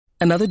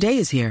Another day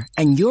is here,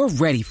 and you're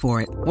ready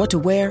for it. What to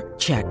wear?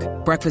 Check.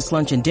 Breakfast,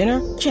 lunch, and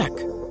dinner? Check.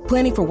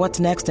 Planning for what's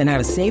next and how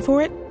to save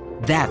for it?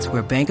 That's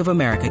where Bank of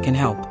America can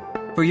help.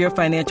 For your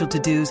financial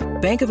to-dos,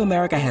 Bank of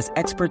America has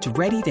experts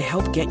ready to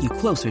help get you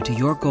closer to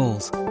your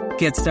goals.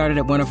 Get started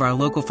at one of our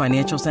local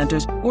financial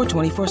centers or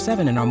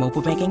 24/7 in our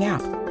mobile banking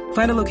app.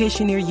 Find a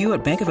location near you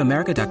at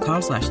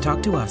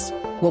bankofamerica.com/talktous.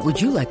 What would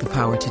you like the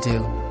power to do?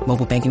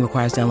 Mobile banking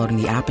requires downloading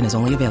the app and is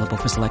only available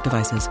for select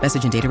devices.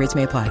 Message and data rates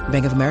may apply.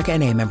 Bank of America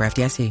N.A., member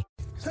FDIC.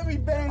 Let me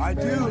bang you, I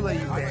man. do let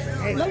you bang.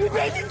 Hey, Let me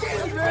bang you,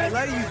 man. I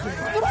let you bang.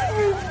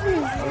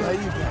 I let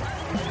you bang.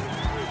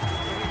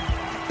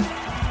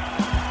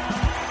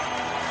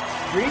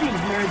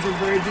 Greetings, marriage and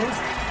virgins.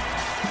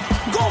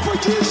 Go for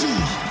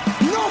Jesus.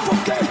 No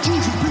forget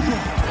Jesus,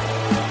 people.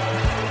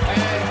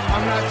 Hey,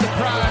 I'm not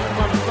surprised,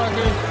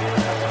 motherfuckers.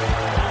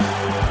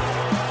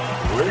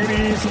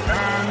 Ladies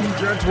and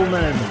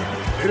gentlemen,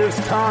 it is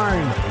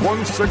time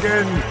once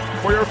again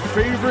for your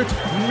favorite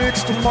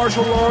mixed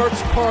martial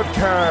arts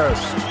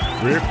podcast.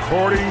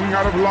 Recording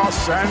out of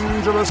Los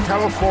Angeles,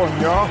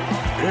 California,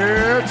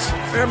 it's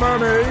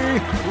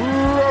MMA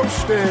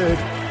Roasted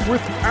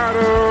with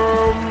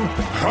Adam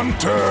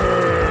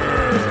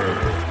Hunter.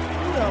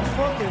 Who the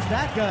fuck is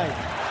that guy?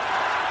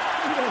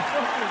 Who the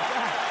fuck is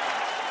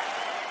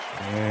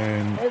that?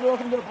 And Hey,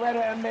 welcome to the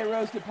Brenda MMA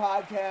Roasted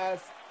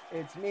podcast.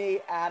 It's me,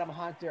 Adam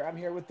Hunter. I'm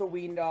here with the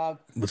Ween Dog.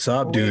 What's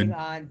up, We're dude? waiting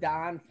on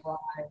Don Fry.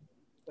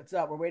 What's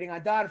up? We're waiting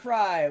on Don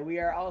Fry. We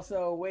are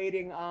also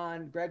waiting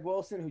on Greg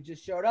Wilson, who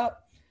just showed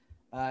up.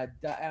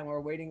 And we're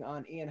waiting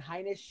on Ian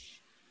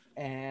Heinisch.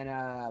 And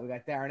we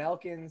got Darren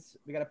Elkins.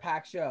 We got a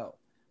packed show.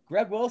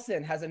 Greg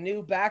Wilson has a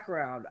new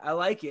background. I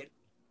like it.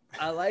 It's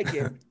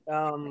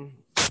going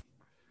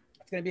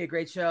to be a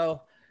great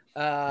show.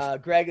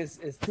 Greg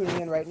is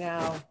tuning in right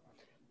now.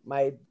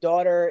 My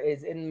daughter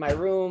is in my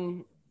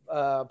room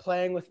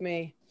playing with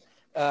me.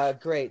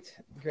 Great.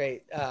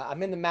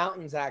 I'm in the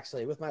mountains,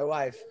 actually, with my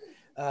wife.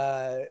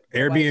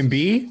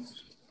 Airbnb?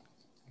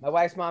 My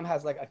wife's mom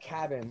has like a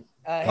cabin.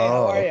 Hey,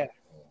 how are you?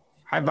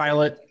 Hi,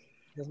 Violet.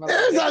 There's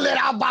a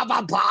little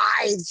Baba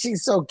Pie.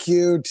 She's so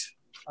cute.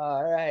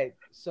 All right.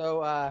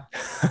 So,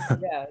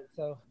 yeah.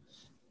 So,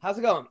 how's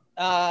it going?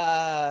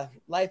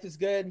 Life is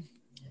good.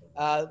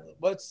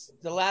 What's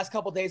the last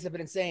couple days have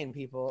been insane,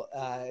 people.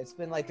 It's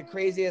been like the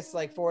craziest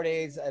 4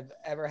 days I've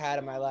ever had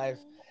in my life.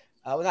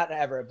 Well, not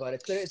ever, but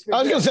it's been.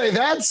 I was going to say,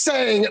 that's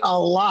saying a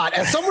lot.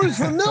 As someone who's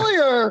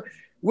familiar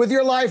with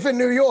your life in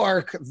New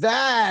York,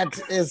 that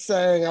is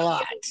saying a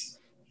lot.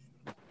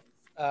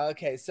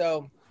 Okay,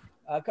 so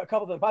a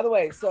couple of them. By the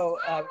way, so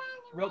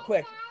real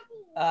quick,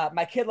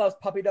 my kid loves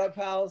Puppy Dog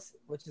Pals,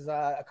 which is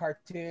a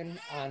cartoon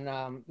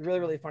on really,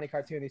 really funny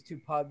cartoon. These two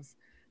pugs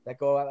that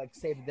go out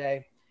save the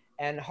day.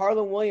 And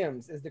Harlan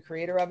Williams is the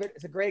creator of it.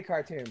 It's a great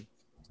cartoon.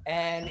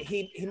 And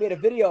he made a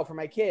video for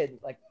my kid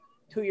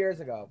 2 years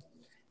ago.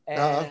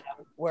 And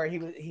where he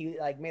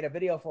made a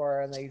video for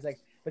her, and he's like,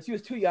 but she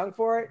was too young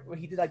for it when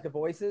he did the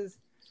voices.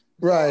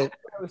 So Right.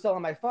 I was still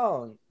on my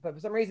phone, but for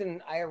some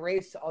reason I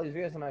erased all these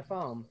videos on my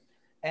phone.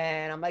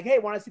 And I'm like, hey,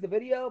 want to see the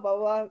video? Blah,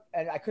 blah, blah.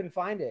 And I couldn't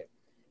find it.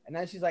 And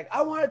then she's like,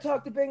 I want to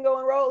talk to Bingo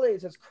and Rolly.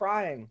 Just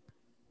crying.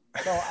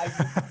 So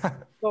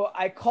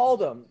I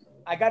called him.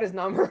 I got his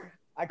number.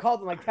 I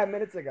called him 10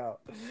 minutes ago.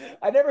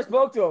 I never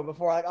spoke to him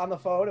before, on the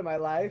phone in my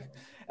life.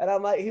 And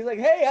I'm like, he's like,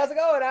 hey, how's it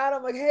going, Adam?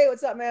 I'm like, hey,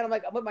 what's up, man? I'm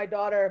like, I'm with my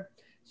daughter.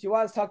 She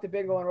wants to talk to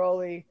Bingo and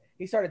Rolly.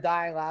 He started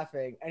dying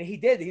laughing. And he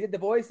did the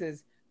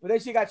voices. But then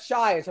she got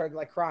shy and started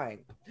crying.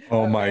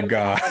 Oh my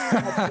God.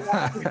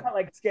 I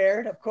got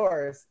scared, of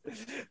course.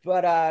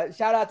 But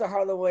shout out to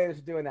Harlan Williams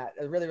for doing that.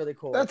 It's really, really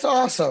cool. That's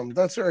awesome.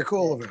 That's very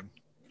cool of him.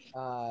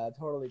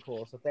 Totally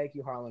cool. So thank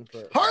you, Harlan,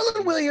 for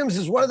Harlan Williams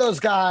is one of those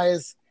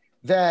guys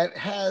that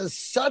has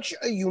such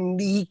a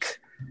unique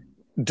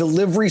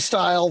delivery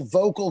style,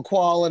 vocal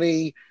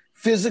quality,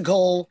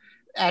 physical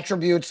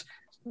attributes.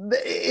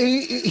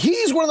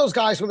 He's one of those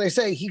guys when they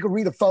say he could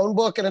read a phone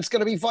book and it's going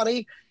to be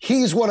funny.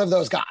 He's one of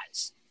those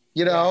guys,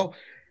 you know.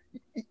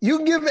 Yeah. You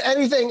can give him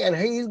anything and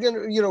he's going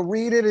to,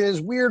 read it in his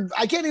weird.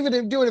 I can't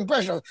even do an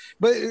impression,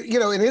 but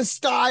in his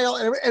style,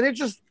 and it's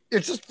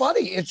just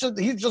funny.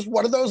 He's just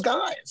one of those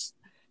guys.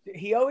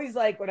 He always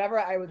whenever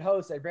I would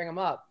host, I'd bring him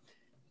up.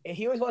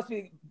 He always wants to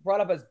be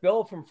brought up as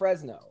Bill from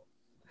Fresno.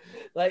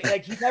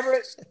 He never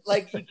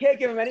you can't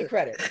give him any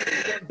credit.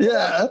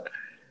 Yeah.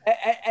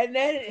 And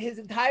then his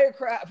entire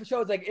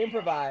show is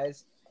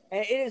improvised,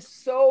 and it is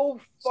so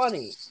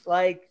funny.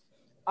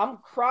 I'm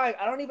crying.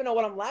 I don't even know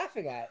what I'm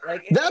laughing at.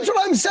 That's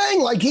what I'm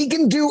saying. He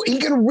can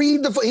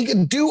read he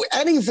can do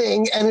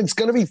anything, and it's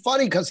going to be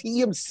funny because he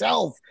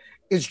himself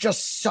is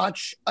just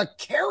such a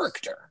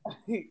character.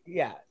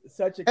 Yeah,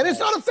 such a. And it's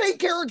not a fake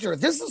character.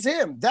 This is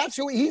him. That's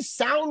who he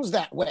sounds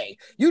that way.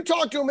 You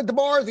talk to him at the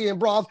bar, at the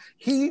Improv.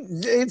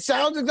 It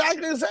sounds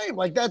exactly the same.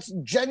 That's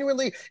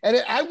genuinely.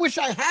 And I wish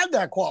I had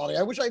that quality.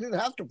 I wish I didn't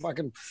have to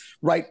fucking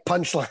write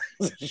punchlines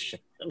and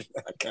shit.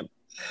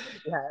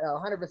 Yeah,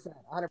 100%,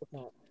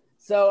 100%.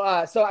 So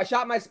I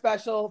shot my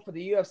special for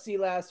the UFC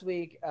last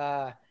week.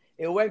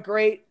 It went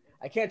great.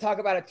 I can't talk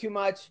about it too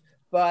much,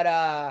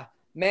 But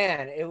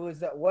man, it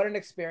was what an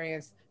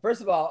experience.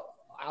 First of all,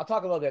 I'll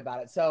talk a little bit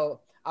about it. So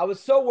I was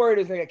so worried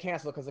it was gonna get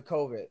canceled because of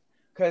COVID,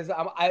 because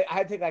I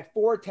had to take like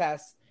 4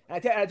 tests,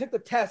 and I took the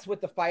test with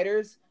the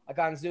fighters like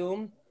on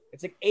Zoom.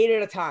 It's like 8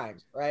 at a time,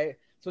 right?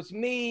 So it's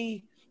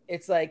me,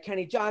 it's like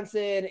Kenny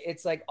Johnson,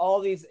 it's like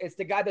all these. It's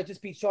the guy that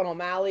just beat Sean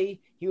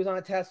O'Malley. He was on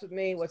a test with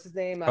me. What's his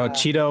name?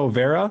 Cheeto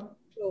Vera.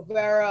 Cheeto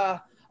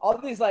Vera. All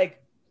these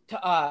like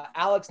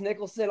Alex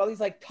Nicholson. All these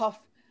like tough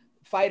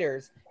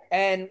fighters,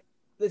 and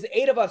there's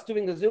 8 of us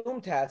doing the Zoom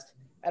test,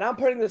 and I'm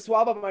putting the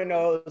swab up my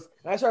nose,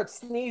 and I start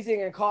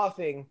sneezing and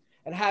coughing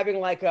and having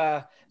like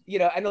a,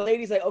 and the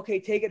lady's like, okay,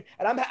 take it.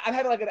 And I'm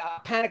having like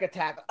a panic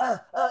attack.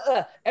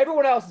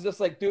 Everyone else is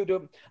just like,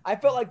 dude. I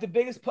felt like the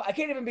biggest, I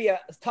can't even be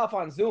as tough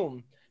on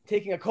Zoom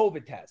taking a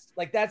COVID test.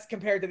 Like that's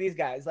compared to these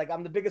guys. Like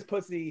I'm the biggest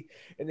pussy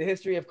in the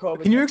history of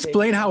COVID. Can you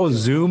explain how a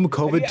Zoom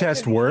COVID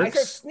test works? I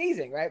start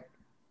sneezing, right?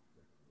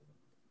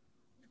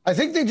 I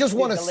think they just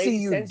want to see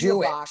you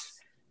do it.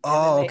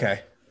 Oh,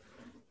 okay.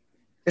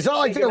 It's not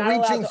like they're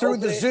reaching through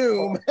the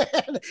Zoom.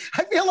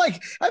 I feel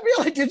like,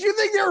 did you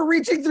think they were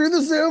reaching through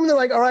the Zoom? They're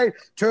like, all right,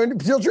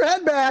 tilt your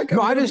head back.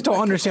 No, I just don't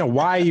understand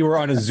why you were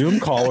on a Zoom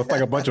call with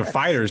like a bunch of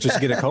fighters just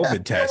to get a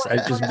COVID test.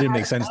 It just didn't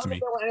make sense to me. I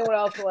don't want anyone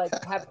else to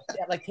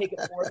like take it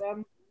for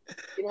them,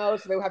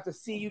 so they would have to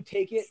see you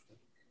take it.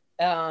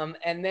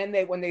 And then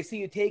when they see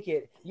you take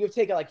it, you have to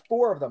take it like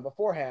 4 of them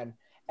beforehand.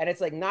 And it's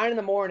like 9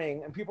 a.m,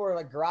 and people are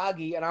like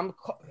groggy, and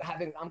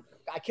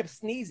I kept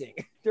sneezing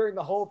during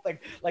the whole thing,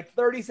 like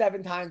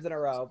 37 times in a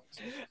row.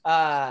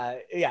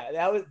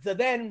 That was, so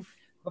then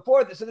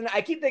before this, so then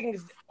I keep thinking,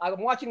 I'm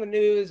watching the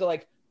news,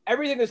 like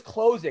everything is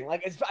closing.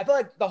 Like I feel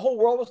like the whole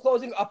world was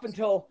closing up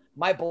until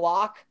my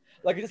block.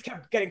 Like it just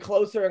kept getting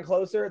closer and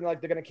closer, and like,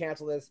 they're going to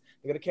cancel this.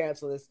 They're going to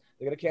cancel this.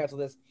 They're going to cancel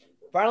this.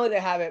 Finally, they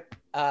have it.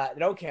 They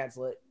don't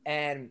cancel it.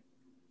 And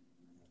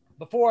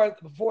before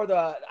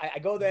I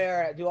go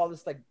there, I do all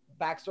this like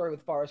backstory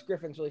with Forrest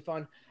Griffin. It's really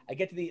fun. I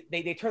get to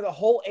they turn the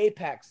whole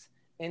Apex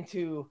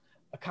into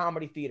a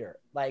comedy theater.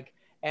 Like,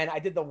 and I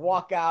did the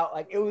walkout.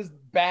 Like it was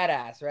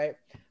badass, right?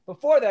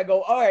 Before that, I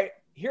go, all right,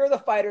 here are the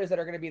fighters that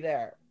are going to be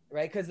there,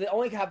 right? Because they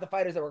only have the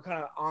fighters that were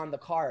kind of on the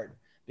card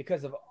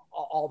because of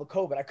all the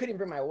COVID. I couldn't even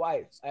bring my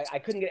wife. I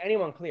couldn't get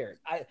anyone cleared.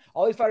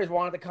 All these fighters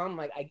wanted to come.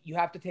 Like you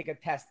have to take a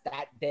test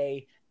that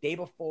day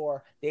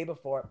before.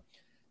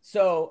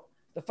 So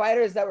the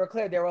fighters that were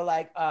cleared, they were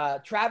like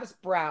Travis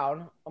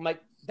Brown. I'm like,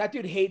 that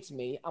dude hates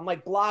me. I'm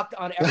like blocked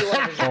on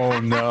everyone. Oh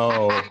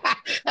no.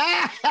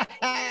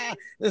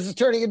 This is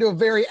turning into a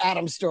very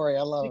Adam story.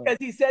 I love it. Because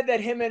he said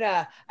that him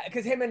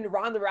and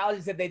Ronda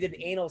Rousey said they did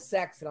anal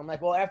sex. And I'm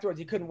like, well, afterwards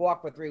he couldn't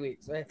walk for 3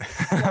 weeks. Right?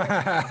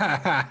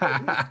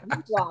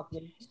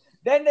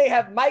 Then they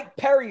have Mike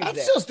Perry there.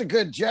 That's just a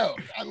good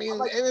joke. I mean,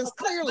 like, it is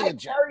clearly a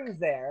joke. Perry's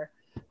there.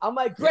 I'm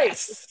like, great.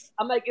 Yes.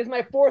 I'm like, is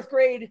my 4th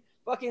grade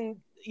fucking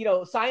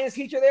science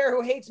teacher there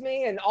who hates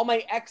me, and all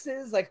my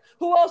exes? Like,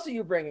 who else are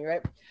you bringing,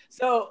 right?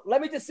 So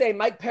let me just say,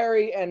 Mike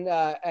Perry and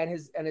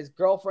his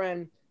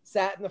girlfriend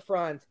sat in the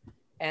front,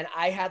 and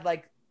I had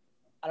like,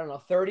 I don't know,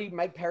 30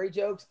 Mike Perry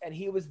jokes, and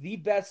he was the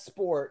best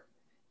sport.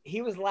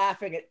 He was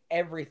laughing at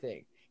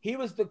everything. He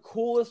was the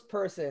coolest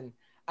person.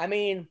 I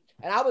mean,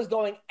 and I was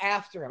going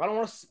after him. I don't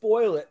want to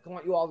spoil it. I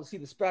want you all to see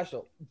the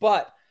special,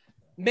 but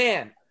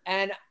man,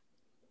 and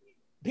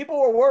people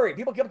were worried.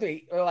 People came up to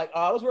me. They're like,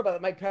 oh, I was worried about the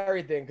Mike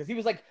Perry thing because he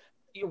was like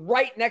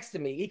right next to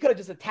me. He could have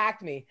just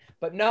attacked me,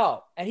 but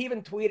no. And he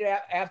even tweeted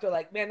after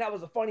like, man, that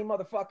was a funny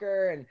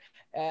motherfucker. And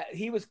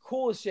he was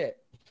cool as shit.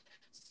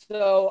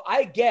 So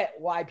I get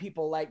why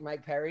people like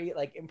Mike Perry,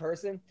 like in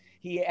person.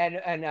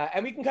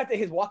 And we can cut to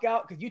his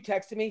walkout because you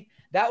texted me.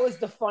 That was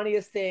the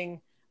funniest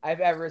thing I've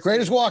ever seen.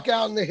 Greatest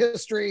walkout in the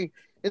history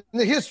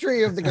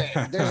of the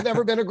game. There's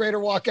never been a greater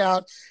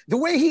walkout. The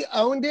way he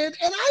owned it,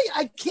 and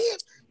I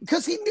can't,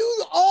 because he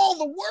knew all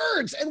the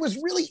words and was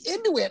really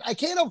into it. I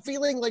can't help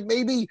feeling like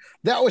maybe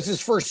that was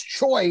his first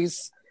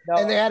choice. No.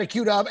 And they had it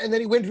queued up, and then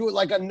he went to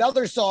like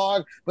another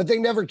song, but they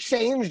never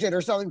changed it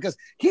or something because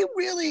he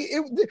really.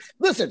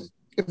 Listen,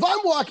 if I'm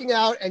walking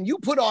out and you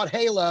put on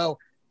Halo,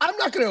 I'm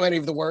not going to know any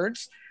of the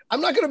words. I'm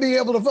not going to be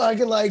able to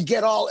fucking like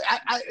get all.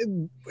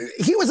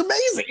 He was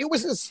amazing. It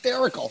was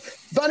hysterical.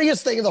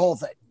 Funniest thing of the whole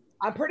thing.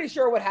 I'm pretty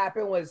sure what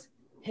happened was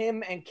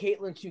him and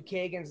Caitlin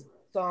Chukagian's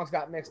songs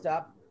got mixed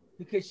up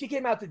because she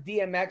came out to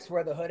DMX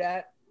Where the Hood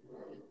At.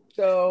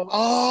 So.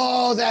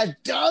 Oh,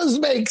 that does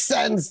make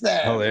sense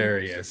then.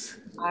 Hilarious.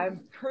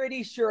 I'm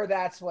pretty sure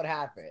that's what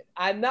happened.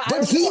 I'm not.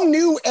 But he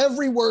knew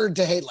every word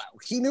to Halo.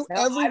 He knew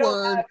every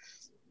word.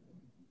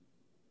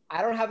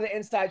 I don't have the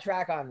inside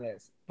track on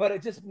this, but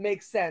it just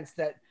makes sense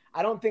that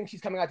I don't think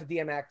she's coming out to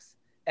DMX,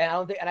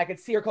 and I could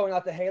see her going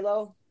out to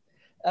Halo.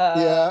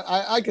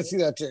 I could see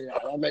that too. Yeah,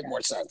 that'd make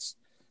more sense.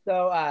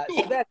 So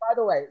then, by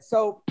the way,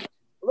 so a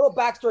little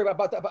backstory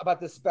about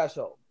this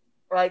special,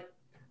 right?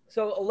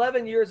 So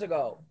 11 years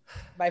ago,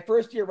 my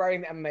first year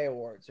writing the MMA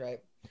awards, right?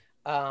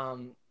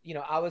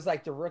 I was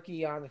like the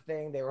rookie on the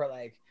thing. They were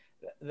like,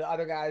 the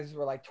other guys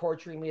were like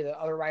torturing me. The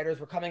other writers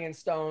were coming in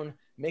stone,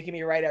 making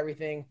me write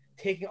everything,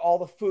 taking all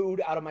the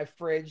food out of my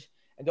fridge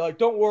and they're like,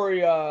 "Don't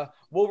worry,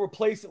 we'll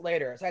replace it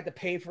later." So I had to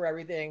pay for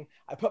everything.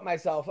 I put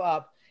myself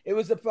up. It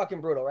was a fucking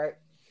brutal, right?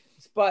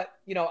 But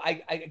you know,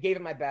 I gave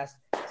it my best.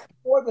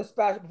 Before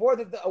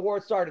the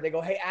award started, they go,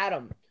 "Hey,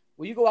 Adam,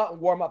 will you go out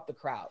and warm up the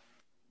crowd?"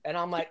 And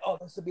I'm like, "Oh,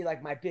 this will be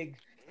like my big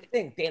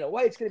thing. Dana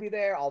White's gonna be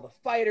there, all the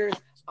fighters.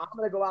 I'm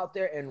gonna go out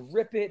there and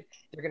rip it.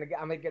 I'm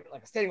gonna get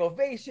like a standing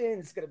ovation.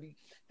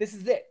 This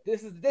is it.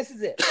 This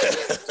is it."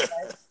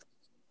 Right?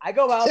 I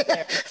go out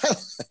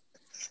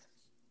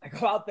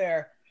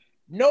there.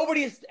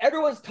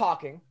 Everyone's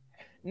talking.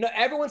 No,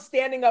 everyone's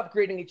standing up,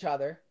 greeting each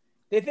other.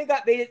 They think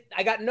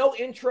I got no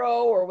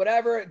intro or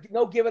whatever.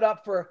 No give it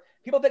up for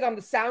people. Think I'm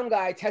the sound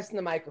guy testing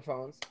the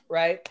microphones,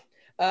 right?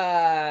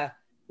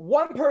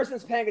 One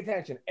person's paying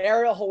attention.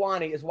 Ariel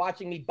Helwani is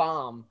watching me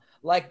bomb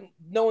like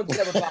no one's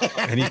ever bombed.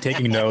 And he's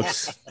taking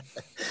notes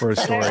for a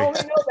story. And I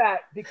only know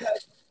that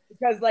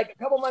because like a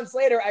couple months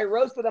later, I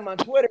roasted him on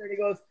Twitter, and he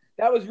goes,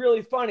 "That was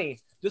really funny,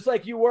 just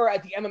like you were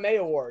at the MMA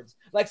awards."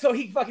 Like, so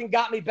he fucking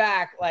got me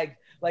back, like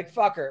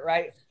fucker,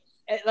 right?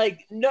 And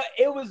like, no,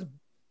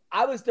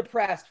 I was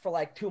depressed for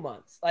like 2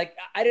 months. Like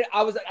I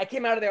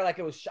came out of there like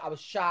I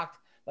was shocked.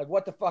 Like,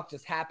 what the fuck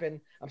just happened?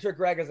 I'm sure,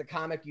 Greg, as a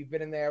comic, you've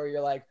been in there where you're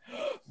like,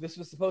 oh, this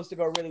was supposed to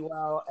go really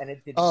well, and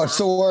it did not. It's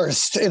the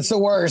worst. It's the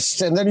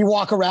worst. And then you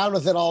walk around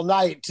with it all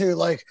night, too.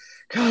 Like,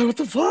 God, what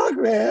the fuck,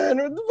 man?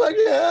 What the fuck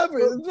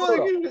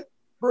happened? It's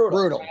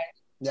brutal. Right?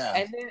 Yeah.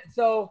 And then,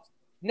 so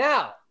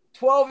now,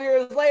 12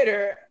 years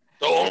later.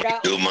 So only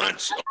 2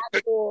 months.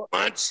 2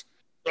 months.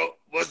 So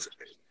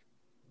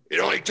it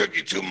only took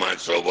you 2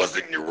 months, so it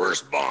wasn't your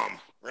worst bomb.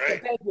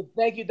 Right.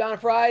 Thank you, Don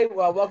Fry.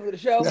 Well, welcome to the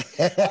show.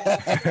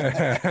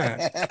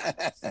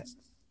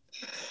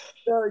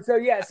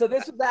 So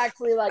this was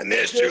actually like. I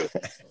missed you.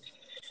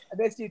 I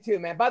missed you too,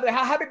 man. By the way,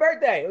 happy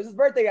birthday! It was his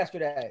birthday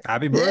yesterday.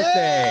 Happy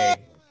birthday!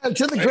 Yeah,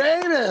 to the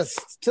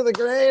greatest. To the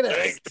greatest.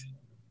 Thank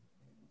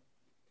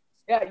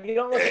Yeah, you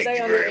don't look a day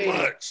you under very 80.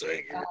 much.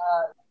 Thank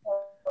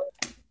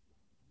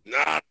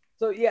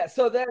you.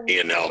 So then Me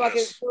and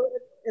Elvis.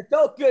 It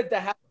felt good to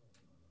have.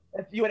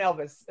 If you and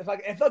Elvis,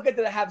 it felt good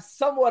to have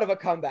somewhat of a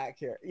comeback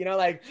here, you know,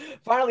 like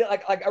finally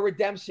like a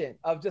redemption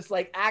of just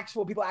like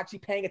actual people actually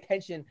paying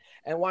attention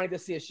and wanting to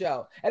see a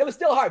show. And it was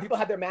still hard. People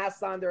had their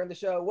masks on during the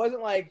show. It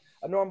wasn't like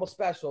a normal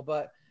special,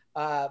 but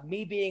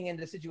me being in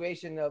the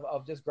situation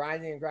of just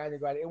grinding,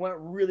 it went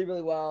really,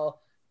 really well.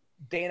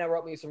 Dana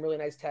wrote me some really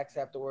nice texts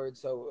afterwards,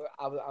 so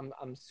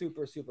I'm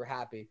super, super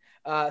happy.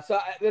 So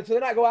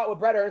then I go out with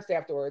Brett Ernst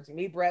afterwards.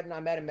 Me, Brett, and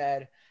Ahmed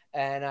Ahmed,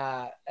 and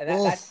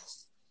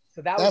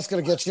that's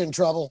going to get you in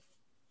trouble.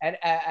 And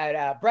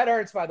Brett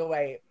Ernst, by the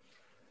way,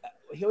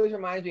 he always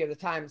reminds me of the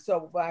time.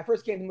 So when I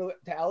first came to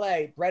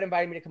LA, Brett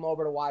invited me to come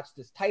over to watch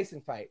this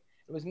Tyson fight.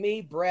 It was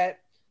me,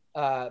 Brett,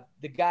 the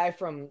guy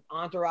from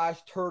Entourage,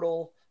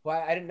 Turtle, who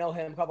I didn't know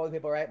him, a couple other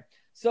people, right?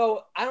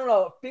 So I don't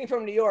know, being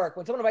from New York,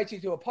 when someone invites you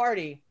to a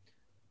party,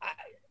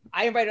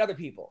 I invited other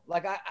people.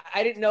 Like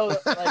I didn't know,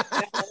 like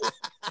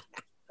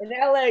in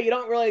LA, you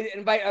don't really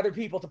invite other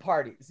people to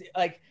parties.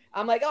 Like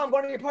I'm like, oh, I'm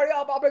going to your party.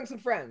 I'll bring some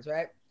friends,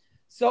 right?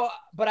 So,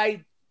 but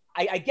I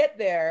get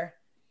there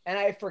and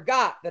I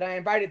forgot that I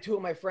invited 2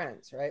 of my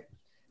friends, right?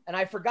 And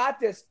I forgot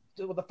this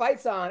with the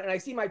fights on, and I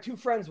see my 2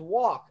 friends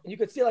walk, and you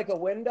could see like a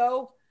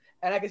window,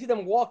 and I could see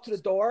them walk to the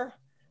door,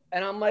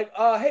 and I'm like,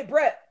 hey,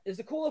 Brett, is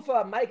it cool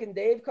if Mike and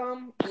Dave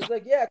come? He's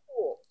like, yeah,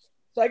 cool.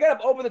 So I get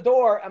up, open the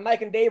door, and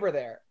Mike and Dave are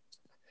there.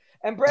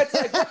 And Brett's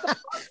like, what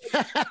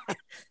the fuck?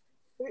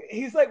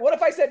 He's like, what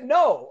if I said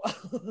no?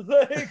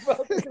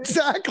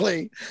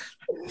 Exactly.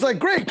 It's like,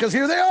 great, because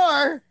here they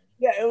are.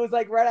 Yeah, it was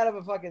like right out of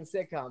a fucking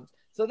sitcom.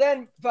 So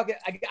then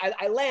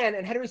I land,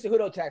 and Henry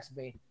Cejudo texts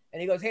me,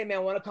 and he goes, hey,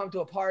 man, want to come to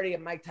a party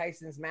at Mike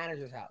Tyson's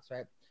manager's house,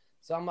 right?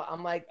 So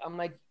I'm like,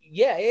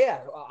 yeah.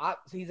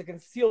 So he's a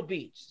concealed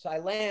beach. So I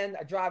land,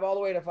 I drive all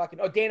the way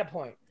to Dana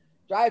Point.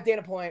 Drive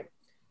Dana Point.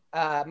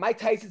 Mike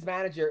Tyson's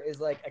manager is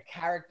like a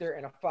character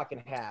and a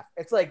fucking half.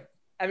 It's like,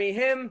 I mean,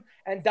 him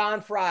and Don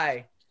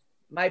Fry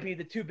might be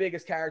the 2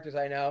 biggest characters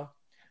I know.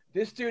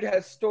 This dude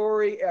has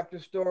story after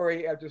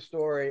story after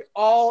story,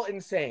 all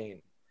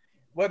insane.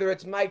 Whether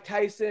it's Mike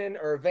Tyson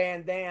or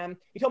Van Damme.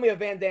 He told me a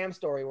Van Damme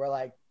story where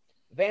like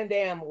Van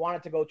Damme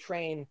wanted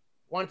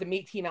to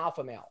meet Team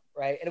Alpha Male,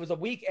 right? And it was a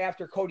week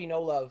after Cody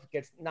No Love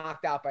gets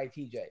knocked out by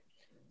TJ.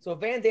 So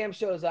Van Damme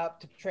shows up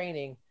to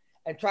training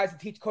and tries to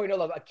teach Cody No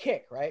Love a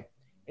kick, right?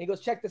 And he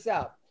goes, check this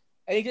out.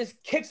 And he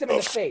just kicks him in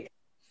the face.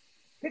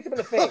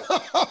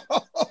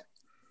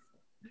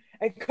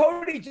 And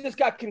Cody just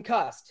got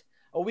concussed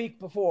a week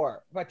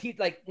before, my teeth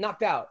like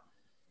knocked out.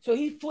 So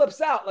he flips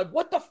out, like,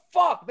 what the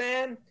fuck,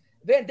 man?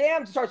 Van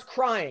Damme starts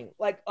crying,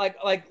 like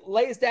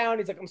lays down.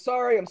 He's like, I'm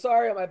sorry.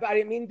 I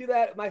didn't mean to do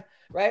that.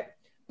 Right.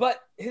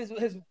 But his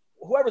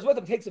whoever's with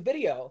him takes a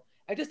video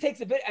and just takes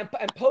a bit and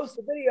posts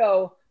a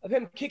video of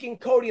him kicking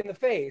Cody in the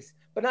face,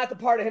 but not the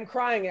part of him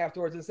crying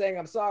afterwards and saying,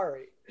 I'm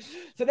sorry.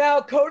 So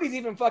now Cody's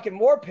even fucking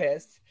more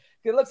pissed.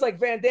 It looks like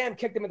Van Damme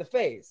kicked him in the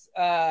face.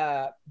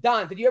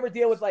 Don, did you ever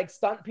deal with like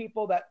stunt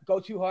people that go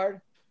too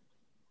hard?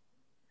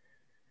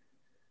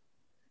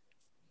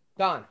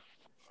 Don.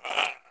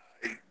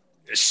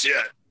 Shit.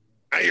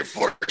 Now you're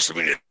forcing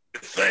me to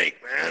think,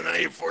 man. Now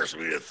you're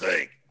forcing me to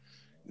think.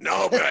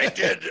 No, but I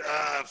did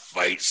a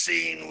fight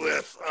scene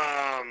with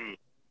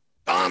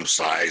Tom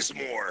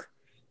Sizemore.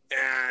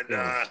 And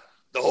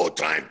the whole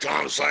time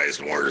Tom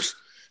Sizemore's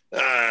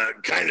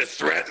kind of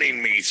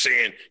threatening me,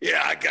 saying,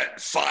 yeah, I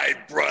got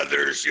 5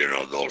 brothers, you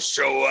know, they'll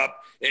show up.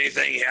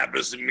 Anything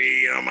happens to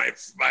me, you know, my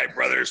 5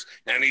 brothers.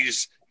 And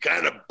he's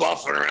kind of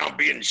buffing around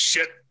being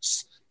shit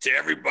to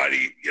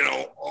everybody, you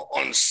know,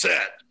 on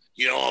set,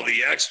 you know, all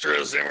the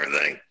extras and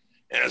everything.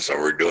 And so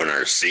we're doing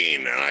our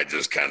scene, and I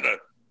just kind of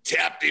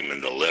tapped him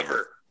in the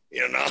liver,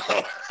 you know.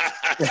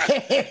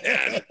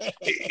 And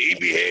he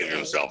behaved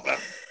himself.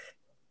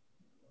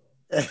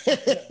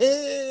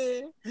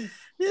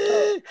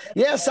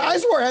 Yeah,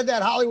 Sizemore had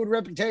that Hollywood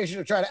reputation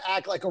to try to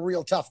act like a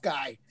real tough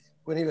guy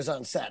when he was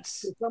on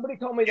sets. Somebody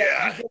told me that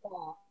Yeah. he did,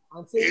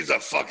 on He's a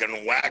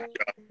fucking whack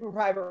job.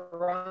 Private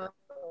Ryan.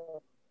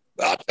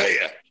 I'll tell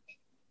you.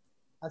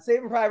 On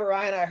Saving Private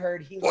Ryan, I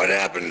heard he. What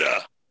happened?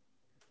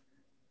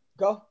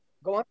 Go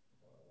on.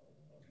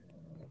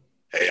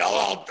 Hey,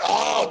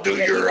 I'll do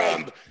your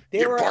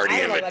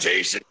party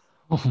invitation.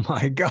 Oh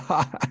my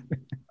God.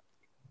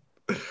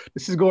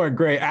 This is going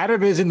great.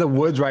 Adam is in the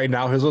woods right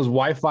now. His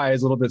Wi-Fi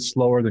is a little bit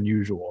slower than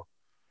usual.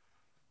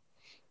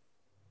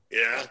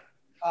 Yeah.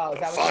 Oh, is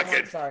that Fuck what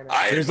it. Sorry, no.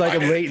 There's like a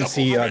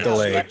latency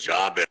delay.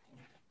 Job in.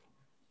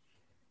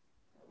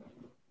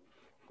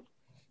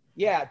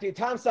 Yeah, dude,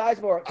 Tom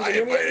Sizemore. Can I you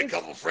hear me? invited a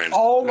couple friends.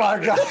 Oh my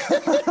God.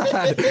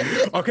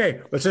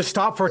 Okay, let's just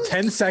stop for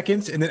 10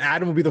 seconds, and then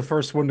Adam will be the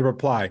first one to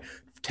reply.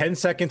 10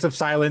 seconds of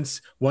silence.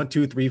 1,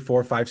 2, 3,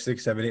 4, 5,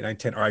 6, 7, 8, 9,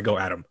 10. All right, go,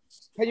 Adam.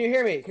 Can you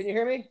hear me? Can you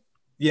hear me?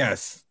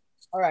 Yes.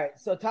 All right.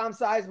 So Tom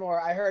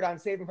Sizemore, I heard on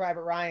Saving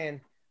Private Ryan,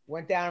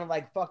 went down and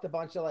like fucked a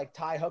bunch of like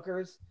Thai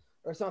hookers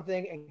or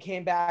something, and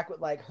came back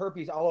with like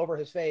herpes all over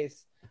his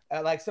face,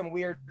 like some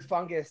weird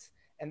fungus,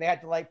 and they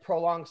had to like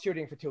prolong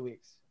shooting for 2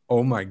 weeks.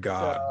 Oh my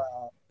God.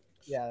 So,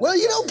 yeah. Well,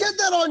 you don't get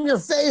that on your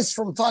face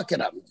from fucking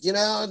him. You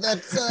know,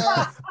 that's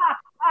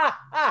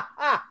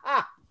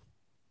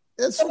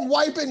it's from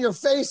wiping your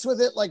face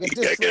with it like a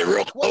gotta get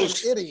real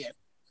close. idiot.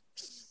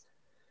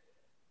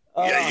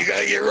 Yeah, you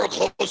gotta get real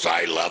close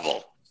eye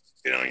level,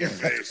 you know, in your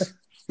face.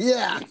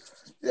 Yeah.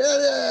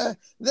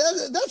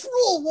 That's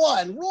rule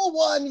 1. Rule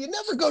 1, you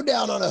never go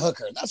down on a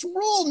hooker. That's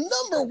rule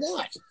number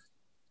 1.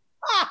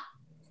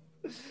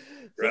 So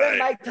then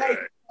Mike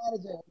Tyson's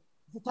manager,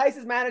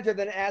 Tyson's manager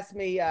then asked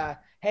me,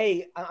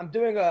 hey, I'm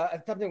doing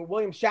something with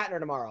William Shatner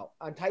tomorrow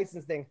on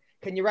Tyson's thing.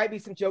 Can you write me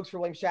some jokes for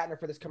William Shatner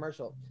for this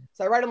commercial?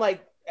 So I write him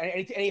like, and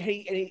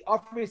he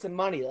offered me some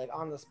money like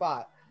on the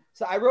spot.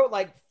 So I wrote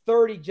like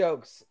 30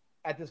 jokes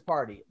at this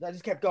party. I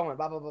just kept going,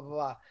 blah, blah, blah, blah,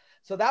 blah.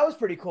 So that was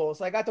pretty cool.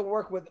 So I got to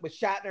work with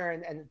Shatner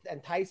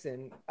and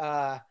Tyson.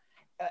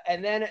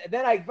 And then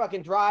I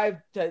fucking drive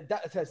to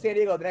San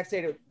Diego the next day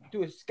to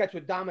do a sketch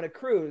with Dominic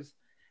Cruz.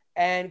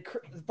 And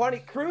funny,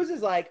 Cruz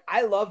is like,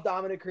 I love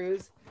Dominic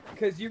Cruz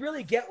because you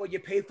really get what you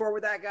pay for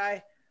with that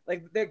guy.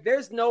 Like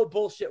there's no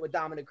bullshit with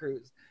Dominic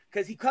Cruz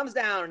because he comes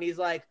down and he's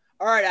like,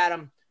 all right,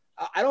 Adam,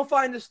 I don't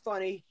find this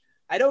funny.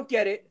 I don't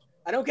get it.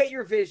 I don't get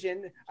your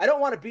vision. I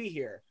don't want to be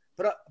here.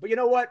 But you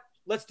know what?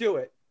 Let's do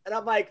it. And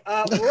I'm like,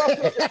 we're up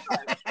to this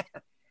time.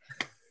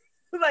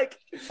 Like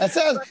that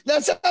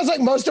sounds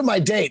like most of my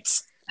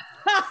dates.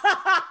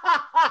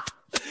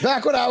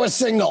 Back when I was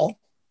single.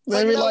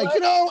 They'd be like,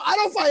 I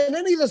don't find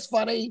any of this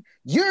funny.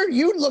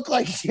 You look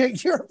like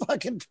you're a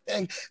fucking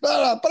thing.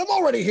 But I'm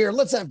already here.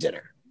 Let's have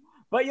dinner.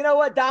 But you know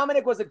what?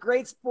 Dominic was a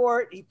great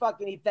sport. He wrote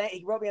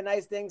me a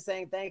nice thing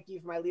saying thank you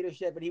for my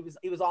leadership. But he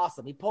was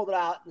awesome. He pulled it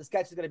out. The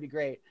sketch is going to be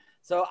great.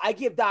 So I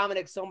give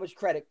Dominic so much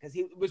credit because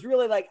he was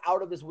really like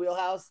out of his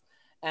wheelhouse,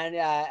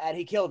 and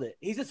he killed it.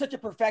 He's just such a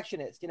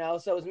perfectionist, you know.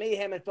 So it was me,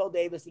 him, and Phil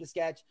Davis in the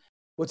sketch.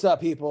 What's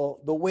up,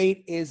 people? The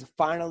wait is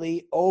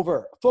finally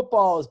over.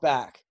 Football is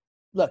back.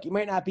 Look, you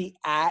might not be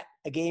at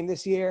a game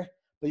this year,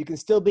 but you can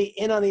still be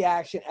in on the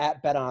action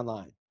at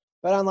BetOnline.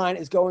 BetOnline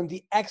is going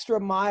the extra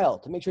mile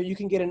to make sure you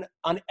can get in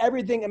on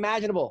everything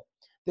imaginable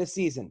this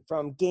season,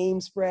 from game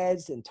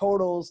spreads and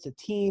totals to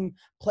team,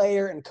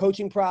 player, and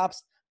coaching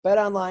props.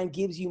 BetOnline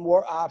gives you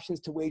more options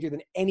to wager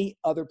than any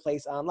other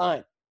place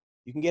online.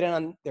 You can get in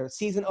on their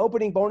season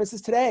opening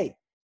bonuses today.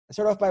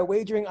 Start off by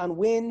wagering on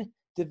win,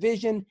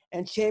 division,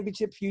 and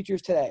championship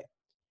futures today.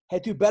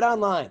 Head to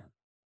BetOnline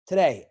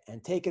today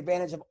and take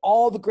advantage of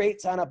all the great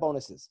sign-up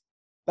bonuses.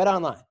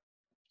 BetOnline,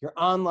 your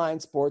online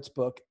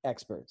sportsbook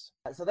experts.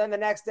 So then the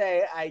next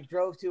day, I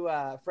drove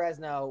to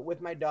Fresno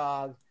with my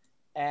dog,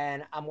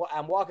 and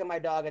I'm walking my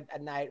dog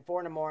at night,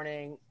 4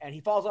 a.m, and he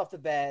falls off the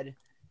bed,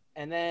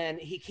 and then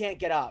he can't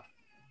get up.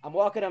 I'm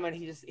walking him, and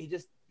he just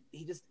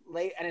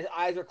lay, and his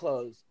eyes are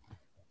closed.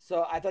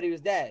 So I thought he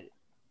was dead,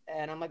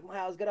 and I'm like,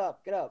 Miles, get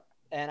up,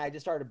 and I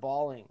just started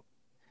bawling.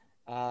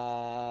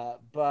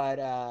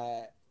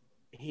 But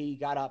he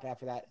got up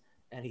after that,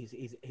 and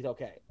he's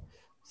okay.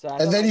 So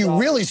and then you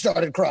really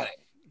started crying.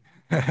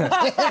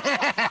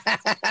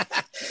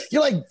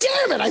 You're like,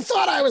 damn it! I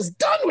thought I was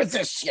done with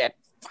this shit.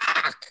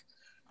 Fuck.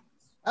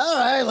 All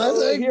right,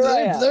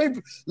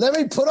 let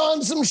me put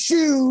on some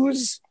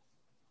shoes.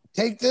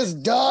 Take this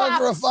dog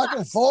for a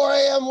fucking 4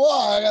 a.m.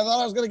 walk. I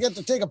thought I was going to get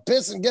to take a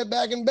piss and get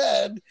back in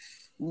bed.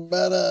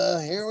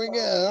 But here we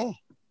go.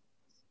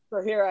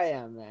 So here I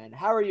am, man.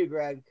 How are you,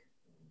 Greg?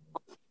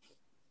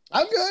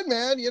 I'm good,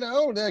 man. You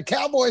know, the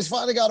Cowboys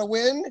finally got a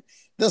win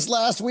this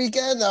last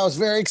weekend. That was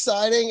very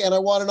exciting, and I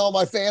won in all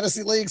my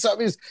fantasy leagues.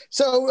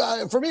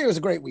 So for me, it was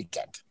a great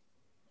weekend.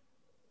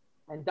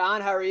 And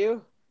Don, how are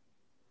you?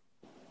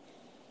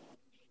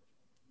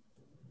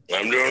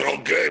 I'm doing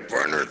okay,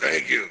 partner.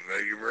 Thank you.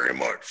 Thank you very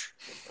much.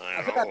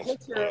 I took a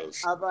picture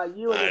of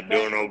you. I'm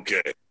doing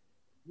okay.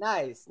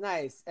 Nice.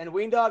 And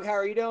Weendog, how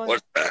are you doing?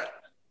 What's that?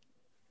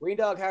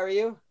 Weendog, how are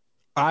you?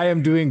 I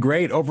am doing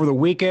great. Over the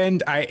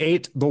weekend, I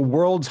ate the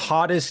world's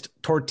hottest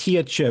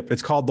tortilla chip.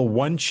 It's called the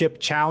One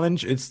Chip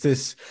Challenge. It's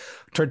this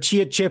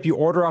tortilla chip you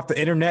order off the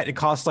internet. It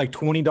costs like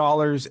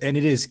 $20, and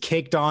it is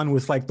caked on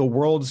with like the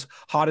world's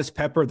hottest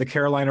pepper, the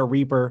Carolina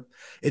Reaper.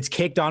 It's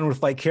caked on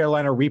with like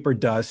Carolina Reaper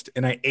dust,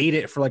 and I ate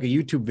it for like a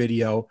YouTube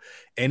video,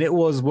 and it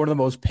was one of the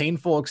most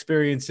painful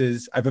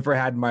experiences I've ever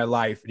had in my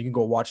life. And you can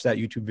go watch that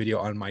YouTube video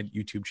on my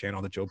YouTube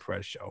channel, The Joe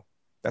Perez Show.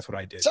 That's what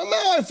I did.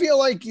 Somehow I feel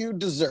like you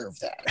deserve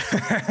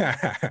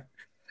that.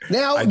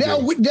 Now,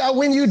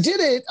 when you did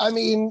it, I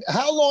mean,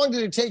 how long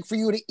did it take for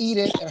you to eat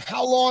it, and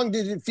how long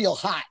did it feel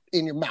hot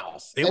in your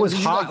mouth? It was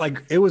hot,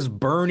 like it was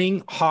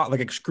burning hot, like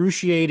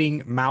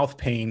excruciating mouth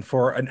pain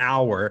for an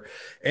hour.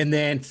 And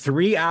then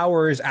 3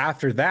 hours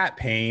after that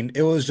pain,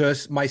 it was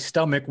just, my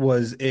stomach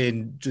was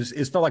it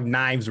felt like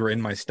knives were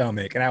in my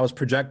stomach, and I was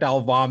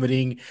projectile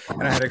vomiting,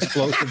 and I had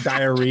explosive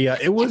diarrhea.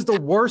 It was the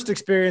worst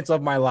experience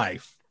of my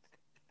life.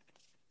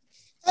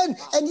 And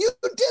you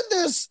did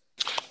this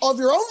of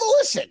your own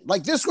volition.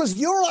 Like, this was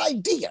your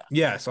idea.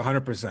 Yes,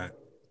 100%.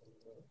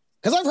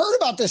 Because I've heard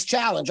about this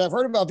challenge. I've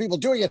heard about people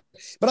doing it.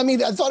 But I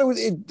mean, I thought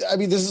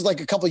this is like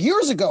a couple of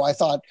years ago. I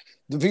thought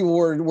the people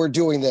were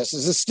doing this.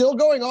 Is this still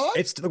going on?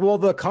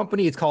 The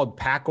company, it's called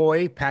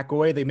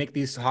Pacoy. They make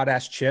these hot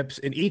ass chips,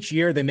 and each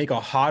year they make a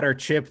hotter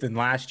chip than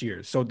last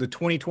year. So the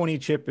 2020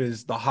 chip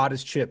is the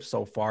hottest chip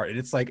so far. And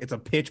it's a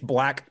pitch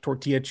black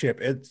tortilla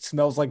chip. It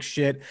smells like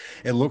shit.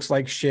 It looks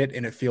like shit,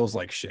 and it feels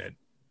like shit.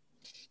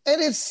 And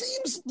it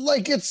seems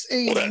like it's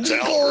a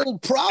legal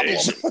problem.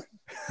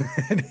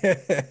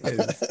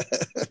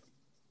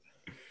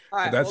 All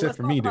right, that's it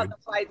for me, dude. The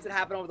fights that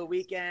happened over the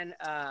weekend.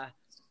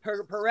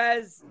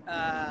 Perez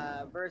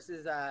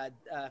versus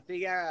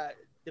Figueroa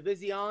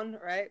Division,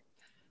 right?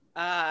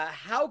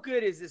 How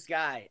good is this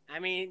guy? I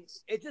mean,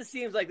 it just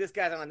seems like this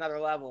guy's on another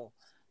level.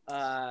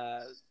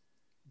 Don,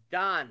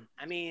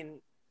 I mean,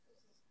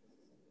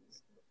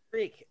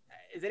 freak.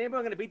 Is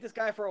anyone going to beat this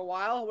guy for a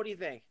while? What do you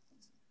think?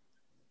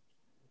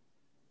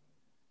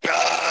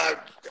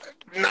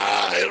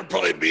 Nah, it'll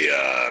probably be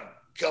a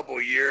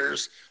couple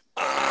years.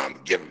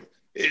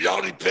 It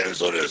all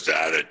depends on his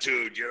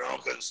attitude,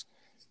 because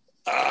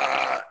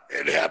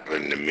it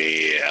happened to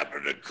me, it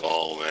happened to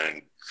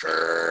Coleman,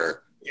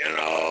 Kerr,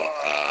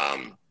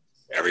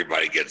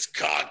 everybody gets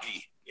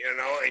cocky,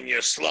 and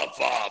you slough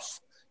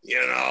off,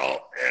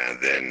 and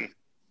then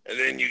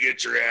you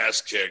get your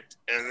ass kicked,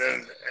 and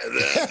then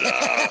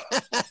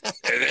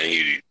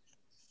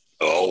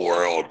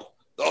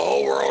the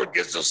whole world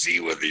gets to see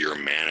whether you're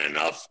man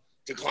enough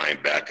to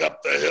climb back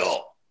up the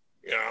hill,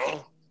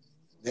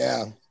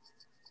 Yeah.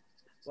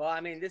 Well,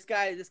 I mean, this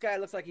guy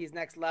looks like he's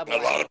next level. A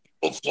lot of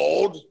people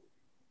fold.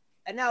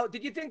 And now,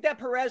 did you think that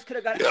Perez could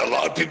have got? Yeah, a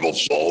lot of people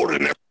fold,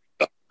 and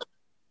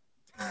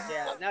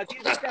yeah. Now, do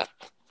you think that?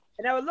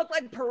 And now it looked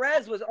like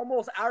Perez was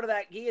almost out of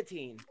that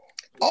guillotine.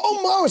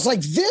 Almost,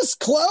 like this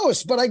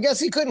close, but I guess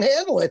he couldn't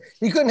handle it.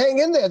 He couldn't hang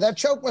in there. That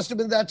choke must have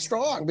been that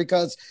strong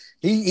because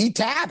he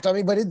tapped. I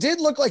mean, but it did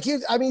look like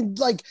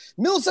like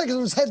milliseconds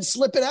of his head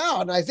slipping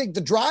out. And I think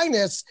the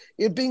dryness,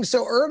 it being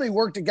so early,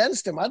 worked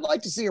against him. I'd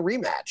like to see a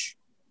rematch.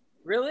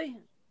 Really?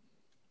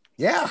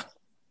 Yeah.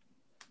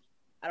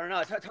 I don't know.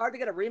 It's hard to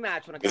get a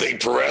rematch when you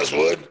think Perez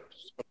would?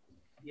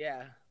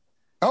 Yeah.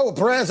 Oh,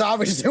 Perez,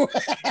 obviously.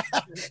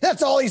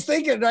 That's all he's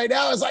thinking right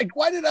now is like,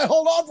 why did I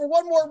hold on for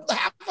one more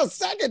half a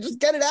second? Just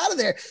get it out of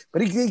there.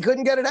 But he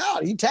couldn't get it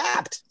out. He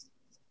tapped.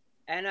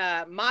 And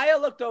Maya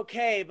looked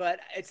okay,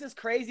 but it's just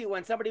crazy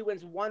when somebody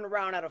wins one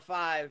round out of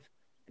 5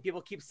 and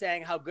people keep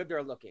saying how good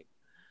they're looking.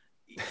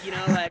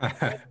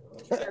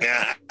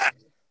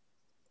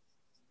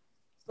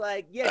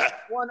 Yeah,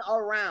 won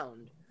a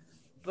round,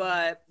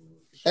 but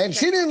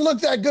she didn't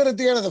look that good at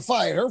the end of the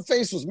fight. Her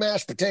face was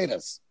mashed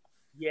potatoes.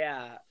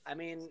 Yeah, I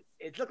mean,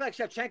 it looked like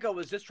Shevchenko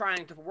was just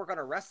trying to work on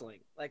her wrestling.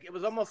 Like, it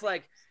was almost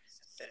like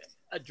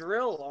a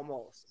drill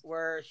almost,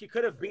 where she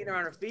could have beaten her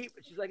on her feet,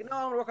 but she's like, no,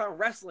 I'm going to work on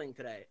wrestling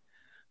today.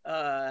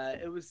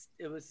 It was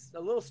a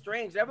little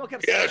strange. Everyone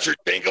kept saying,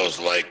 Shevchenko's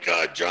like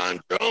John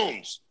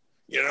Jones.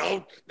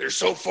 They're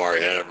so far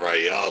ahead of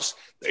everybody else.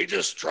 They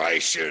just try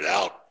shit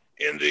out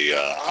in the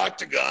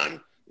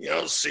octagon,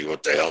 see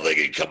what the hell they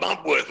can come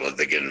up with, what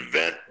they can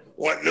invent,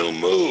 what new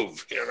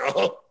move, Yeah,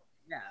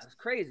 it was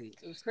crazy.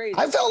 It was crazy.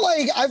 I felt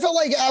like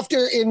after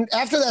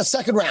that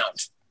second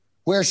round,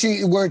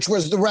 which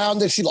was the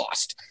round that she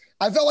lost.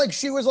 I felt like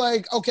she was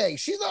like, okay,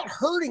 she's not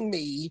hurting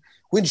me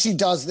when she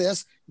does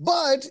this,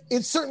 but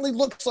it certainly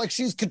looks like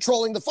she's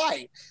controlling the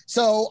fight.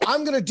 So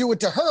I'm going to do it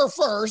to her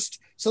first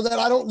so that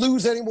I don't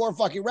lose any more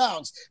fucking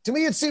rounds. To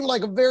me, it seemed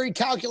like a very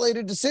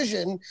calculated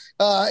decision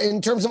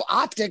in terms of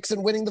optics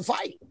and winning the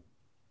fight.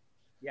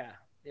 Yeah,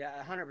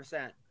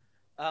 100%.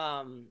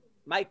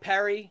 Mike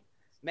Perry,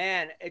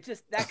 man, it's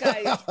just that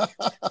guy.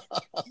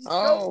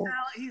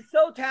 He's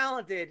so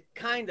talented,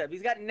 kind of.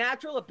 He's got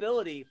natural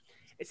ability.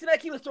 It seemed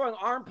like he was throwing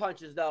arm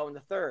punches, though, in the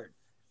third.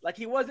 Like,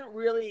 he wasn't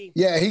really...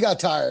 Yeah, he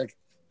got tired.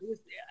 He was,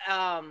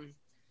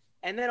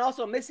 and then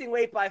also missing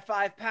weight by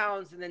 5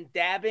 pounds and then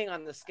dabbing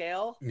on the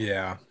scale.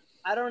 Yeah.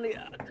 I don't need...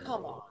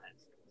 come on.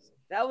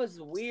 That was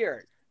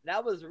weird.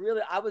 That was really...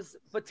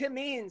 But Tim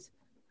Means,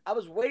 I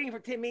was waiting for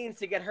Tim Means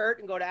to get hurt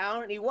and go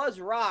down, and he was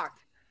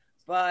rocked.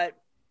 But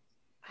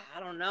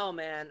I don't know,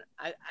 man.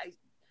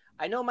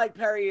 I know Mike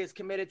Perry is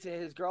committed to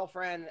his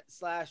girlfriend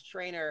 /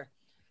 trainer,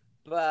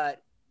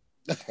 but...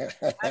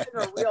 having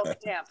a real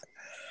camp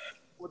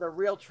with a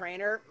real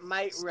trainer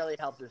might really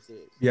help this dude.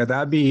 Yeah,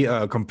 that'd be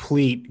a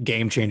complete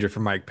game changer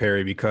for Mike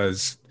Perry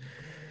because,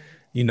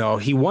 you know,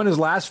 he won his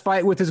last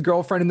fight with his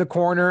girlfriend in the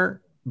corner,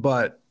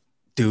 but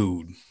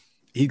dude,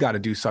 he got to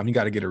do something. You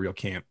got to get a real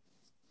camp.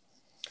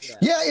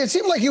 Yeah, it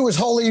seemed like he was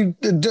wholly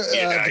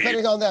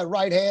depending on that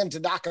right hand to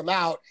knock him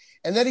out,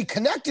 and then he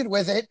connected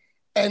with it,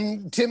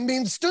 and Tim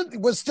Means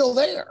was still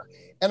there.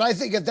 And I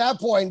think at that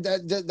point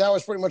that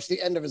was pretty much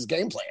the end of his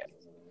game plan.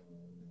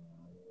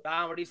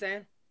 Don, what are you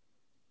saying?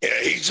 Yeah,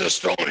 he's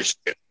just throwing his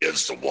shit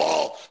against the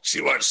wall, see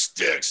what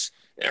sticks.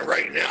 And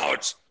right now,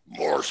 it's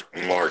more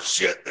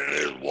shit than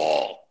his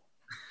wall.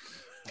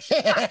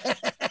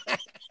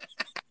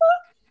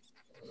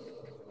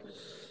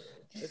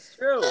 It's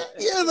true.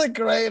 You're the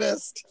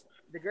greatest.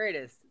 The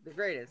greatest.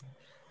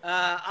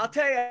 I'll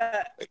tell you.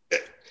 I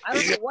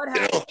don't know what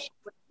happened.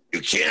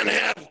 You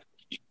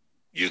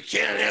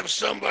can't have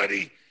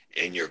somebody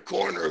in your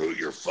corner who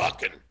you're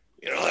fucking.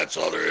 You know, that's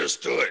all there is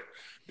to it.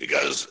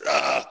 Because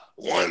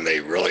one,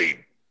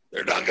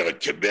 they're not going to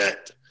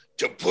commit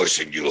to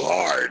pushing you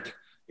hard,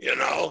 you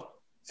know.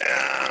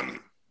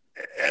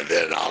 And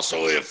then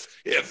also, if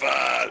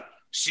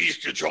she's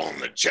controlling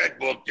the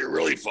checkbook, you're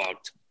really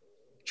fucked.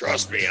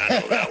 Trust me, I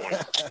know that one.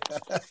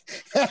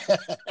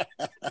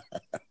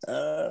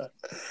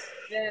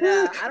 And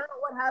I don't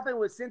know what happened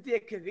with Cynthia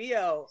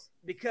Calvillo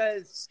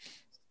because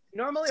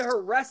normally her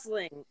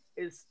wrestling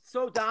is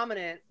so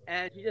dominant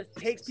and she just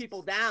takes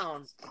people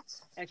down,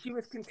 and she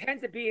was content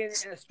to be in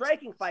a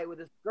striking fight with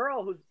this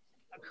girl who's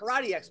a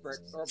karate expert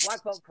or a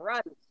black belt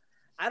karate.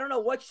 I don't know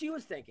what she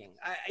was thinking.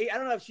 I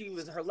don't know if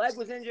her leg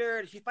was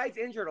injured. She fights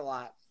injured a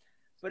lot,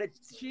 but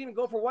she didn't even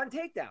go for one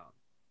takedown.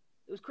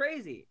 It was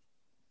crazy.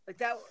 Like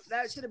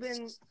that should have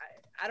been.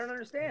 I don't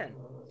understand.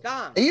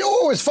 Dom. You know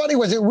what was funny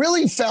was it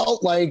really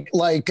felt like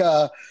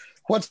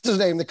what's his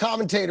name? The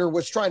commentator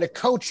was trying to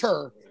coach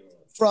her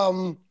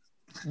from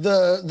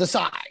the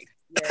side.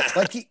 Yeah.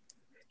 Like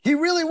he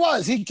really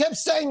was. He kept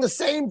saying the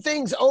same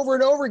things over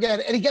and over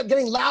again, and he kept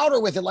getting louder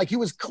with it. Like he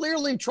was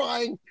clearly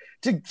trying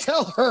to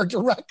tell her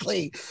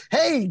directly,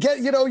 hey,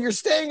 you're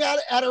staying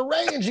at a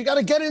range. You got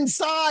to get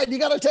inside. You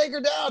got to take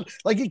her down.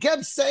 Like he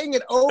kept saying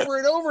it over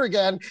and over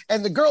again,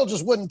 and the girl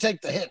just wouldn't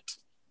take the hint.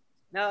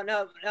 No.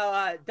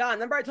 Don,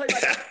 remember I told you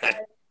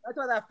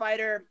about that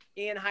fighter,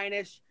 Ian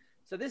Heinisch?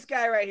 So this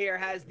guy right here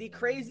has the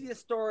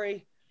craziest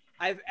story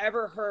I've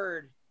ever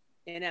heard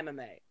in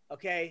MMA,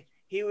 okay?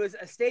 He was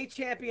a state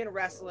champion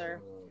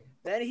wrestler.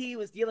 Then he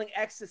was dealing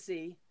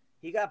ecstasy.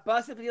 He got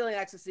busted for dealing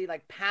ecstasy,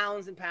 like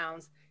pounds and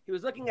pounds. He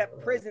was looking at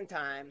prison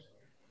time.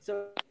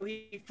 So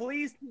he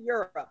flees to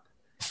Europe.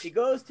 He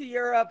goes to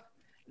Europe.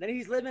 Then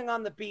he's living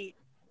on the beat,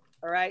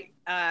 all right?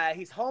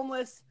 He's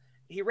homeless.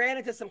 He ran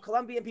into some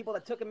Colombian people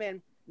that took him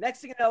in.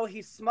 Next thing you know,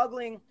 he's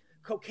smuggling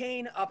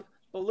cocaine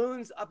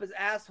balloons up his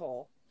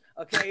asshole,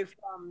 okay,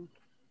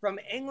 from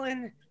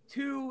England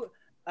to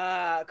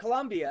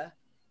Colombia.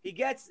 He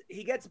gets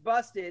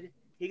busted.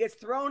 He gets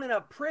thrown in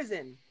a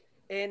prison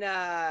in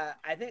I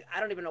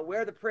don't even know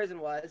where the prison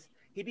was.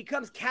 He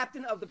becomes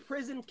captain of the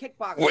prison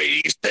kickboxing.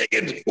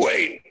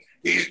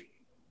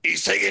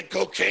 He's taking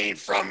cocaine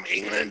from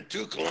England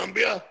to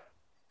Colombia.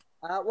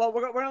 Well,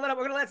 we're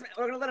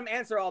gonna let him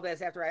answer all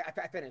this after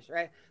I finish,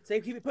 right? So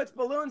he puts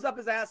balloons up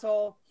his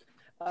asshole.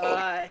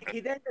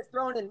 He then gets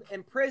thrown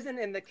in prison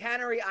in the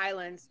Canary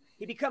Islands.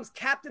 He becomes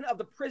captain of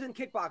the prison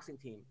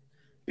kickboxing team.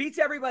 Beats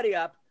everybody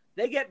up.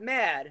 They get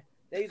mad.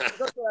 They go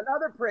to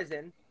another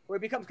prison where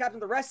he becomes captain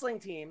of the wrestling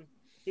team.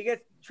 He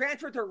gets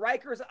transferred to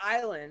Rikers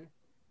Island.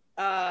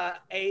 A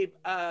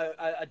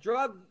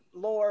drug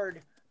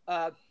lord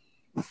gets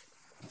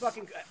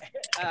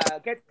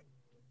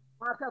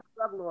locked up.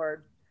 Drug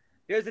lord.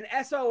 There's an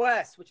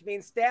SOS, which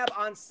means stab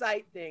on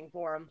sight thing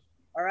for him.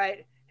 All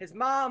right. His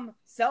mom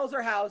sells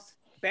her house,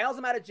 bails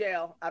him out of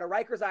jail, out of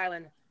Rikers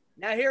Island.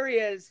 Now here he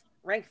is,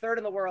 ranked third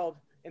in the world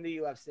in the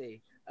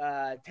UFC.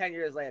 10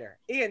 years later.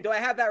 Ian, do I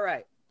have that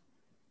right?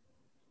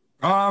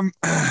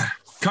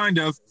 Kind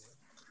of.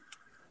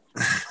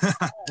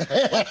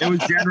 It was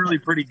generally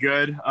pretty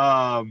good.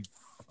 I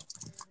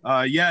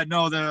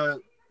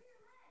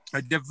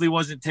definitely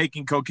wasn't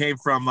taking cocaine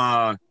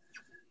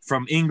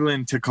from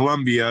England to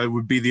Colombia. It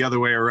would be the other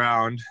way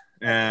around.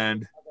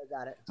 And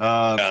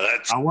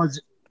I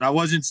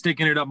wasn't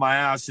sticking it up my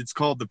ass. It's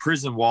called the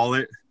prison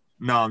wallet.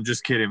 No, I'm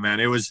just kidding, man.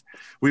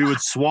 We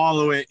would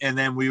swallow it and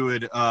then we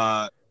would,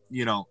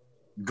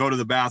 go to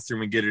the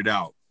bathroom and get it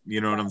out.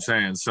 You know what I'm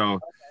saying? So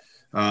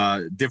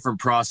different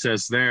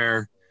process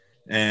there.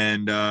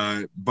 And,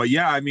 but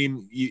yeah, I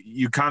mean,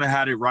 you kind of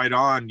had it right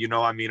on,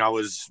 I mean, I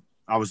was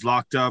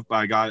locked up.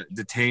 I got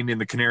detained in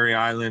the Canary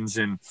Islands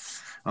and,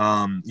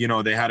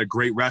 they had a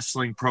great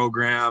wrestling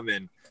program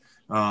and,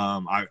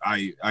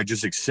 I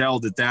just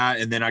excelled at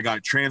that. And then I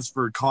got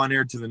transferred Con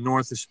Air to the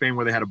north of Spain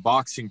where they had a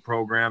boxing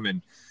program.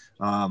 And,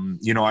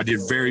 I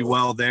did very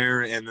well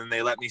there. And then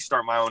they let me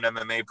start my own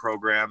MMA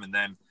program and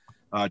then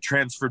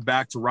transferred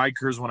back to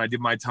Rikers when I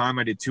did my time.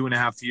 I did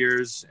 2.5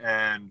 years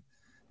and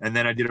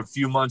then I did a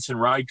few months in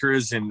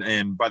Rikers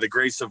and by the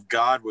grace of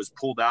God was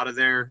pulled out of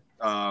there,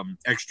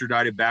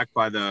 extradited back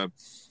by the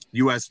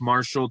U.S.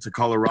 Marshal to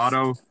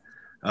Colorado.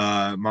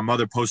 My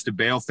mother posted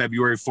bail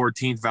February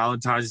 14th,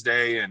 Valentine's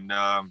Day. And,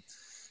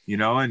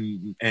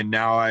 and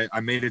now I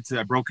made it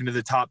I broke into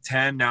the top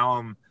 10. Now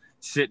I'm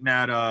sitting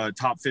at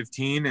top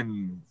 15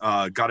 and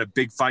got a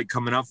big fight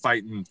coming up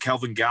fighting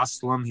Kelvin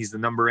Gastelum. He's the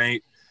number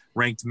 8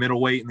 ranked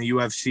middleweight in the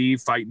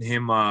UFC, fighting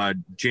him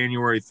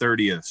January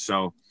 30th.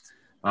 So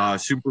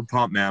super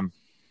pumped, man.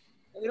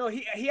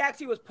 He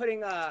actually was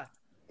putting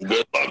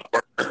he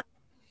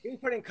was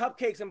putting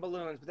cupcakes in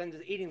balloons, but then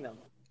just eating them.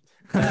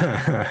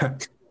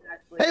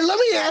 Hey, let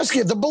me ask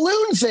you, the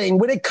balloon thing,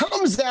 when it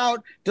comes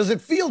out, does it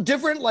feel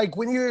different? Like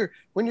when you're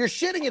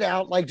shitting it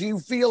out, like, do you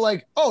feel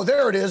like, oh,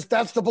 there it is,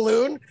 that's the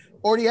balloon?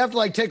 Or do you have to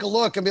like take a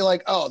look and be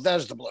like, oh,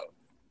 there's the balloon?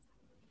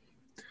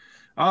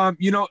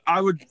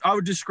 I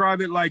would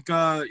describe it like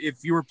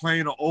if you were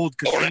playing an old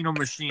casino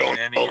machine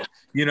and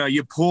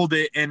you pulled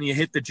it and you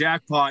hit the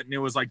jackpot and it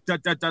was like da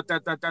da da da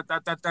da da da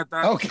da da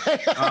da. Okay.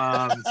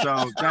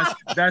 So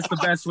that's the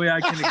best way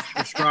I can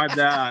describe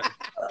that.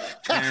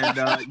 And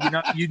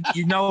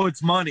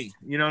it's money.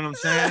 You know what I'm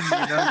saying?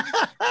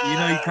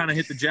 You kind of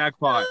hit the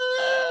jackpot.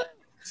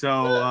 So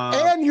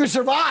and you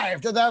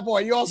survived at that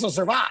point. You also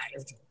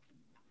survived.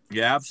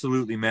 Yeah,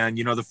 absolutely, man.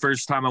 The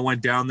first time I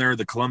went down there,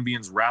 the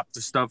Colombians wrapped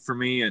the stuff for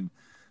me. And,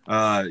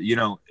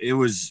 it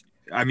was,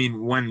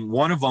 when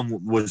one of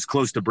them was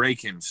close to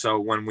breaking. So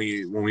when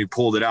we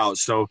pulled it out.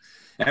 So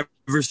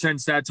ever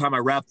since that time, I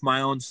wrapped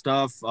my own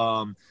stuff.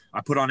 I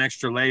put on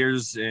extra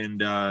layers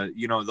and,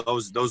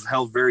 those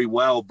held very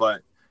well.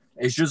 But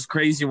it's just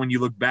crazy when you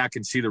look back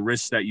and see the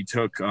risks that you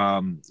took,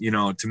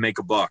 to make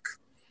a buck.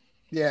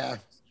 Yeah,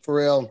 for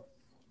real.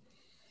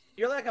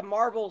 You're like a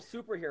Marvel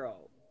superhero.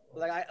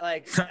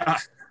 Like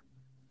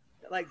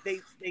they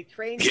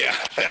train. Yeah.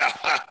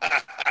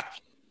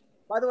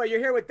 By the way, you're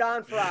here with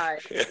Don Frye.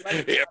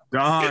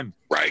 Don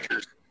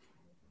Rikers.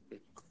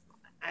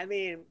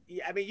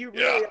 You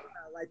really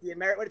like the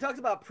American. When it talks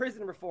about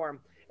prison reform,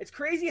 it's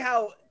crazy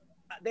how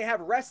they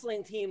have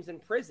wrestling teams in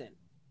prison.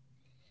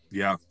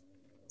 Yeah.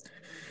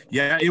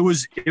 It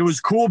was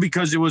cool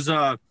because it was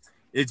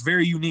it's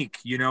very unique,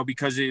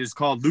 because it is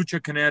called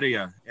Lucha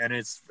Canaria and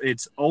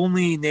it's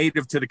only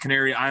native to the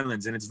Canary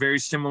Islands. And it's very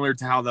similar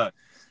to how the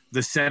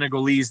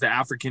Senegalese, the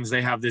Africans,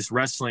 they have this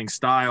wrestling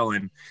style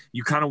and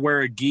you kind of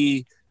wear a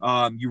gi,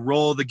 you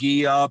roll the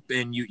gi up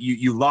and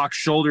you lock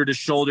shoulder to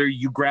shoulder,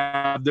 you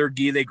grab their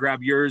gi, they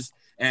grab yours.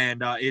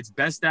 And it's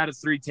best out of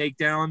 3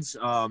 takedowns.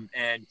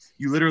 And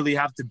you literally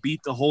have to beat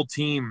the whole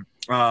team.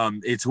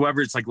 It's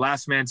like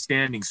last man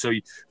standing. So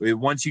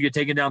once you get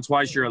taken down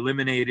twice, you're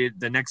eliminated.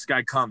 The next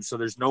guy comes. So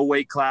there's no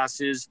weight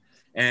classes.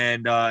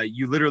 And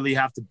you literally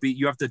have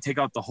to take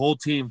out the whole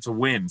team to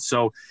win.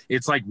 So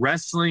it's like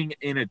wrestling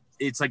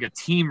it's like a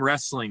team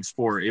wrestling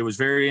sport. It was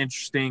very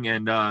interesting.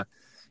 And,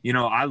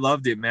 I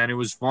loved it, man. It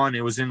was fun.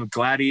 It was in the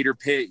gladiator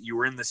pit. You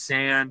were in the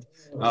sand.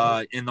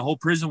 And the whole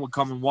prison would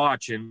come and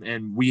watch.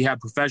 And we had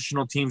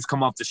professional teams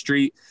come off the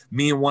street.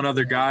 Me and one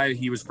other guy,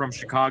 he was from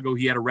Chicago.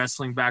 He had a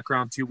wrestling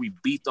background too. We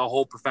beat the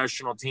whole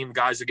professional team,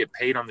 guys that get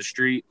paid on the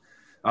street.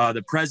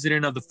 The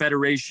president of the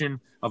Federation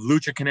of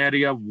Lucha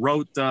Canaria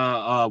wrote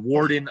the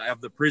warden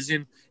of the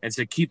prison and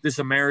said, keep this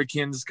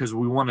Americans because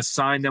we want to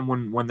sign them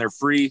when they're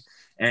free.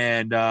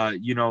 And,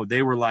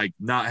 they were like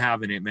not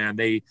having it, man.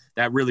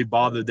 That really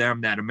bothered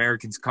them that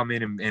Americans come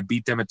in and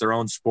beat them at their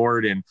own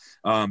sport. And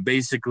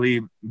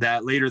basically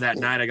later that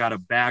night, I got a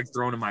bag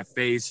thrown in my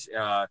face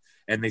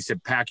and they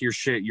said, pack your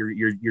shit.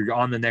 You're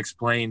on the next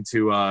plane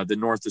to the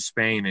north of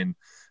Spain.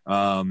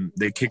 And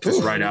they kicked us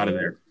right out of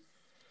there.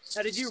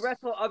 Now, did you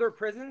wrestle other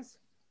prisons?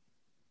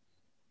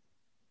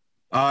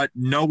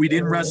 No, we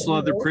didn't wrestle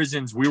other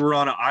prisons. We were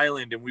on an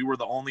island and we were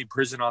the only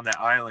prison on that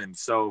island.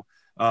 So,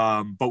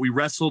 but we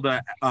wrestled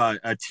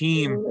a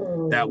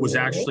team that was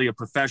actually a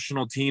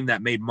professional team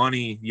that made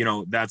money.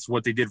 That's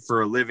what they did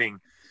for a living.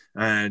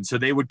 And so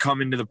they would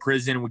come into the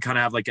prison and we kind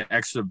of have like an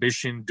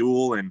exhibition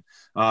duel. And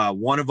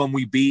one of them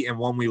we beat and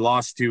one we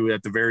lost to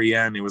at the very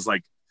end. It was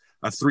like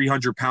a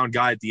 300-pound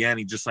guy at the end.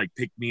 He just like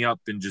picked me up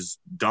and just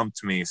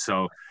dumped me.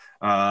 So,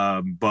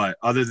 but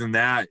other than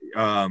that,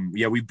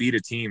 yeah, we beat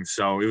a team.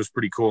 So it was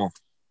pretty cool.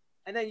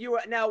 And then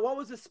what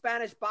was the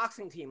Spanish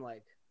boxing team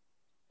like?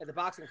 The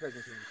boxing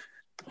prison team?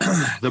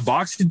 The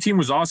boxing team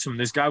was awesome.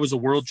 This guy was a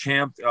world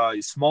champ,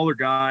 smaller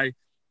guy,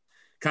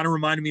 kind of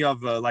reminded me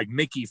of like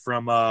Mickey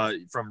from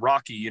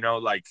Rocky, you know,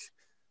 like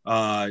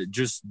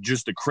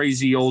just a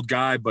crazy old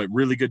guy, but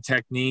really good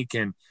technique.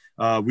 And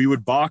we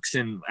would box,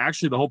 and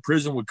actually the whole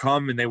prison would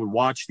come and they would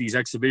watch these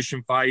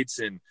exhibition fights,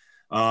 and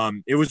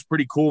it was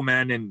pretty cool,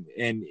 man. And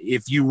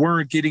if you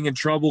weren't getting in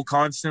trouble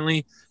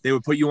constantly, they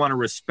would put you on a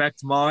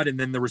respect mod, and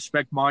then the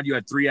respect mod, you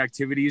had 3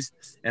 activities,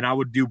 and I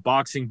would do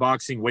boxing,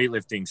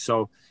 weightlifting.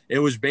 So it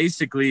was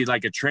basically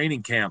like a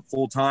training camp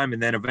full time.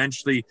 And then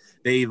eventually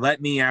they let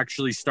me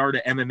actually start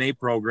an MMA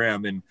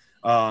program, and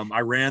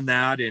I ran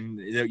that, and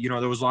you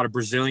know, there was a lot of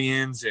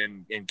Brazilians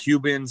and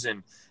Cubans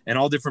and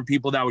all different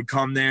people that would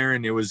come there,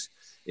 and it was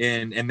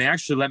and they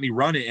actually let me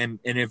run it, and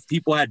if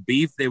people had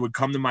beef, they would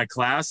come to my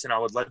class and I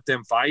would let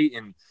them fight.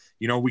 And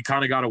you know, we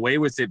kind of got away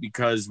with it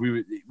because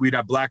we'd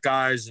have black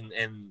guys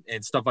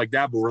and stuff like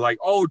that, but we're like,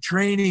 oh,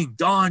 training,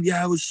 Don,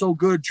 yeah, it was so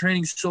good,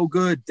 training's so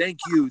good, thank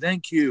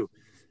you.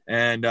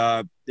 And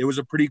it was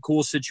a pretty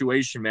cool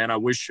situation, man. I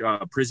wish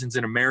prisons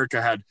in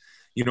America had,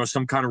 you know,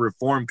 some kind of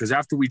reform, because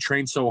after we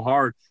trained so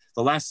hard,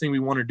 the last thing we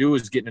want to do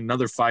is get in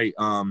another fight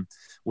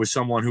with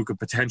someone who could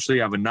potentially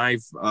have a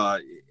knife. I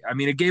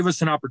mean, it gave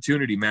us an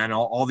opportunity, man.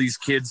 All these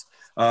kids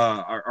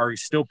are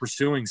still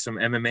pursuing some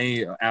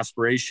MMA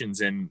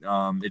aspirations, and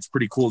it's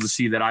pretty cool to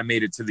see that I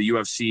made it to the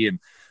UFC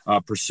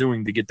and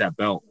pursuing to get that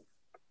belt.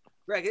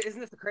 Greg,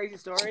 isn't this a crazy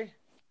story?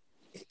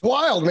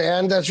 Wild,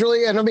 man. That's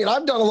really, and I mean,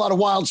 I've done a lot of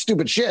wild,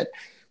 stupid shit,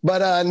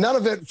 but none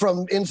of it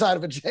from inside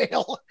of a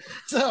jail.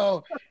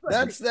 So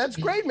that's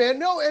great, man.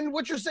 No, and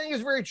what you're saying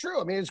is very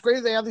true. I mean, it's great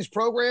that they have these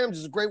programs.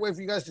 It's a great way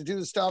for you guys to do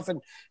this stuff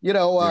and, you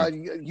know,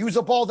 use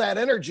up all that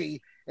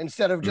energy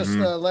instead of just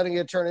letting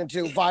it turn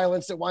into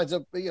violence that winds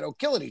up, you know,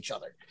 killing each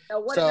other.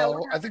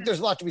 I think there's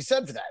a lot to be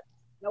said for that.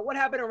 Now, what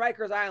happened in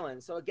Rikers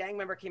Island? So a gang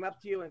member came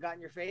up to you and got in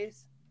your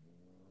face?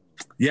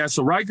 Yeah,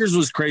 so Rikers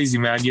was crazy,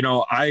 man. You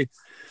know, I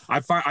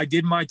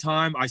did my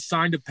time. I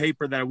signed a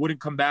paper that I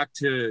wouldn't come back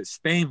to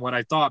Spain, what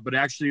I thought, but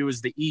actually it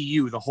was the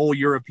EU, the whole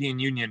European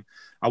Union.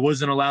 I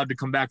wasn't allowed to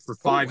come back for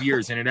 5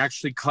 years, and it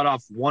actually cut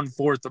off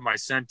 1/4 of my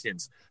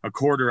sentence, a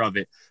quarter of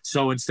it.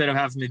 So instead of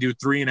having to do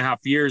 3.5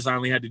 years, I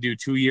only had to do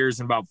 2 years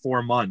and about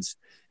 4 months.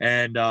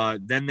 And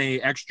then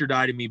they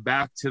extradited me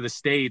back to the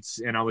States,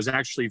 and I was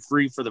actually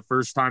free for the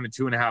first time in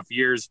 2.5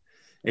 years,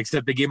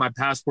 except they gave my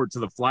passport to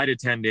the flight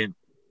attendant,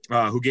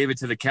 who gave it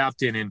to the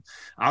captain. And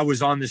I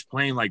was on this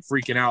plane, like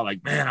freaking out,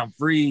 like, man, I'm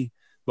free.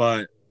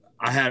 But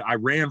I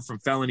ran from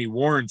felony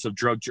warrants of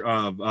drug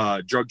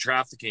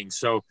trafficking.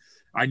 So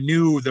I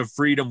knew the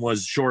freedom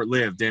was short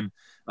lived. And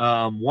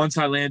once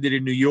I landed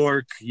in New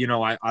York, you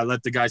know, I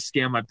let the guy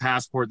scan my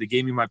passport. They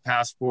gave me my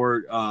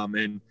passport.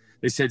 And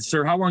they said,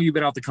 sir, how long have you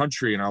been out the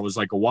country? And I was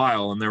like, a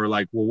while. And they were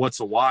like, well, what's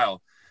a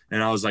while?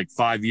 And I was like,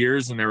 5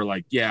 years. And they were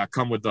like, yeah,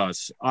 come with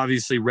us.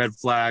 Obviously red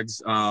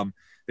flags.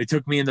 They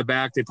took me in the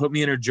back. They put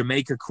me in a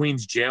Jamaica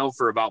Queens jail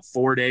for about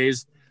 4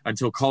 days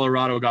until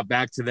Colorado got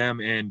back to them.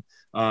 And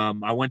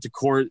I went to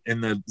court,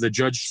 and the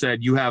judge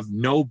said, you have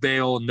no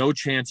bail, no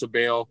chance of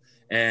bail,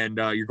 and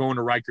you're going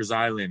to Rikers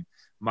Island.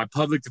 My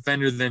public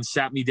defender then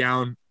sat me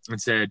down and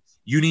said,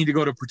 you need to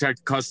go to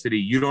protective custody.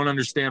 You don't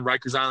understand.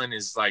 Rikers Island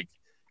is like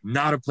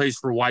not a place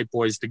for white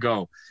boys to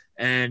go.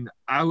 And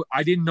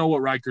I didn't know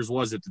what Rikers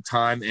was at the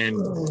time. And,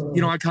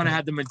 you know, I kind of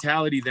had the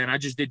mentality then. I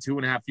just did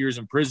 2.5 years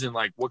in prison.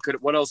 Like,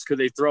 what else could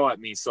they throw at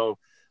me? So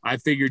I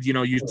figured, you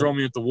know, you throw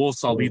me with the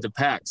wolves, I'll lead the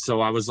pack.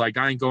 So I was like,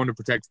 I ain't going to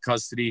protective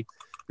custody.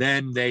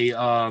 Then they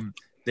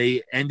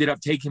ended up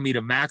taking me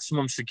to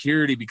maximum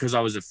security because I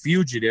was a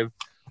fugitive,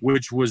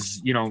 which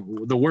was, you know,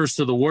 the worst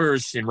of the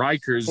worst in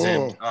Rikers.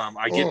 And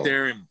I get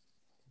there, and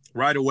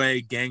right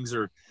away, gangs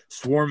are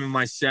swarming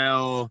my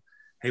cell.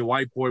 Hey,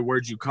 white boy,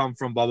 where'd you come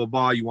from? Blah, blah,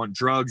 blah. You want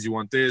drugs? You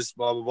want this?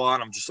 Blah, blah, blah.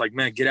 And I'm just like,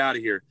 man, get out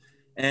of here.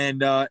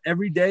 And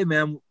every day,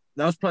 man,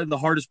 that was probably the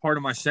hardest part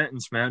of my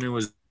sentence, man. It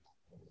was,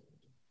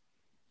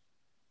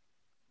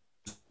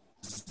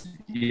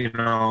 you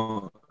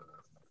know,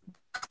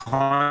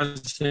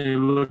 constantly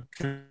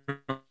looking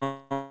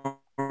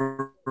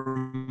over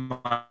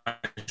my...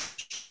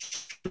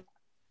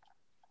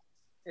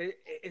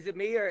 Is it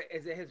me or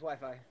is it his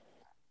Wi-Fi?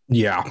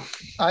 Yeah,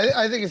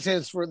 I think it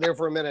says there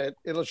for a minute.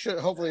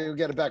 Hopefully we'll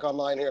get it back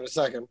online here in a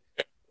second.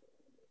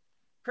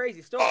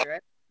 Crazy story,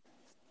 right?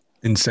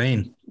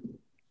 insane.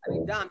 I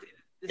mean, Dom,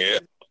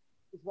 this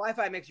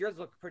Wi-Fi makes yours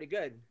look pretty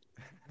good.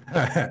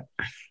 This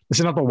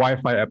is not the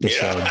Wi-Fi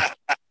episode. Yeah.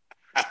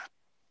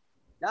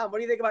 Dom, what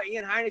do you think about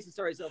Ian Heinish's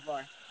story so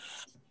far?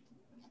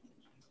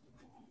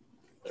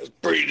 It's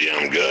pretty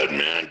damn good,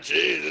 man.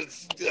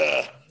 Jeez,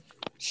 it's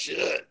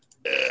shit.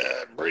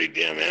 Pretty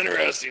damn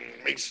interesting.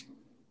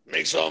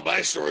 Makes all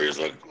my stories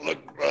look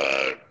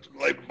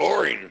like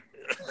boring.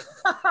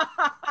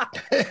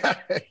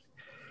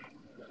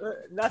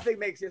 Nothing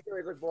makes your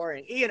stories look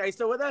boring. Ian, are you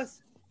still with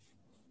us?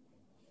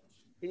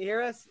 Can you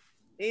hear us,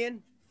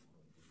 Ian?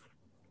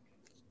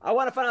 I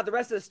want to find out the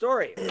rest of the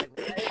story. I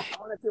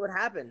want to see what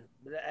happened.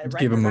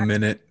 Give him a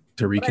minute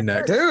to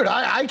reconnect. Dude,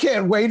 I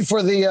can't wait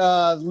for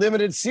the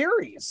limited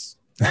series.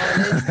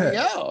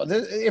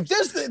 If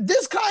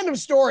this kind of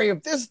story,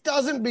 if this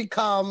doesn't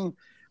become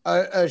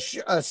a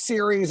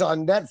series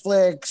on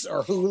Netflix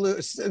or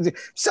Hulu,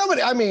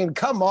 somebody, I mean,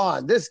 come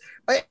on,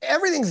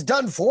 everything's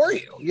done for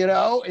you.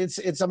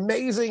 It's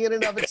amazing in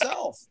and of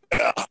itself.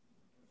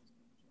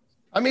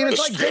 I mean, it's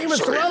like Game of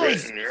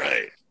Thrones. Written,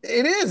 right.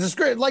 It is. It's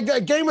great. Like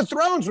Game of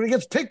Thrones when he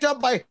gets picked up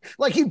by,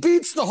 like, he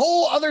beats the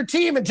whole other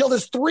team until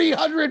this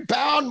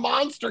 300-pound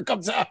monster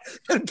comes out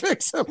and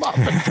picks him up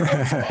and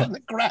throws him on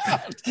the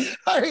ground.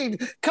 I mean,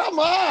 come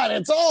on.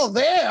 It's all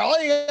there. All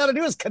you got to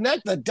do is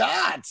connect the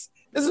dots.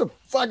 This is a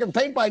fucking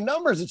paint by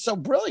numbers. It's so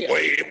brilliant.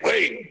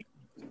 Wait.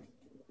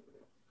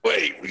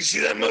 We see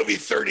that movie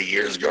 30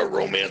 years ago,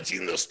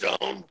 Romancing the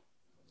Stone?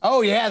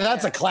 Oh, yeah.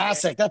 That's a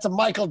classic. That's a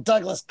Michael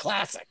Douglas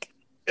classic.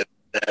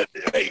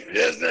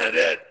 Isn't that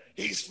it?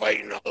 He's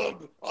fighting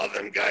all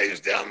them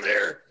guys down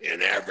there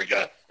in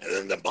Africa, and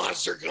then the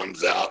monster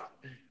comes out.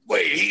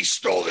 Wait, he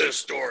stole this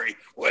story.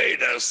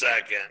 Wait a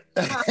second.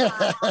 Do you feel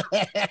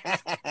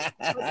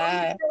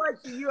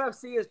like the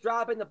UFC is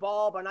dropping the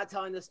ball by not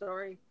telling this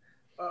story?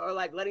 Or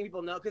like letting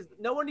people know? Because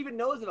no one even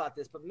knows about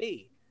this but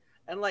me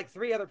and like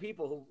 3 other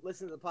people who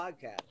listen to the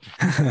podcast.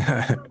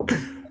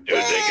 Dude,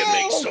 they can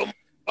make so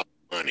much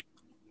money.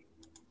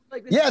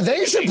 Like,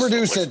 they should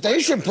produce it. They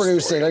should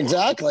produce it,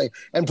 exactly,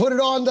 and put it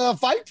on the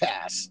Fight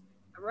Pass.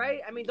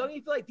 Right? I mean, don't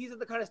you feel like these are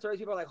the kind of stories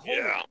people are like, holy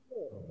shit,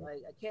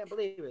 like, I can't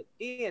believe it.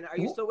 Ian, are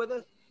you still with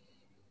us?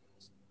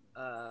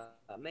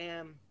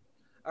 Ma'am.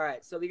 All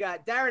right, so we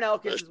got Darren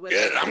Elkins is with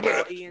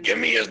us. Give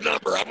me his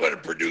number. I'm gonna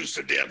produce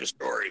the damn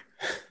story.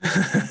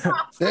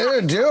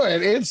 Dude, do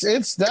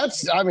it.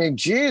 That's I mean,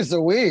 geez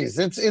Louise.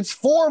 It's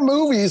 4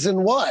 movies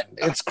in one.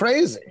 It's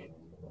crazy.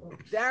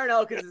 Darren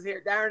Elkins is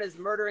here. Darren is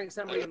murdering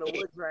somebody in the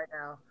woods right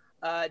now.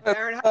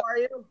 Darren, how are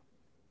you?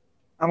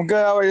 I'm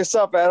good. How about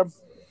yourself, Adam?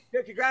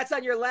 Good. Congrats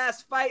on your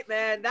last fight,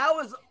 man. That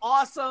was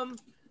awesome.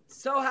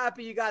 So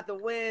happy you got the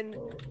win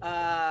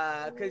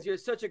because you're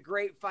such a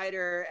great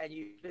fighter and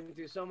you've been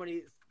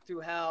through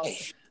hell.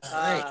 So,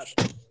 by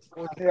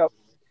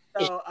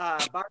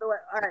the way,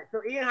 all right.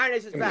 So Ian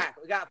Heinisch is back.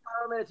 We got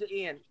 5 minutes with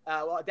Ian.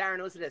 Well,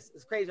 Darren, listen to this.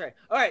 It's crazy, right?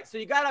 All right. So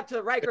you got up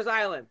to Rikers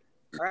Island.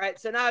 All right.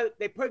 So now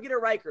they put you to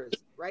Rikers,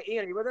 right?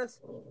 Ian, are you with us?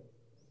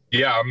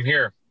 Yeah, I'm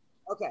here.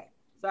 Okay.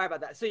 Sorry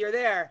about that. So you're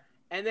there,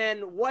 and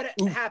then what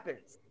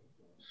happens?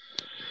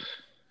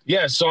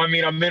 Yeah. So, I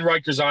mean, I'm in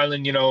Rikers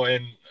Island,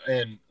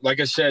 and like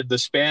I said, the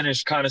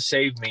Spanish kind of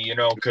saved me,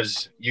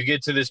 because you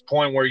get to this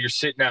point where you're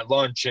sitting at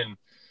lunch and,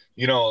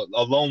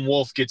 a lone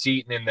wolf gets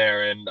eaten in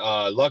there. And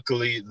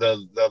luckily,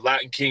 the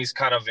Latin Kings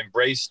kind of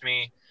embraced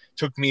me,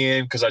 took me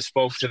in because I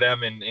spoke to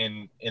them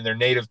in their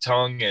native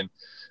tongue. And,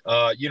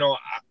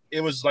 it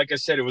was, like I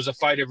said, it was a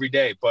fight every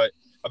day. But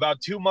about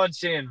 2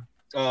 months in,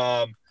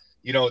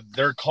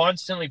 they're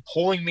constantly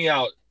pulling me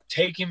out,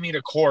 taking me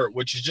to court,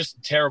 which is just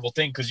a terrible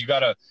thing because you got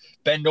to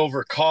bend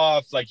over,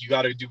 cough, like you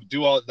got to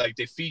do all, like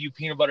they feed you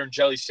peanut butter and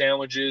jelly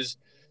sandwiches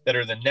that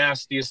are the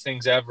nastiest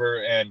things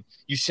ever, and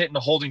you sit in a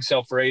holding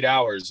cell for 8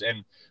 hours,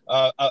 and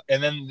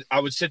then I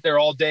would sit there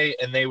all day,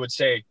 and they would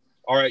say,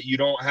 all right, you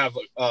don't have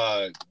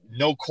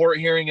no court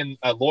hearing, and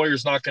a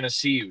lawyer's not going to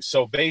see you.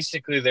 So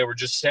basically they were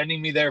just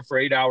sending me there for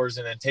 8 hours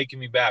and then taking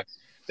me back.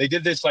 They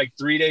did this like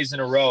 3 days in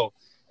a row,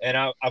 and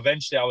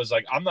eventually I was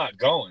like, I'm not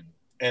going.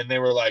 And they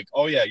were like,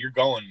 oh yeah, you're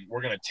going.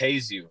 We're going to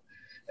tase you.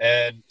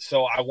 And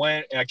so I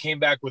went, and I came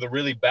back with a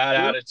really bad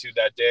attitude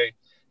that day.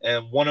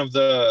 And one of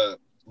the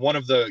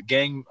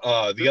gang,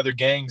 the other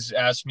gangs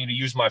asked me to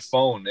use my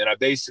phone. And I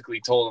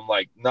basically told them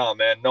like, no,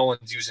 man, no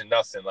one's using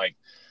nothing. Like,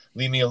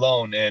 leave me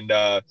alone. And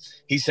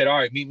he said, all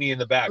right, meet me in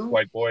the back,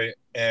 white boy.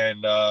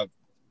 And I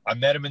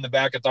met him in the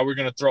back. I thought we were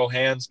going to throw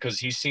hands because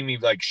he's seen me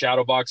like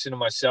shadow box into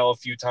my cell a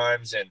few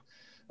times. And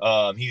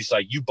he's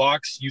like, you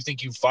box, you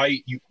think you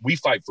fight? We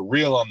fight for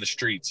real on the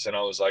streets. And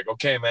I was like,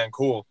 okay, man,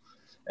 cool.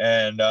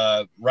 And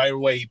right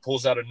away, he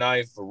pulls out a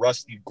knife, a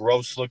rusty,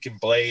 gross-looking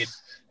blade.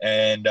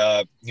 And,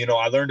 I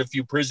learned a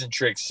few prison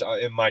tricks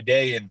in my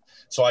day. And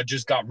so I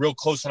just got real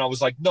close, and I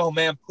was like, no,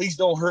 man, please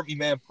don't hurt me,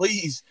 man,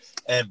 please.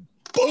 And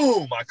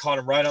boom, I caught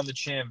him right on the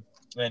chin.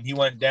 And he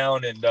went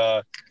down,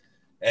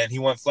 and he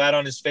went flat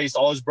on his face.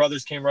 All his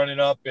brothers came running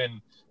up,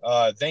 and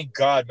thank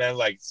God, man,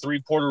 like 3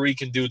 Puerto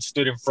Rican dudes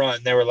stood in front,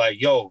 and they were like,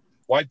 yo,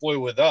 white boy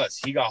with us,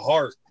 he got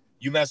heart.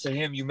 You mess with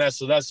him, you mess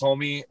with us,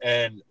 homie.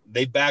 And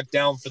they backed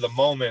down for the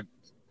moment,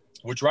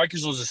 which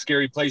Rikers was a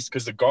scary place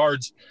because the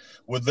guards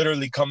would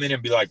literally come in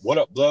and be like, what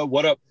up, blood?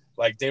 What up?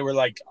 Like they were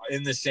like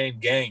in the same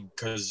gang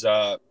because,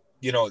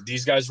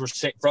 these guys were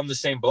from the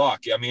same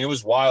block. I mean, it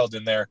was wild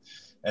in there.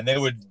 And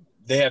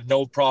they had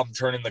no problem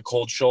turning the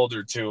cold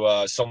shoulder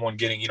to someone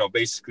getting,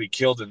 basically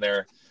killed in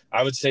there.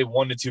 I would say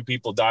 1 to 2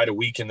 people died a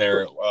week in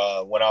there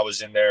when I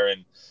was in there.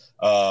 And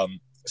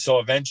so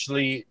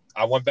eventually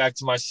I went back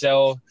to my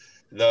cell.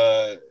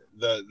 The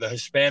the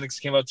Hispanics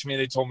came up to me.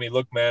 They told me,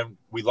 look, man,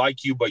 we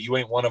like you, but you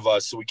ain't one of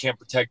us, so we can't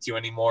protect you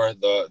anymore.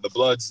 The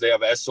Bloods, they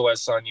have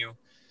SOS on you.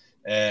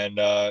 And,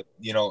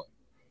 you know,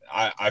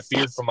 I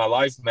feared for my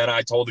life, man.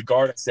 I told the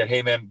guard, I said,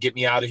 hey, man, get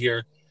me out of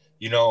here.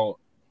 You know,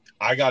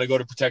 I got to go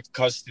to protect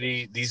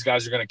custody. These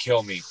guys are going to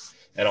kill me.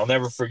 And I'll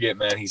never forget,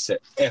 man, he said,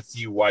 F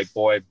you, white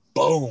boy.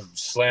 Boom,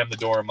 slammed the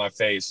door in my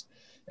face.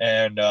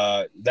 And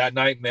that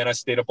night, man, I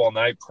stayed up all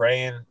night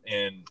praying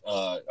and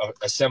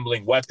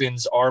assembling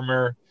weapons,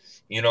 armor,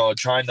 you know,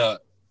 trying to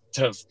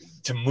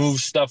move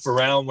stuff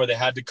around where they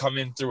had to come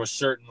in through a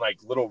certain, like,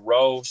 little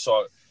row.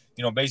 So,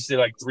 you know, basically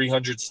like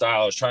 300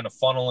 style. I was trying to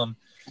funnel them.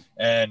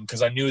 And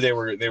because I knew they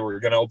were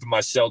going to open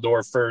my cell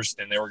door first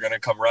and they were going to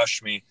come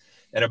rush me.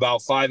 And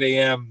about 5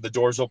 a.m., the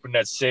doors opened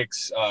at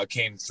 6,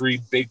 came 3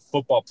 big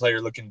football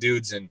player looking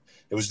dudes. And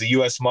it was the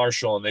U.S.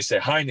 Marshal. And they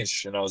said,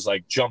 Heinisch. And I was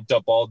like, jumped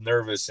up all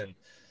nervous. And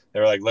they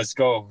were like, let's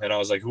go. And I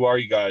was like, who are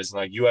you guys?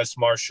 And like, U.S.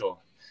 Marshal.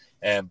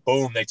 And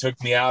boom, they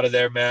took me out of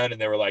there, man.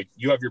 And they were like,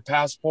 you have your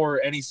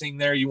passport, anything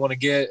there you want to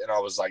get? And I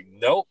was like,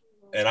 nope.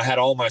 And I had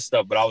all my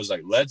stuff, but I was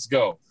like, let's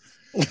go.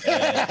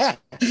 And,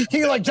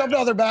 he like jumped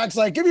on their backs,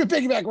 like, give me a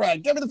piggyback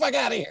ride. Get me the fuck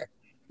out of here.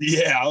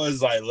 Yeah, I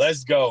was like,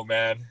 let's go,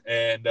 man.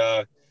 And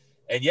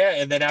yeah,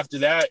 and then after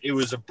that, it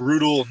was a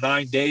brutal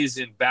 9 days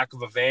in back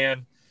of a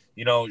van,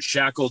 you know,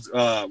 shackled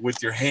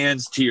with your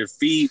hands to your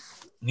feet.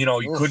 You know,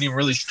 you couldn't even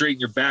really straighten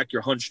your back.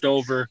 You're hunched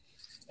over.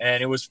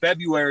 And it was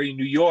February in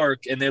New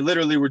York, and they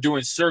literally were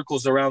doing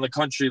circles around the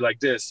country like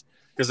this.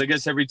 Because I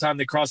guess every time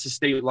they crossed the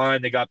state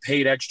line, they got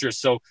paid extra.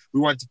 So we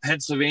went to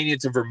Pennsylvania,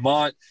 to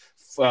Vermont.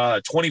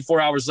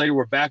 24 hours later,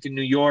 we're back in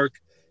New York.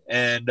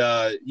 And,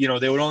 you know,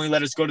 they would only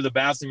let us go to the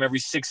bathroom every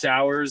 6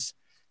 hours.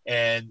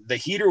 And the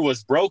heater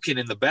was broken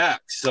in the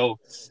back. So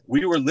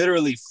we were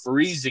literally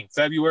freezing.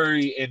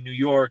 February in New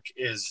York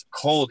is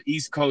cold.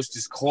 East Coast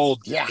is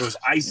cold. Yeah. There was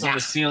ice on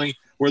the ceiling.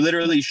 We're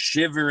literally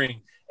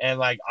shivering. And,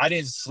 like, I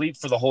didn't sleep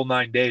for the whole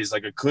 9 days.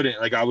 Like, I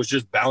couldn't. Like, I was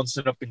just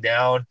bouncing up and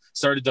down,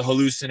 started to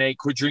hallucinate,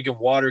 quit drinking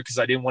water because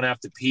I didn't want to have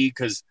to pee.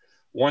 Because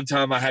one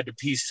time I had to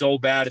pee so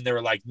bad, and they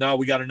were like, no,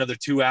 we got another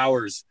 2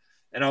 hours.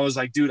 And I was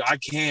like, dude, I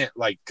can't.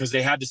 Like, because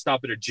they had to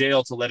stop at a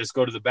jail to let us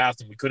go to the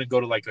bathroom. We couldn't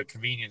go to, like, a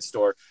convenience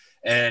store.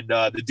 And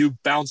the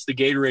dude bounced the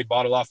Gatorade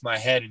bottle off my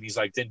head, and he's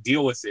like, then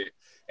deal with it.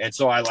 And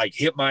so I, like,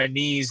 hit my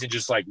knees and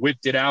just, like,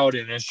 whipped it out,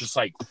 and it's just,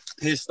 like,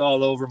 pissed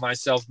all over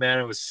myself, man.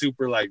 It was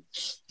super, like,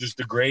 just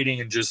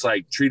degrading and just,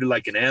 like, treated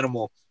like an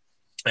animal.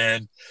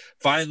 And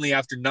finally,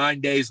 after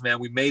 9 days, man,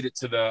 we made it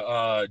to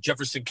the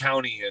Jefferson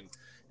County,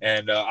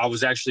 and I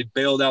was actually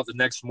bailed out the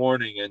next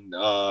morning. And,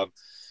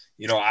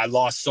 you know, I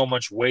lost so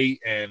much weight,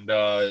 and,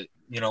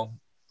 you know,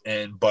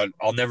 but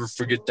I'll never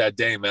forget that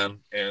day, man.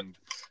 And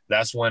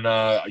that's when,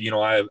 you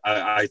know,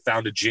 I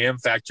found a gym,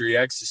 Factory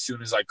X, as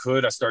soon as I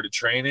could. I started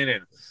training,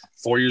 and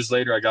 4 years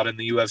later, I got in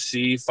the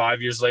UFC.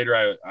 5 years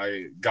later,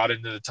 I got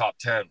into the top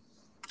 10.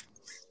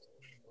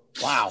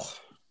 Wow.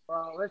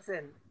 Well,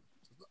 listen,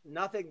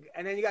 nothing.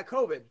 And then you got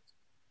COVID.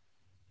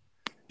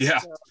 Yeah.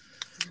 So.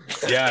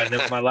 Yeah. And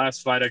then my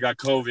last fight, I got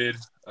COVID,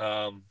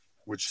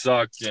 which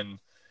sucked. And,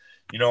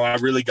 you know, I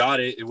really got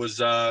it. It was,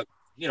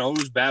 you know, it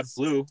was bad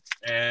flu.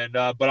 And,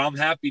 but I'm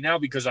happy now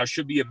because I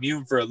should be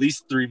immune for at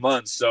least 3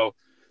 months. So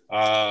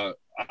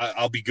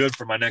I'll be good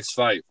for my next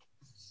fight.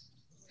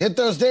 Hit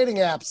those dating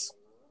apps.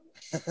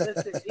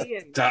 Listen,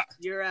 Ian,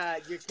 you're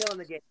killing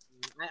the game.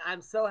 I'm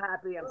so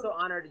happy. I'm so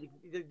honored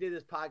to do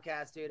this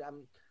podcast, dude.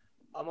 I'm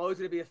always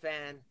going to be a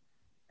fan.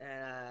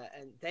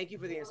 And thank you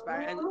for the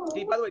inspiring. And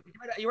by the way,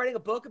 are you writing a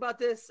book about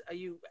this? Are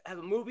you have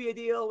a movie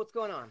deal? What's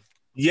going on?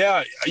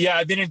 Yeah.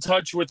 I've been in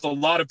touch with a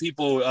lot of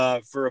people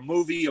for a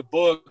movie, a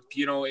book.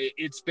 You know,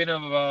 it's been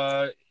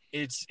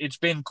it's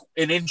been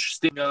an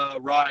interesting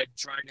ride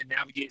trying to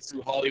navigate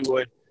through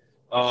Hollywood.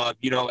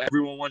 You know,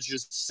 everyone wants to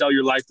just sell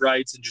your life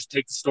rights and just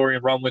take the story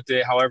and run with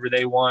it however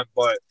they want.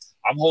 But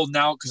I'm holding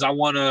out because I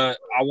want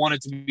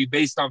it to be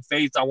based on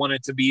faith. I want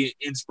it to be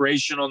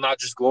inspirational, not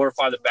just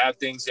glorify the bad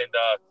things. And,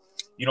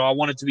 you know, I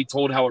want it to be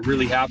told how it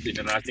really happened.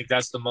 And I think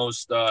that's the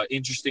most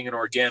interesting and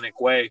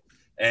organic way.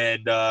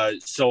 And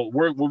so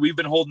we've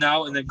been holding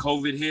out, and then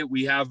COVID hit.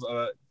 We have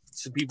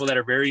some people that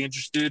are very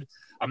interested.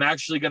 I'm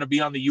actually going to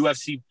be on the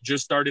UFC,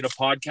 just started a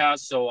podcast.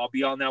 So I'll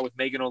be on that with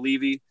Megan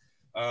O'Leary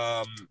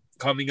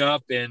coming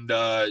up. And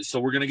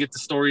so we're going to get the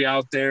story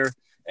out there.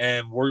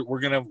 And we're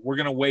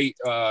gonna wait.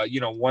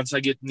 You know, once I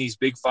get in these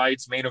big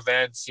fights, main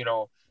events, you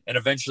know, and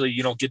eventually,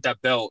 you know, get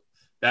that belt.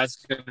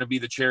 That's gonna be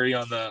the cherry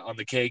on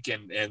the cake,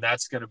 and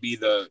that's gonna be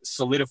the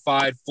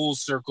solidified full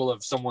circle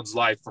of someone's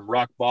life from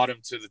rock bottom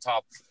to the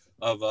top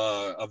of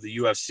the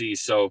UFC.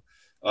 So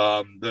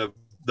the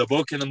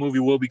book and the movie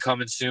will be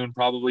coming soon.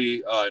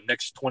 Probably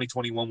next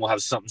 2021 we'll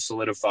have something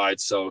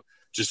solidified. So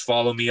just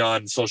follow me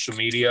on social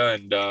media,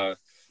 and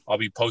I'll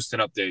be posting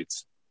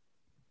updates.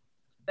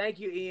 Thank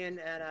you, Ian,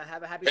 and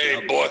have a happy day.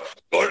 Hey, boy,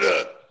 go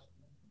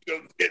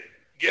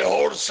get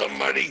hold of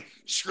somebody,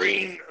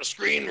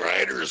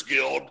 Screenwriters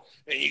Guild,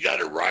 and you got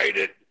to write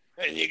it,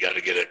 and you got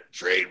to get it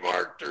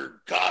trademarked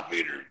or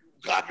copied or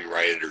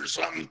copyrighted or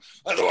something.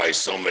 Otherwise,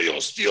 somebody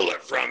will steal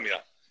it from you.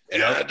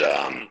 And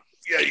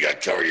you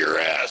got to cover your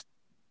ass.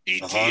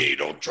 ETA,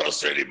 don't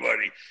trust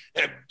anybody.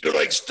 And they're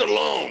like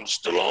Stallone.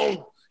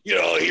 Stallone,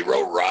 he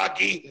wrote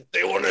Rocky.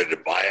 They wanted to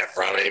buy it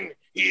from him.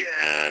 He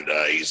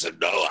said,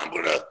 no, I'm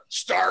going to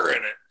star in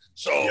it.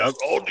 So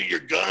hold to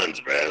your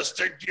guns, man.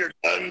 Stick to your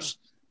guns.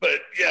 But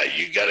yeah,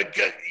 you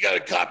gotta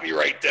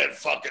copyright that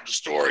fucking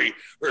story,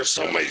 or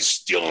somebody's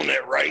stealing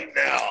it right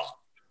now.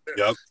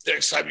 Yep.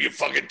 Next time you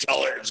fucking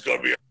tell it, it's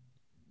gonna be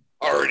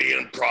already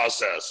in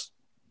process.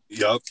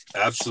 Yep,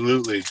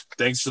 absolutely.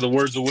 Thanks for the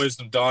words of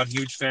wisdom, Don.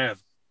 Huge fan.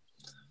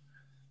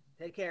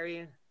 Take care,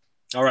 Ian.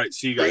 All right,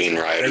 see you guys. Green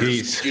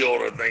Riders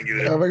Fielder, thank you.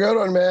 Have a good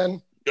one,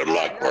 man. Good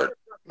luck, Bert.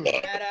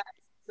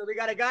 So we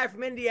got a guy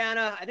from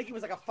Indiana. I think he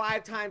was like a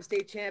 5-time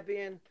state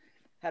champion.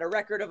 Had a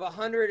record of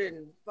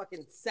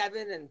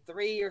 107 and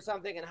 3 or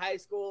something in high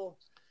school.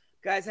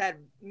 Guys had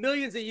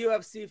millions of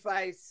UFC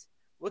fights.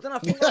 Wasn't a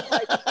four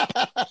fight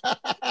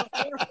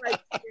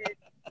kid.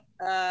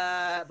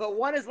 But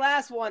won his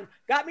last one.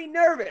 Got me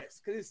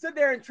nervous because he stood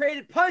there and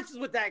traded punches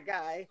with that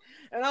guy.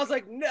 And I was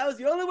like, no, that was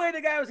the only way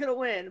the guy was going to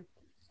win.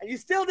 And you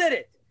still did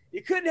it.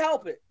 You couldn't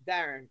help it,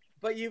 Darren.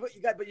 But you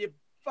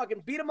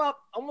fucking beat him up.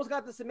 Almost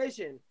got the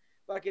submission.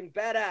 Fucking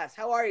badass.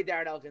 How are you,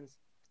 Darren Elkins?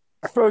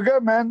 I feel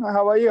good, man.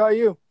 How about you? How are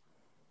you?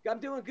 I'm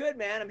doing good,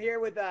 man. I'm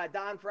here with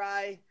Don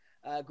Fry,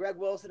 Greg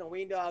Wilson, and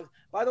Ween Dogs.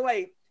 By the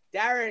way,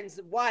 Darren's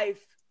wife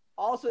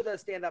also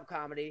does stand-up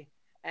comedy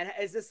and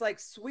is this like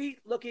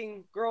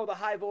sweet-looking girl with a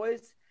high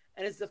voice,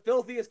 and it's the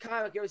filthiest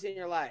comic you've ever seen in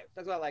your life.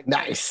 Talks about like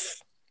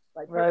nice.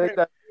 Like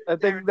I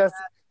think that's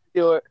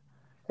do it.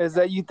 Is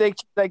that you think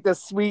she's like the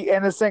sweet,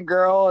 innocent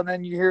girl, and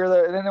then you hear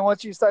that, and then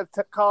once you start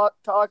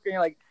talking,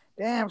 you're like,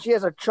 damn, she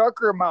has a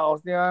trucker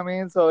mouth. You know what I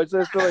mean? So it's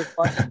just really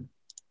fun.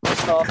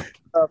 So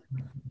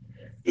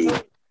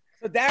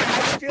Darren,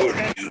 how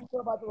do you feel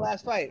about the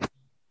last fight?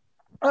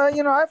 I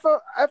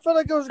felt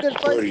like it was a good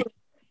fight.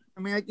 I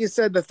mean, like you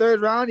said, the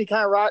third round, he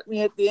kind of rocked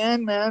me at the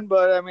end, man.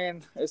 But I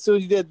mean, as soon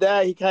as he did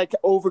that, he kind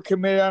of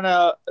overcommitted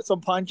on some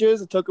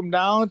punches. I took him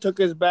down, took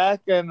his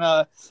back, and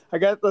I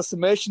got the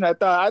submission. I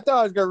thought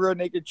I was gonna rear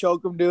naked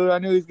choke him, dude. I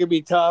knew he was gonna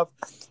be tough.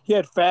 He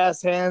had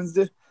fast hands.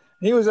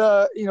 He was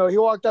he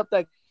walked up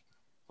that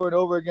over and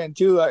over again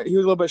too. He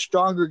was a little bit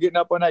stronger getting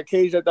up on that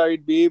cage than I thought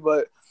he'd be,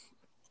 but.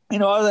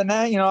 Other than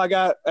that, I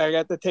got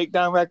the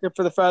takedown record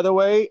for the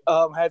featherweight.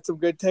 Had some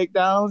good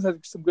takedowns,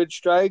 had some good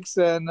strikes,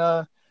 and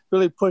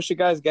really pushed the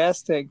guy's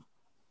gas tank.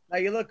 Now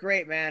you look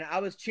great, man. I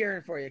was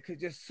cheering for you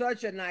because you're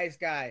such a nice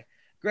guy,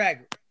 Greg.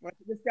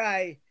 This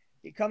guy,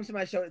 he comes to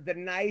my show, the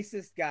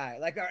nicest guy,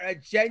 like a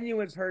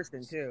genuine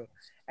person too,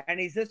 and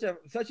he's such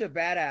a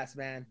badass,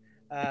 man.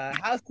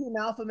 How's Team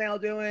Alpha Male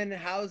doing?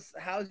 How's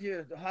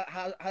your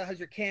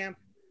camp?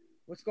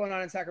 What's going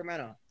on in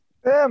Sacramento?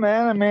 Yeah,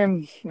 man. I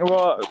mean,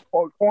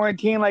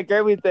 quarantine like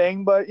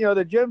everything, but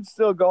the gym's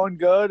still going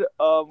good.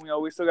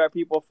 We still got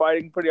people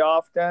fighting pretty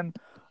often.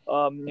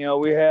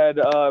 We had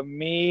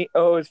me.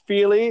 Oh, it was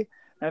Feely,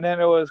 and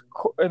then it was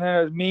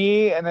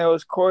me, and then it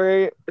was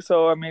Corey.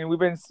 So I mean, we've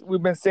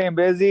been staying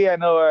busy. I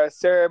know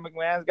Sarah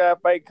McMahon's got a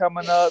fight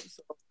coming up.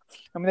 So,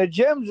 I mean, the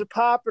gym's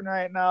popping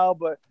right now,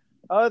 but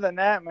other than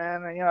that,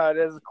 man,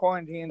 there's a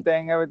quarantine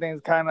thing.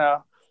 Everything's kind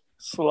of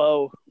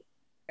slow.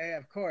 Hey,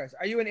 of course.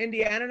 Are you in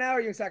Indiana now, or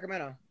are you in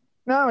Sacramento?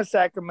 No, I'm in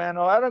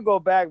Sacramento. I don't go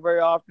back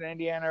very often to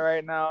Indiana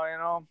right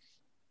now,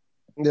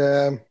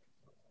 Yeah,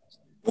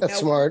 that's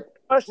smart.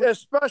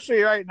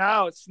 Especially right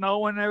now, it's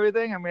snowing and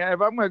everything. I mean,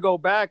 if I'm going to go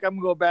back, I'm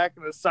going to go back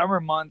in the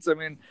summer months. I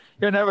mean,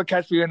 you'll never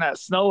catch me in that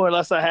snow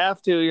unless I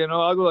have to,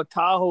 I'll go to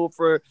Tahoe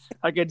for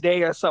like a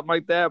day or something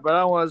like that, but I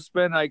don't want to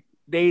spend like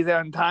days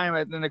on time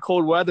in the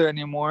cold weather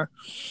anymore.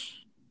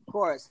 Of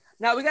course.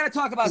 Now, we got to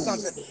talk about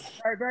something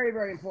very, very,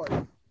 very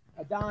important.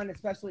 Don,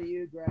 especially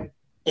you, Greg.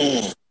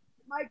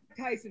 Mike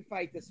Tyson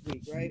fight this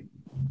week, right?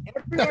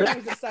 Everybody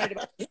was excited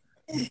about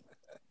it.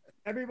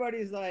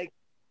 Everybody's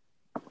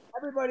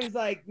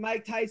like,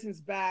 Mike Tyson's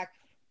back.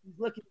 He's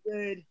looking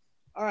good.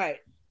 All right.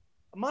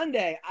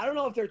 Monday, I don't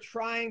know if they're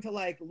trying to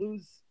like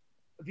lose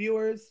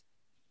viewers.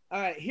 All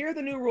right. Here are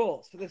the new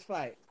rules for this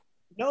fight.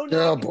 No knockouts.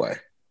 Oh boy.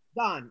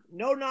 Don,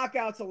 no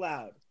knockouts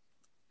allowed.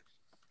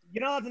 You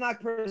don't have to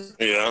knock person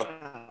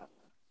out.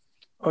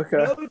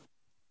 Okay.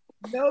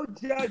 No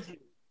judging.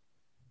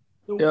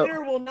 The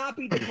winner will not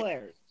be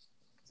declared.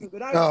 So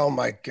oh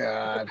my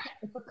God.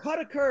 If a cut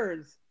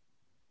occurs,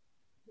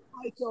 the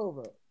fight's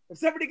over. If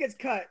somebody gets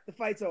cut, the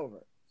fight's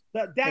over.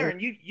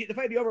 Darren, you the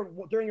fight be over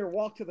during your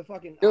walk to the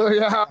fucking. Oh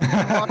yeah.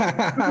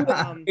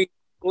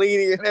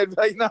 Bleeding and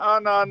like no.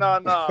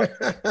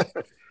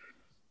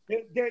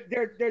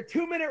 They're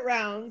 2-minute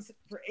rounds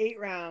for 8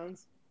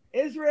 rounds.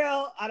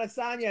 Israel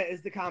Adesanya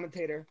is the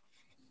commentator,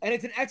 and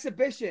it's an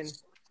exhibition,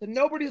 so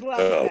nobody's allowed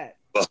to bet.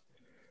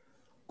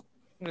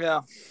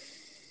 Yeah.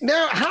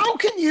 Now, how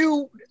can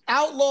you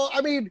outlaw? I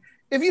mean,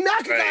 if you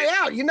knock a guy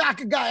out, you knock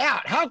a guy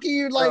out. How can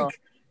you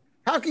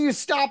How can you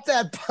stop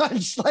that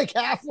punch like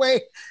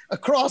halfway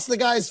across the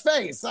guy's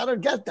face? I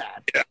don't get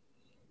that. Yeah.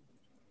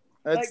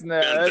 That's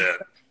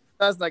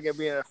not gonna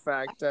be an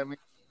effect. I mean,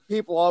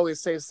 people always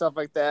say stuff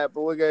like that,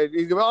 but we're gonna.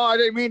 Oh, I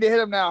didn't mean to hit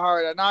him that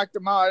hard. I knocked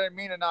him out. I didn't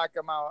mean to knock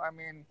him out. I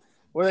mean,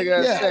 what are they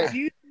gonna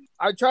say?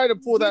 I tried to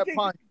pull that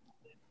punch.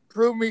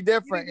 Prove me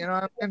different. You know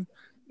what I mean?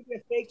 It's gonna be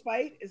a fake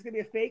fight. It's gonna be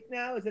a fake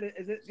now. Is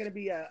it gonna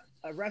be a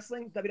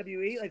wrestling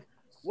WWE? Like,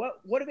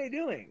 what are they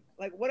doing?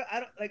 Like, what? I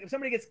don't like. If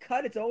somebody gets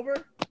cut, it's over.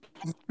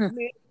 I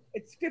mean,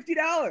 it's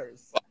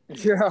 $50.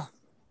 Yeah.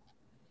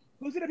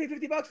 Who's gonna pay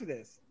 $50 for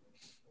this?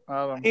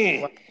 I don't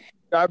know.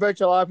 I bet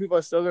you a lot of people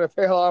are still going to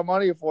pay a lot of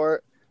money for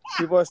it.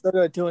 People are still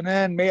going to tune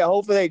in. Maybe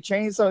hopefully they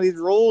change some of these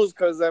rules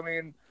because, I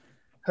mean,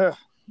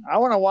 I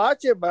want to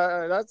watch it,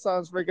 but that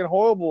sounds freaking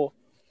horrible.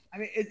 I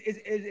mean,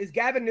 is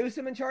Gavin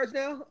Newsom in charge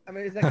now? I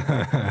mean, is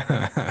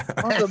that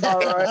sounds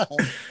about right?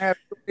 Have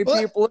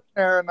people in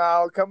there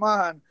now. Come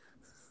on.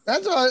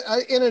 That's why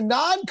in a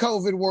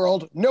non-COVID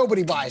world,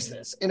 nobody buys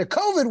this. In a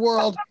COVID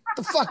world,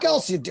 the fuck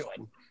else you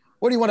doing?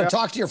 What do you want to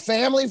talk to your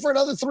family for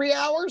another 3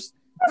 hours?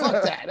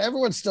 Fuck that.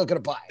 Everyone's still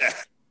going to buy it.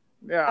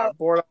 Yeah,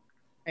 bored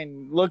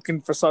and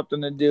looking for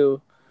something to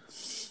do.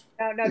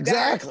 Now,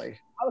 exactly. Darren,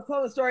 I was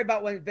telling a story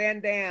about when Van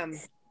Damme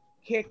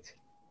kicked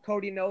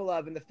Cody No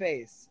Love in the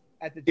face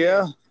at the gym.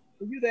 Yeah.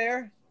 Were you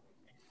there?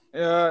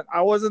 Yeah,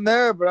 I wasn't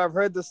there, but I've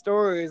heard the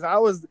stories. I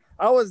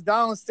was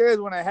downstairs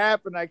when it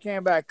happened. I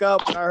came back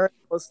up and I heard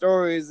those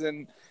stories,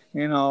 and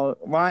you know,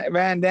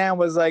 Van Damme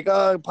was like,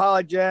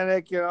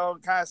 apologetic, you know,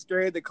 kind of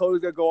scared that Cody's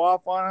gonna go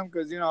off on him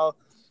because you know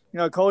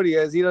Cody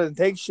he doesn't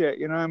take shit,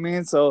 you know what I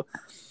mean? So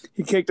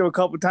he kicked him a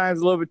couple times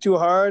a little bit too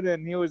hard,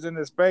 and he was in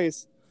his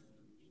face.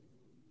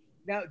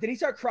 Now, did he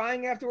start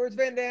crying afterwards,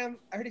 Van Damme?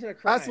 I heard he started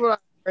crying. That's what I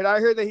heard. I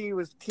heard that he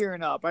was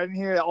tearing up. I didn't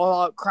hear it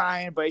all out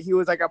crying, but he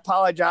was like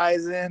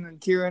apologizing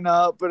and tearing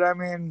up. But I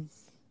mean,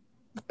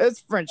 it's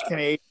French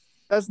Canadian.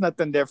 That's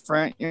nothing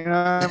different, you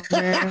know what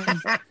I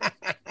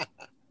mean?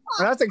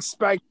 That's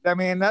expected. I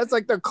mean, that's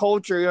like their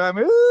culture. You know what I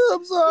mean? Ooh,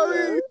 I'm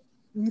sorry.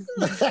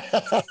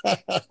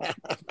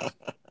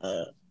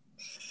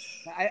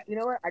 You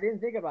know what? I didn't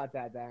think about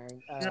that,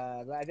 Darren.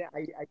 But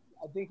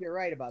I think you're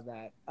right about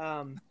that.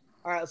 All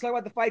right, let's talk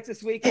about the fights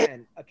this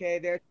weekend. Okay,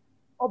 there.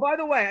 Oh, by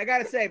the way, I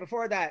gotta say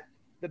before that,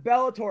 the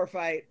Bellator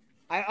fight.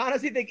 I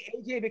honestly think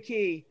AJ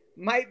McKee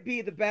might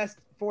be the best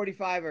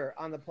 45er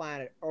on the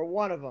planet, or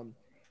one of them.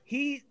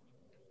 He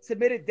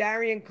submitted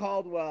Darian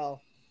Caldwell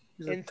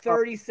in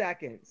 30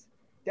 seconds.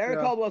 Darian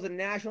Caldwell's a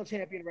national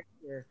champion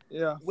wrestler.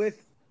 Yeah.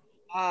 With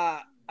a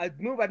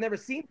move I've never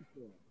seen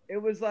before. It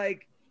was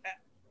like,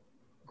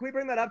 can we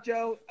bring that up,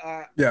 Joe?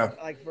 Yeah.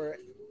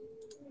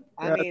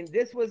 I mean,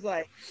 this was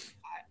like,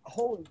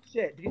 holy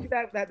shit! Did you see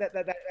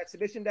that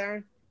submission,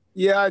 Darren?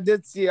 Yeah, I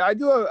did see it. I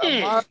do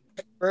a modern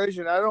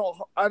version. I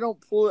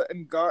don't pull it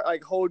in guard,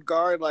 like hold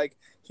guard. Like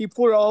he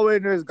pulled it all the way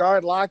into his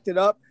guard, locked it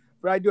up.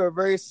 But I do a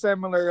very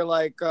similar,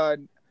 like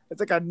it's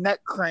like a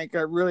neck crank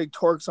that really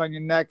torques on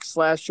your neck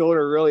 /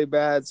 shoulder really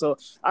bad. So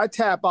I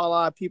tap out a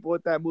lot of people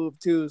with that move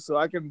too. So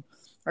I can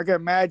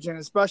imagine,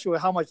 especially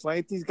with how much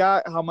length he's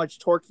got, how much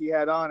torque he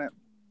had on it.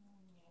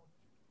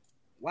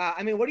 Wow.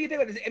 I mean, what do you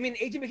think of this? I mean,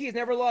 AJ McKee has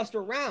never lost a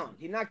round.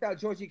 He knocked out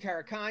Georgie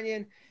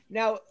Karakanyan.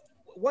 Now,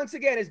 once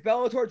again, is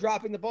Bellator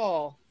dropping the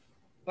ball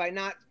by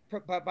not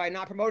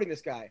promoting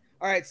this guy?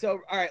 All right.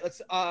 So,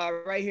 let's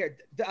right here.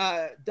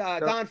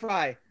 Don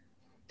Fry,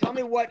 tell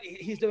me what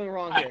he's doing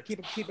wrong here.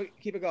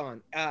 Keep it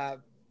going.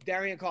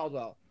 Darian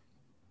Caldwell.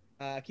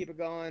 Keep it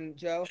going,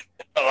 Joe.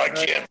 Oh, I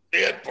can't see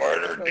it,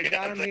 partner. So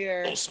got him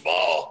here. So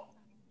small.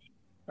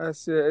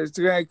 That's it. It's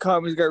gonna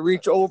come. He's gonna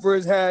reach over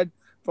his head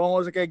for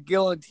almost like a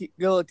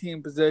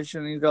guillotine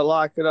position. He's gonna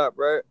lock it up,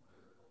 right?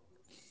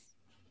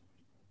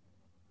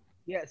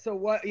 Yeah. So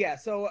what? Yeah.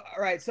 So all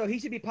right. So he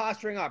should be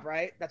posturing up,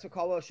 right? That's what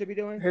Caldwell should be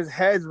doing. His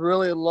head's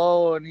really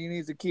low, and he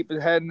needs to keep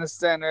his head in the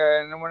center.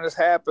 And then when this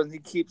happens, he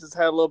keeps his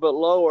head a little bit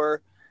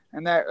lower,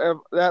 and that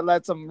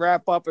lets him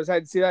wrap up his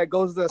head. See that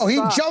goes to the he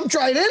side. jumped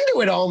right into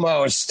it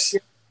almost.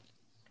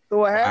 So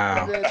what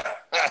happens is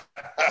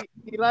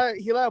he let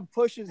him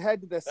push his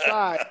head to the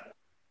side.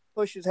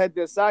 Push his head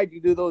to the side.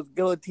 You do those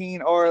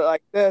guillotine, or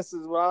like this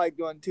is what I like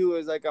doing too.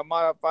 Is like a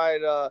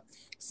modified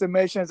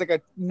submission. It's like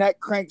a neck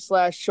crank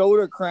 /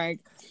 shoulder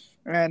crank,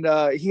 and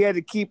he had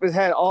to keep his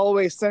head all the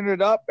way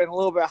centered up and a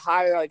little bit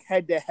higher, like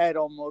head to head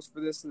almost, for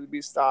this to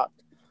be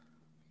stopped.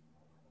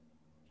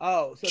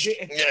 Oh, so he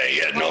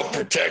had no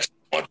protection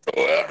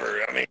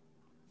whatsoever. I mean,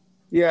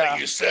 yeah,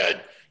 like you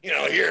said,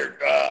 here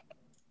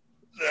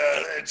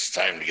it's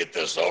time to get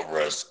this over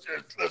us.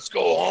 Let's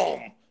go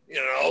home.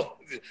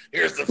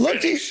 Here's the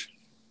finish.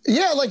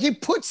 Like he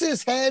puts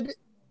his head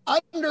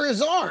under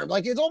his arm.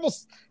 Like it's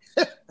almost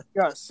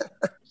yes.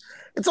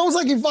 It's almost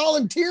like he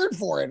volunteered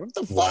for it. What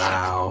the fuck?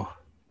 Wow.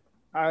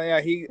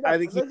 I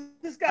think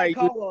this guy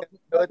Caldwell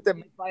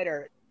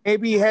fighter.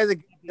 Maybe he has a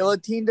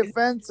guillotine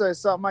defense or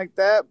something like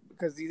that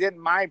because he didn't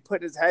mind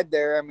putting his head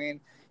there. I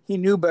mean, he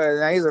knew better than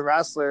that. He's a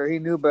wrestler. He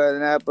knew better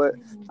than that. But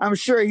I'm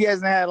sure he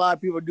hasn't had a lot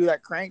of people do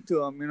that crank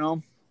to him,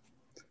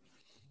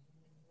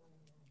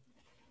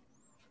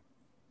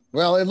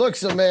 Well, it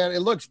looks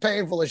it looks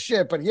painful as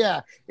shit, but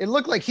yeah, it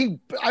looked like that's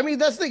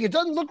the thing. It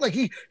doesn't look like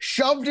he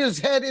shoved his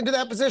head into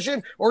that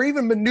position or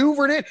even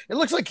maneuvered it. It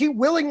looks like he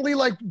willingly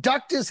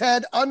ducked his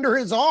head under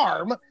his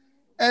arm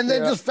and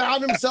then just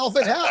found himself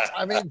in hell.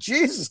 I mean,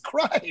 Jesus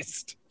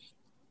Christ.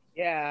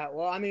 Yeah,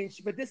 well, I mean,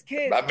 but this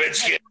kid. I bet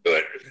she can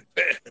do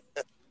it.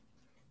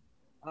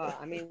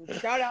 I mean,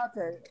 shout out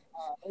to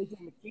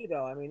Adrian McKee,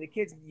 though. I mean, the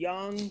kid's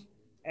young,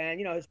 and,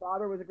 his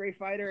father was a great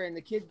fighter, and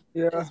the kid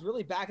is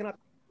really backing up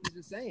what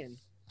he's saying.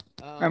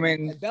 I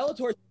mean, and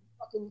Bellator's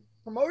fucking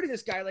promoting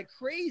this guy like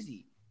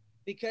crazy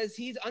because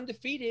he's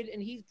undefeated,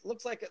 and he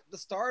looks like the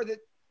star that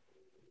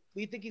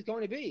we think he's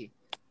going to be,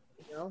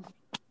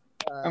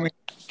 I mean,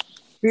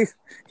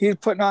 he's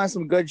putting on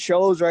some good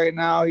shows right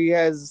now. He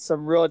has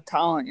some real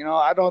talent.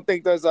 I don't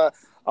think there's a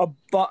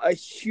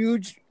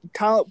huge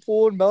talent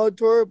pool in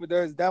Bellator, but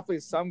there's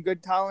definitely some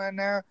good talent in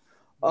there.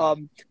 But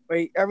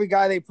every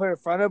guy they put in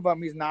front of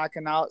him, he's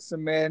knocking out,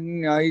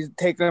 submitting. He's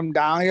taking him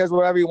down. He does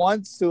whatever he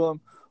wants to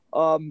him.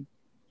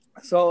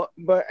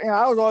 But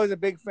I was always a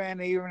big fan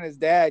of even his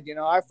dad.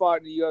 I fought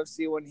in the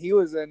UFC when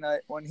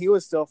he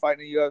was still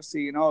fighting in the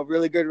UFC. A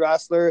really good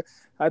wrestler.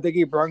 I think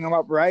he brought him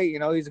up right.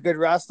 He's a good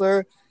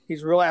wrestler.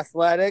 He's real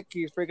athletic.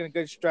 He's freaking a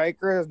good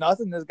striker. There's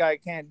nothing this guy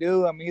can't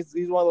do. I mean,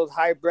 he's one of those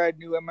hybrid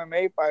new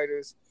MMA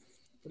fighters.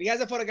 But he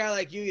hasn't fought a guy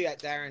like you yet,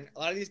 Darren. A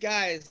lot of these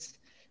guys,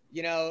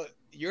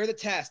 you're the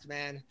test,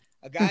 man.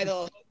 A guy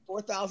that'll hit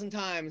 4,000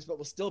 times, but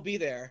will still be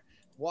there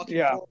walking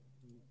forward.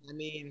 I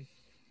mean,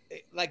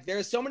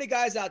 there's so many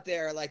guys out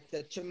there like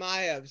the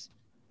Chimaevs.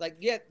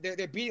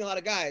 They're beating a lot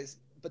of guys,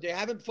 but they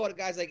haven't fought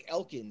guys like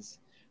Elkins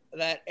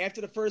that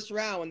after the first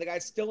round, when the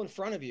guy's still in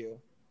front of you,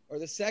 or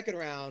the second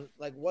round,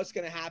 what's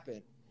going to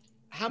happen?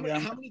 How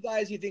many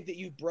guys do you think that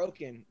you've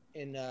broken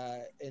in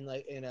the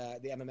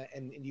MMA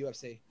and in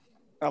UFC?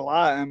 A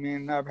lot. I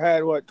mean, I've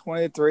had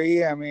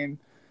 23. I mean,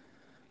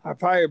 I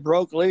probably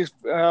broke at least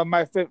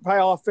probably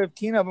all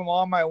 15 of them.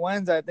 All my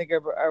wins, I think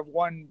I've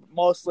won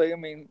mostly. I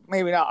mean,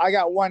 maybe not. I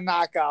got one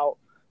knockout,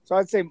 so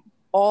I'd say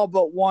all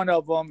but one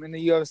of them in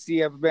the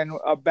UFC have been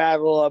a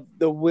battle of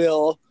the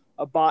will.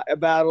 A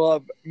battle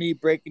of me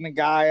breaking the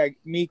guy,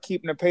 me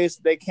keeping the pace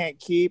that they can't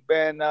keep,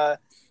 and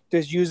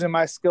just using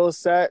my skill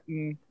set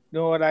and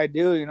doing what I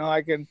do.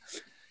 I can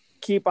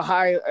keep a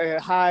high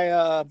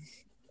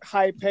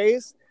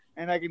pace,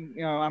 and I can,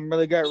 I'm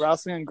really good at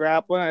wrestling and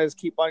grappling. I just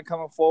keep on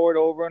coming forward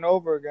over and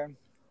over again.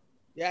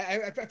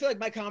 Yeah, I feel like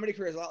my comedy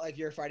career is a lot like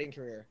your fighting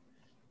career.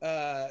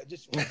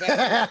 Just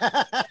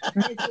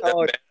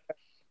oh,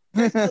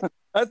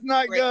 that's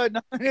not good.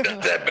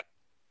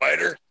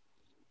 Fighter.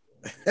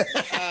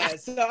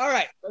 So all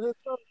right,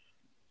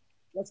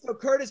 let's go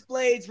Curtis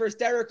Blades versus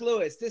Derek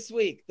Lewis this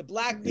week. The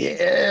Black Beast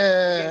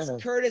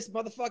against Curtis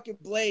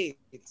motherfucking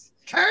Blades.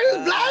 Curtis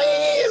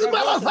Blades,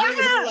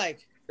 motherfucker!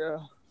 Yeah.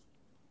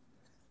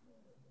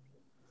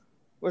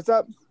 What's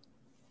up?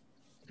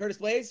 Curtis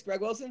Blades,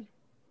 Greg Wilson.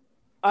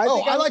 I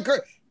like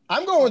Curtis.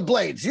 I'm going with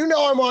Blades.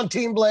 I'm on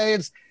Team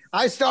Blades.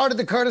 I started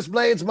the Curtis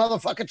Blades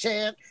motherfucker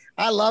chant.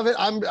 I love it.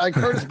 I'm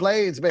Curtis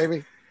Blades,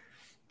 baby.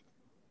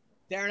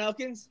 Darren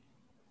Elkins.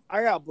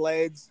 I got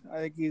Blades. I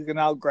think he's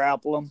gonna out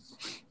grapple him.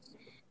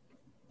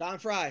 Don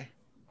Fry.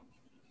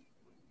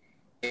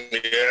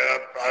 Yeah,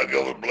 I'll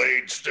go with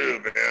Blades too,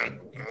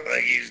 man.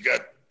 I think he's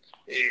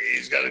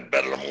got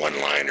better than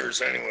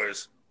one-liners,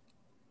 anyways.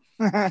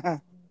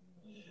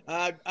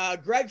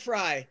 Greg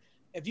Fry.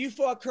 If you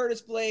fought Curtis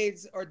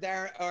Blades or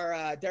Derek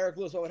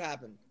Lewis, what would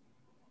happen?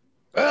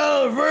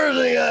 Well, the first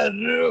thing I'd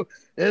do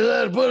is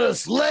I'd put a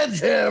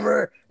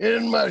sledgehammer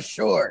in my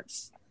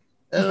shorts.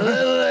 And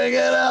then when I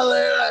get out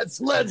there, I'd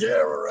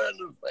sledgehammer right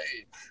in the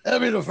face.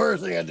 That'd be the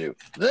first thing I'd do.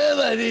 Then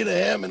I'd eat a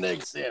ham and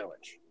egg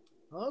sandwich.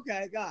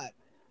 Okay, got it.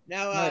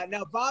 Now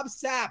Bob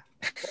Sapp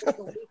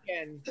over the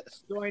weekend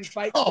joined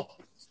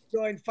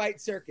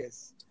Fight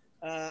Circus.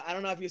 I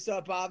don't know if you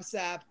saw Bob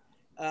Sapp.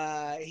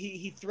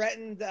 He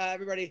threatened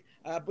everybody.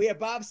 We have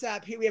Bob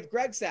Sapp here. We have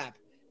Greg Sapp.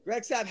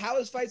 Greg Sapp, how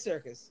is Fight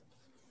Circus?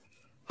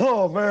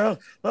 Oh man,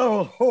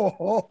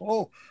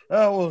 that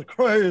was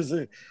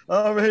crazy.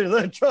 I mean,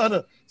 they try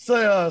to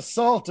say I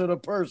assaulted a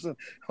person.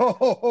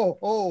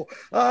 I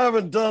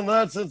haven't done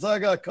that since I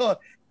got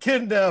caught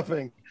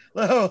kidnapping.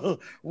 That was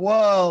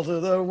wild.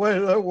 The way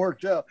that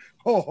worked out.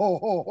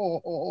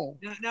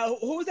 Now,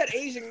 who was that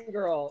Asian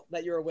girl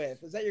that you were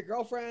with? Was that your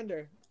girlfriend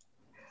or?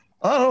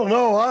 I don't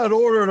know. I had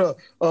ordered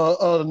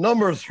a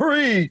number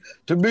 3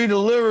 to be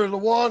delivered the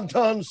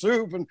wonton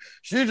soup, and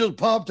she just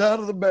popped out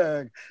of the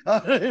bag. I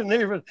had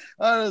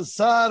a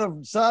side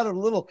of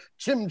little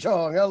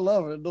chimchong. I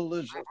love it.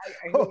 Delicious.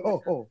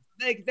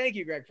 Thank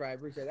you, Greg Fry.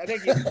 Appreciate that.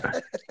 Thank you.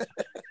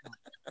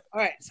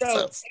 All right.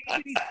 So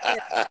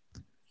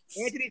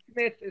Anthony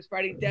Smith is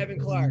fighting Devin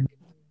Clark.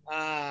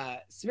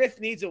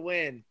 Smith needs a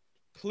win.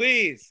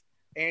 Please,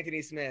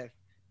 Anthony Smith.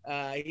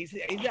 He's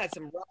had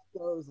some rough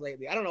goes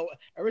lately. I don't know.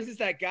 Ever since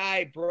that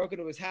guy broke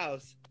into his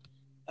house,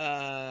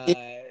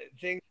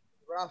 things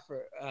rough.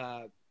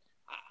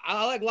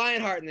 I like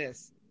Lionheart in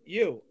this.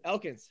 You,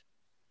 Elkins.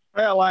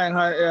 I got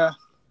Lionheart. Yeah,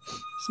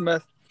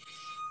 Smith.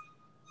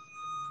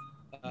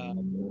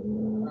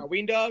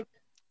 Ween Dog.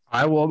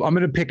 I'm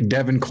going to pick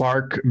Devin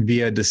Clark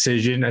via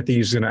decision. I think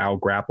he's going to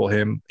out-grapple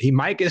him. He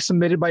might get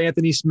submitted by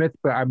Anthony Smith,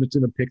 but I'm just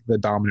going to pick the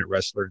dominant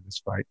wrestler in this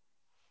fight.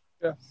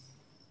 Yeah.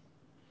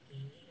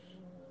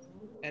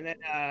 And then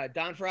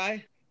Don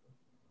Fry.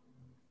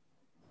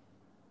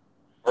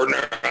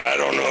 Partner, I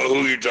don't know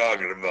who you're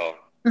talking about.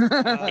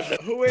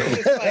 Who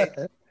wins this fight?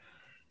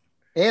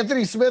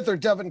 Anthony Smith or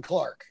Devin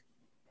Clark?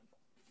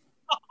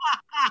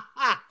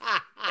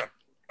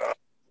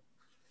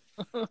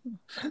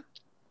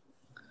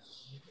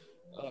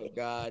 Oh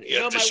God! You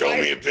have to show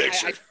me a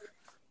picture.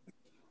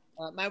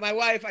 My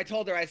wife, I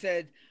told her, I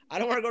said, I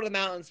don't want to go to the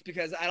mountains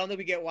because I don't think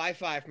we get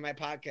Wi-Fi for my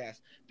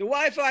podcast. The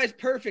Wi-Fi is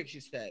perfect, she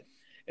said.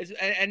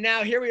 And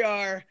now here we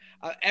are.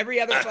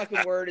 Every other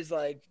fucking word is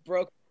like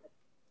broken.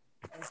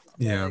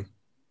 Yeah.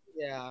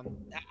 Yeah.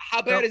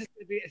 How bad is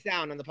it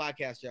sound on the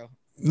podcast, Joe?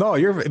 No,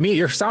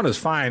 your sound is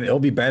fine. It'll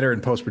be better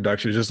in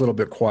post-production. It's just a little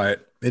bit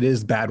quiet. It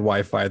is bad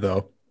Wi-Fi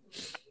though.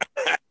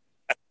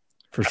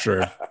 For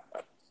sure.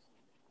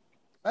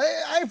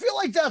 I feel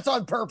like that's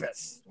on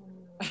purpose.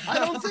 I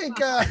don't think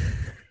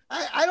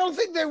I don't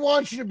think they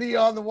want you to be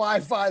on the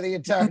Wi-Fi the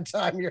entire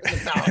time you're in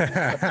the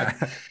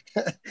mountains.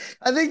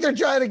 I think they're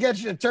trying to get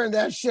you to turn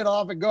that shit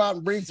off and go out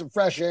and breathe some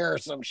fresh air or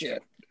some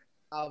shit.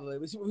 Probably.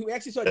 We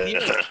actually saw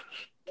deer.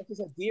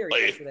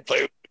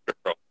 Yesterday.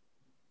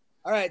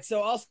 All right.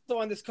 So also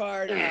on this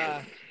card,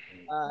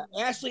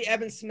 Ashley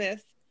Evans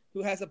Smith,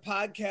 who has a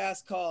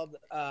podcast called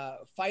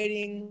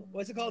Fighting.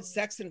 What's it called?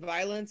 Sex and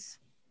Violence.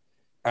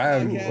 I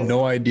have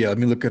no idea. Let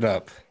me look it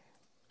up.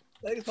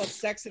 I think it's called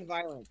Sex and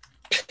Violence.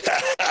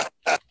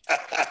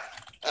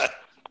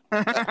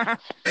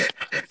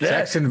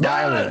 Sex and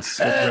Violence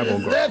with Rebel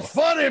Girl. That's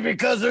funny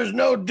because there's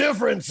no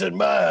difference in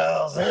my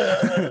house.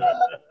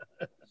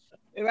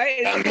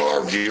 Right? I'm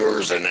more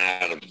viewers than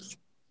Adams.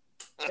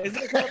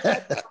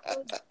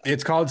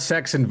 It's called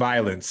Sex and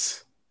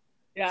Violence.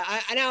 Yeah,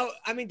 I know.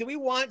 I mean, do we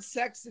want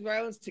sex and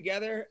violence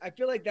together? I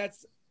feel like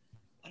that's,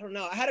 I don't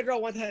know. I had a girl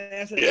one time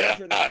ask her. Yeah,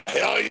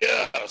 hell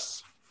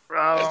yes.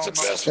 That's the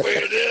best way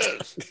it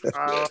is.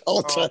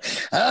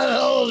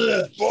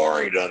 It's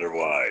boring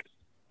otherwise.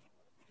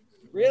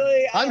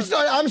 Really? I'm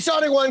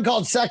starting one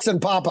called Sex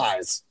and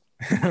Popeyes.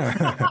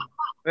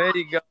 There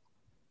you go.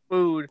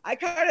 Food. I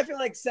kind of feel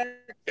like sex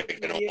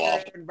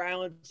and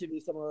violence should be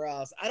somewhere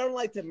else. I don't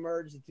like to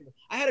merge the two.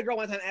 I had a girl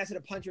one time ask her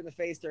to punch her in the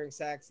face during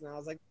sex, and I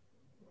was like,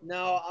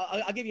 no,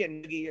 I'll give you a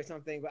noogie or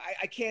something, but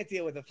I can't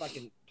deal with the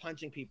fucking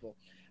punching people.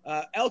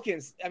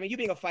 Elkins, I mean, you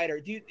being a fighter,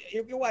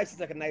 your wife is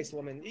like a nice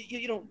woman.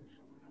 You don't,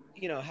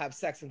 have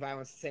sex and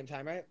violence at the same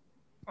time, right?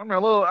 A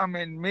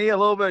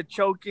little bit of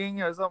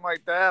choking or something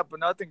like that, but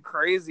nothing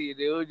crazy,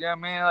 dude. You know what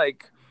I mean?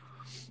 Like,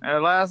 the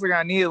last thing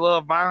I need is a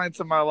little violence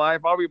in my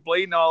life. I'll be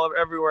bleeding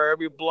everywhere. There'll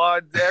be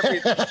blood,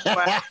 everything.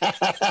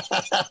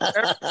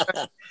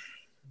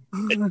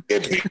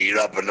 Get beat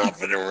up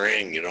enough in the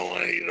ring. You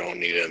don't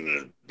need it in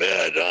the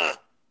bed, huh?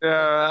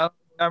 Yeah.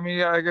 I mean,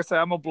 like I said,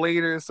 I'm a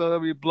bleeder, so there'll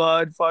be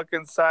blood,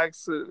 fucking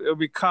sex. It'll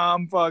be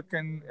calm,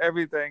 fucking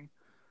everything.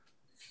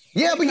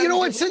 Yeah, but you know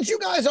what? Since you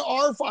guys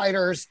are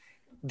fighters,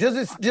 does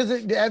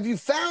it? Have you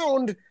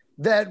found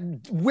that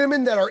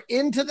women that are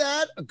into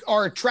that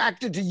are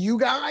attracted to you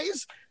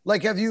guys?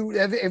 Like, have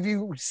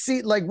you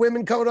seen like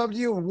women coming up to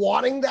you and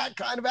wanting that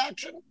kind of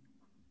action?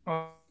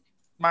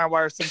 My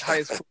wife since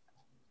high school.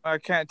 I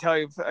can't tell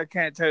you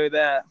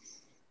that.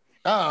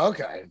 Oh,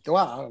 okay.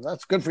 Wow,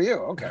 that's good for you.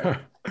 Okay.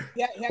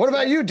 Yeah. What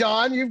about you,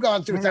 Don? You've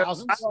gone through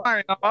thousands.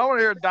 I want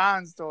to hear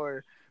Don's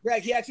story.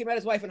 Greg, he actually met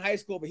his wife in high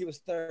school, but he was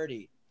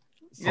 30.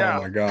 So.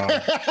 Oh my God.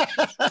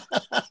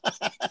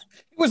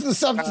 He was the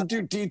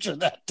substitute teacher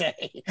that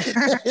day.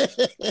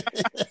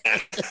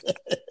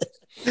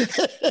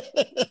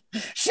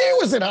 She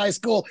was in high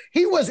school.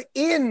 He was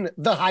in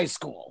the high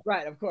school.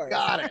 Right, of course.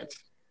 Got it.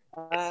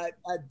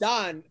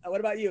 Don, what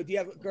about you? Do you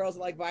have girls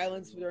that like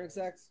violence during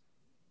sex?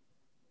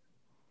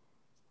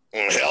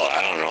 Hell,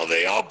 I don't know.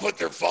 They all put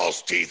their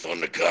false teeth on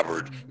the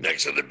cupboard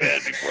next to the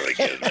bed before they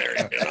get in there,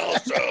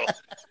 so.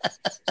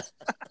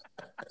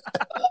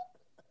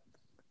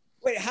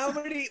 Wait,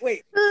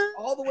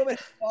 all the women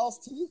have false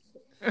teeth?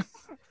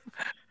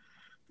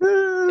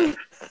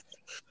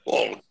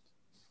 Well,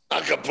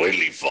 not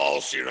completely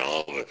false,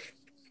 but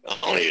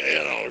only,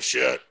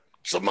 shit.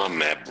 Some of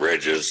them have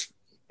bridges.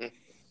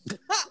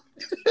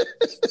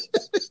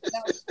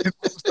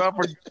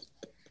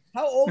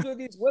 How old are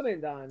these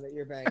women, Don, that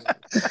you're banging?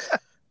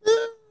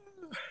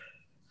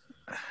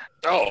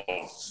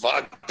 Oh,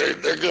 fuck. They're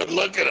good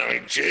looking. I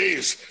mean,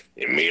 geez.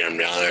 You meet them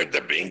down there at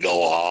the bingo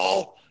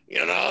hall.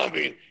 I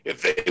mean,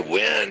 if they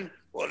win,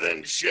 well,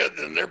 then shit,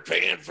 then they're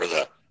paying for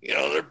the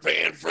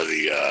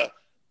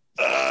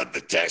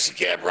taxi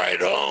cab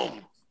ride home.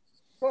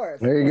 Of course.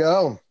 There you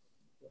go.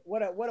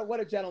 What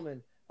a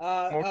gentleman.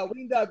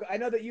 Ween Doug, I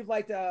know that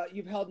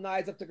you've held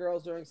knives up to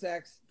girls during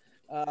sex.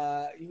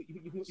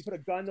 You put a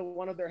gun to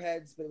one of their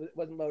heads, but it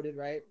wasn't loaded,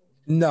 right?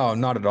 No,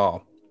 not at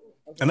all.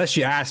 Okay. Unless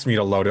she asked me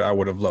to load it, I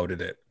would have loaded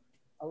it.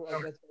 Oh,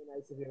 that's very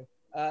nice of you.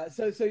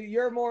 So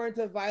you're more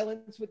into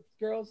violence with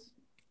girls?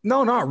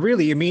 No, not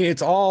really. I mean,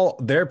 it's all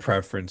their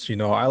preference.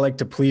 I like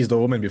to please the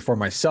woman before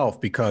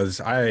myself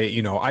because I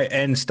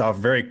end stuff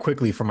very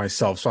quickly for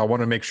myself. So I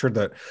want to make sure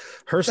that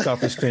her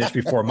stuff is finished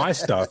before my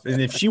stuff.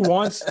 And if she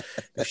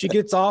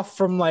gets off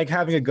from like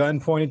having a gun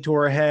pointed to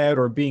her head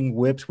or being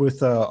whipped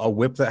with a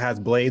whip that has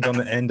blades on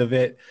the end of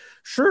it,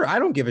 sure, I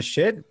don't give a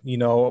shit.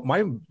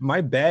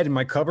 My bed and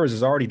my covers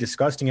is already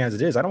disgusting as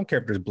it is. I don't care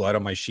if there's blood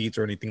on my sheets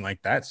or anything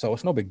like that. So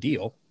it's no big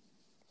deal.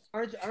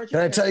 Can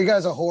I tell you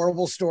guys a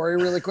horrible story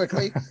really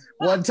quickly?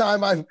 One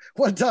time I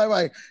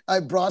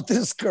brought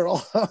this girl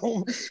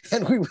home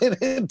and we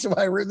went into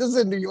my room. This is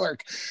in New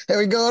York. And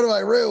we go into my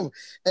room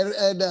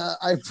and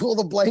I pull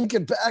the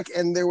blanket back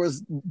and there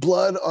was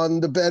blood on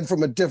the bed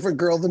from a different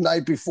girl the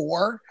night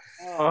before.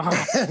 Oh.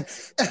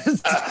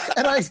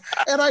 And I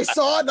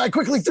saw it and I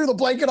quickly threw the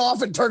blanket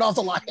off and turned off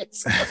the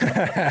lights.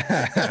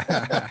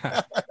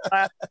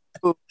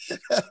 Good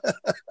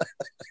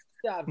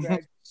job,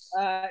 Greg.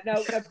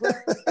 No, Greg,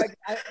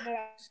 I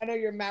know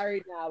you're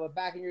married now, but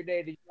back in your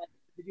day, did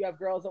you have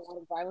girls that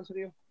wanted violence with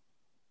you?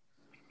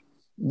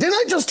 Didn't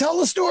I just tell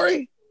the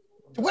story?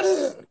 What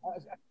is it?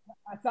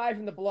 Aside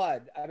from the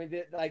blood, I mean,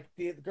 the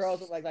girls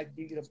that like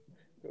you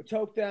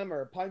choke them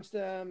or punch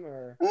them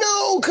or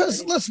no?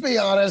 Because let's be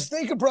honest,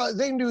 they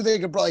knew they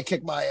could probably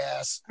kick my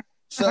ass.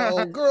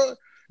 So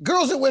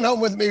girls that went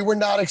home with me were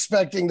not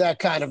expecting that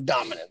kind of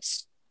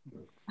dominance.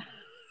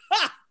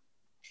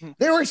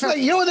 They were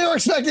expecting, you know what they were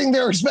expecting? They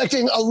were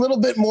expecting a little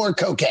bit more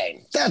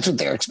cocaine. That's what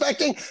they're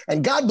expecting.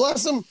 And God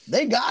bless them,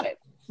 they got it.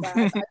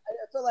 I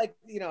feel like,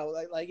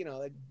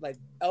 like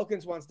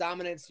Elkins wants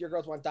dominance, your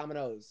girls want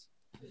dominoes.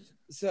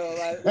 So,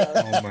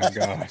 oh my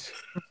gosh.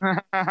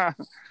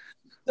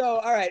 So,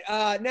 all right.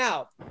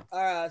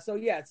 So,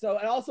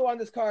 and also on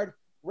this card,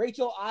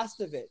 Rachel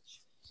Ostovich,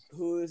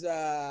 who's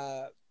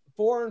 4-5,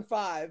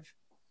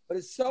 but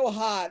is so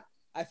hot.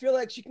 I feel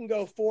like she can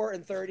go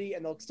 4-30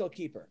 and they'll still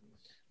keep her.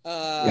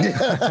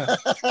 I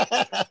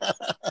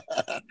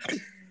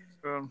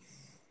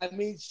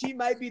mean, she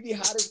might be the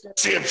hottest.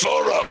 See a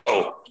photo.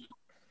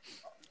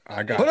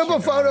 I got Put up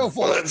a photo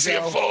for her. Let's see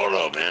a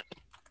photo, man.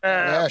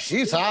 Yeah,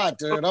 she's hot,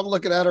 dude. I'm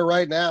looking at her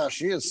right now.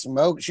 She is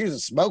smoke. She's a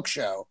smoke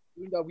show.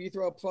 Will you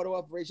throw a photo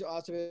up, Rachel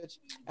Ostovich?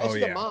 And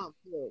she's a mom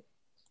too.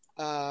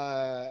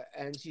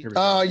 And she.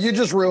 Oh, you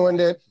just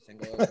ruined it.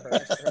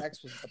 Her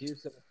ex was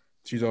abusive.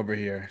 She's over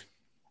here.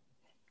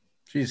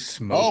 She's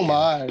smoking. Oh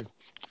my.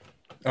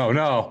 Oh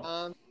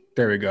no.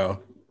 There we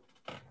go.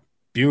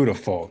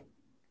 Beautiful.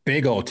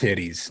 Big old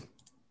titties.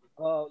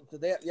 Oh, so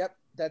yep.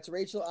 That's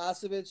Rachel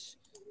Ostovich.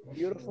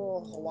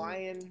 Beautiful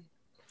Hawaiian.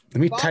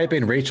 Let me type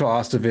in Rachel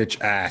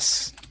Ostovich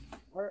ass.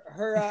 Oh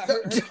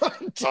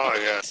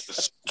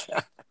yes.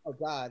 Oh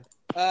God.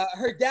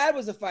 Her dad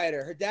was a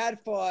fighter. Her dad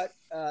fought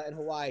in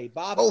Hawaii.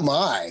 Bob. Oh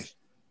my.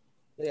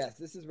 Yes,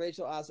 this is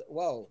Rachel Ostovich.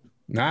 Whoa.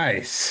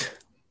 Nice.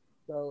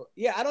 So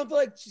yeah, I don't feel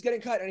like she's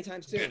getting cut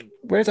anytime soon.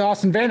 Where's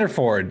Austin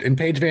Vanderford and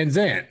Paige Van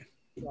Zandt?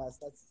 Yes,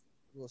 that's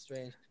a little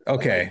strange.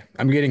 Okay,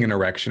 I'm getting an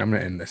erection. I'm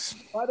gonna end this.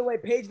 By the way,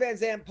 Paige Van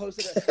Zandt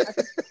posted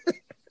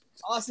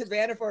Austin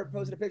Vanderford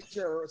posted a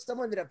picture, or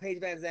someone did a Paige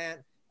Van Zandt,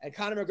 and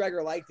Conor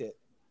McGregor liked it.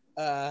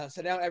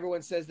 So now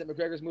everyone says that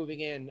McGregor's moving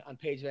in on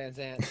Paige Van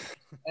Zandt.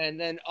 And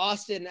then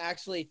Austin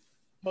actually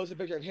posted a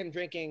picture of him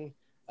drinking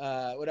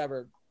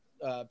Proper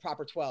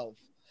 12,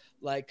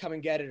 like Come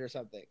and Get It or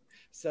something.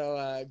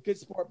 So good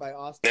support by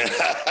Austin.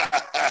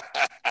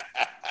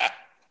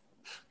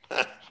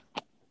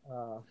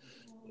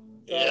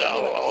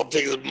 I'll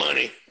take the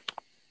money.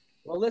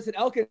 Well, listen,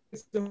 Elkins,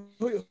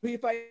 who you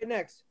fighting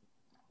next?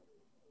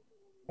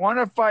 Want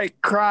to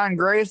fight Kron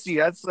Gracie.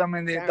 That's, I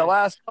mean, the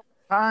last couple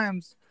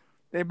times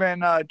they've been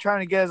trying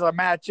to get us a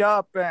match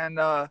up, and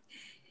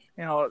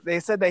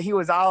they said that he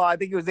was out. I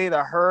think he was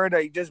either hurt or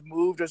he just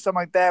moved or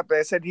something like that. But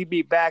they said he'd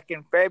be back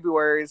in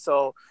February.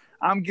 So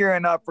I'm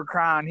gearing up for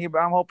Kron.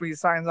 I'm hoping he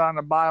signs on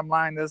the bottom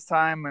line this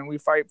time, and we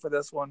fight for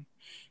this one.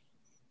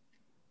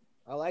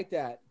 I like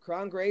that.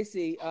 Kron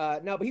Gracie.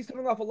 No, but he's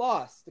coming off a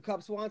loss to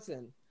Cub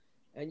Swanson,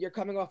 and you're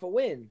coming off a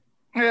win.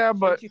 Yeah,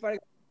 but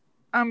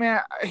I mean,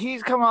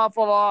 he's come off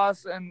a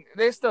loss, and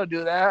they still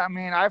do that. I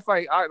mean,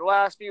 the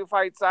last few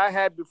fights I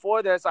had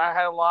before this, I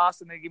had a loss,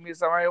 and they give me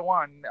somebody who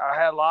won. I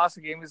had a loss,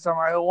 and gave me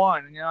somebody who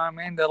won. You know what I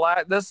mean?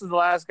 This is the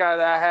last guy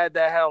that I had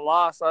a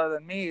loss other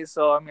than me.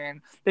 So, I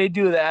mean, they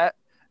do that.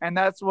 And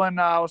that's when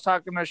I was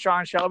talking to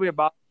Sean Shelby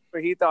about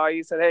what he thought.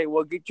 He said, hey,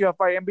 we'll get you a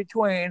fight in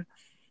between.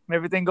 And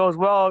everything goes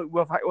well,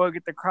 we'll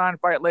get the Kron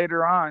fight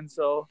later on.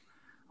 So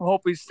I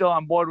hope he's still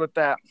on board with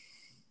that.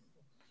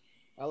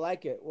 I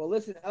like it. Well,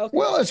 listen. Okay.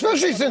 Well,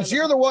 especially since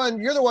you're the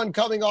one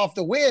coming off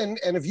the win,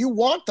 and if you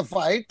want the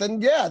fight,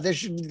 then yeah, they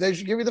should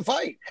give you the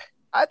fight.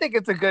 I think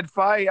it's a good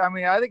fight. I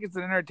mean, I think it's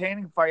an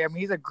entertaining fight. I mean,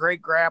 he's a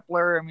great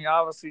grappler. I mean,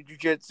 obviously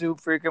jiu-jitsu,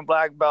 freaking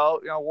black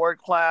belt, world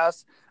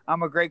class.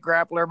 I'm a great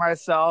grappler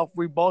myself.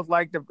 We both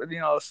like to,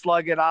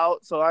 slug it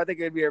out. So I think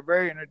it'd be a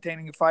very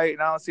entertaining fight,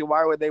 and I don't see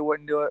why they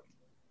wouldn't do it.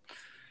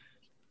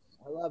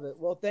 I love it.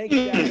 Well, thank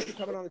you guys for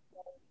coming on the show.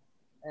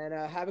 And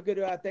have a good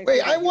Thanksgiving.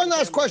 Wait, I have one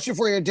last question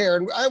for you,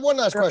 Darren. I have one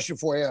last question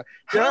for you.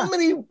 How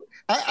many,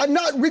 I'm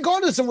not,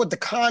 regardless of what the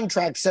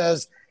contract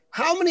says,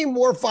 how many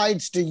more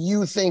fights do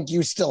you think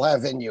you still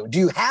have in you? Do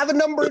you have a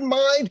number in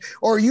mind,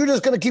 or are you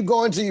just going to keep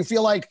going until you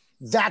feel like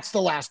that's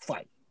the last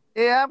fight?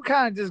 Yeah, I'm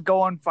kind of just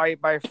going fight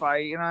by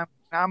fight. You know,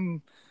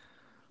 I'm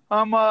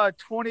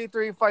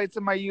 23 fights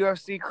in my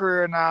UFC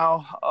career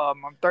now.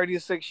 I'm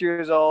 36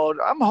 years old.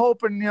 I'm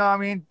hoping,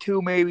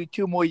 maybe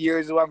two more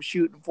years is what I'm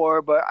shooting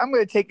for. But I'm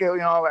going to take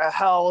it,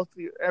 health,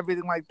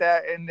 everything like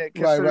that, and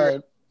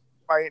consider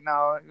fight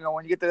now.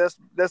 When you get to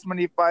this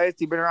many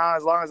fights, you've been around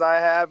as long as I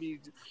have.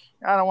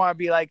 I don't want to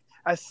be like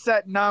a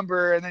set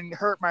number and then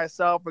hurt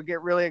myself or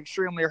get really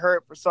extremely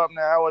hurt for something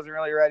that I wasn't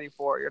really ready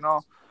for.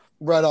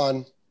 Right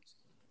on.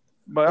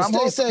 But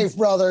well, stay safe,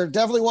 brother.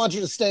 Definitely want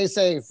you to stay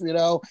safe.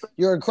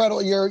 You're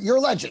incredible. You're a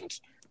legend.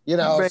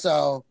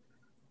 So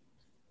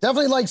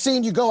definitely like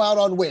seeing you go out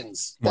on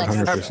wins.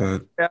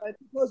 100%. Yeah.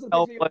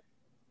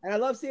 And I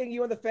love seeing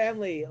you and the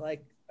family.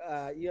 Like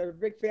you're a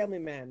big family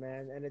man,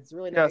 and it's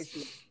really nice.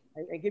 Yes.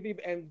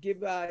 And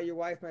give your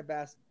wife my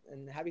best.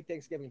 And happy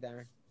Thanksgiving,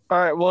 Darren. All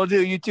right, we'll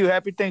do. You too.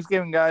 Happy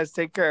Thanksgiving, guys.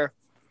 Take care.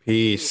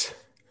 Peace.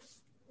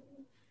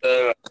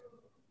 Darren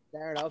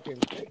Elkin.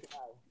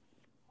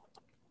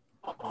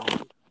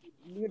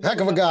 Heck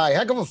of a guy,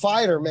 heck of a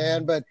fighter,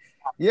 man. But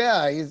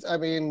yeah,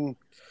 like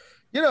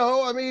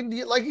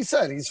you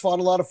said, he's fought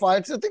a lot of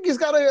fights. I think he's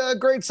got a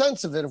great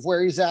sense of it, of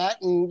where he's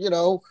at, and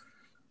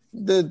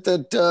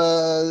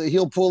that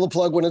he'll pull the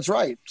plug when it's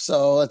right.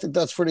 So I think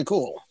that's pretty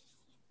cool.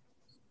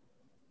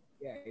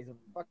 Yeah, he's a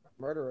fucking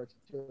murderer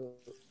too.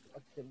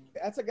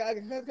 That's a guy.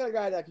 That's the kind of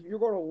guy that if you're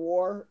going to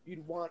war,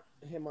 you'd want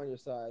him on your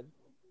side.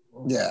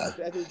 Yeah,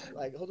 I think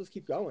he'll just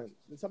keep going.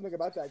 There's something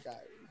about that guy.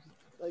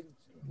 Like.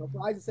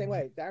 Fry's the same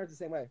way. Darren's the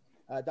same way.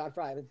 Don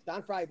Fry.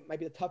 Don Fry might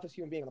be the toughest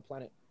human being on the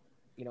planet.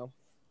 The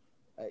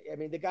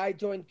guy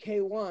joined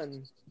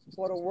K1,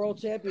 fought a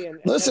world champion.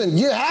 Listen,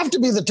 you have to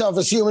be the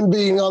toughest human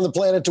being on the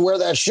planet to wear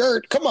that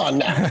shirt. Come on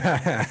now.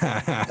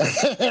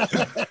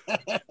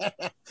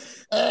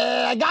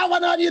 I got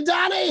one on you,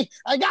 Donnie.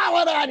 I got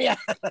one on you.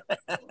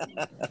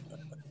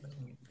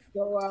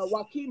 So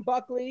Joaquin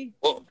Buckley,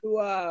 who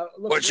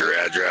what's your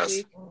address?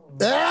 Here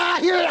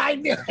I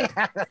knew.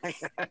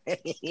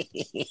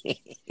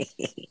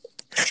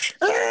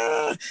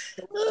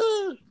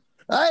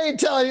 I ain't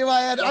telling you my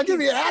address. I'll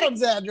give you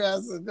Adam's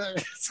address and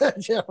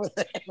send you over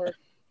there.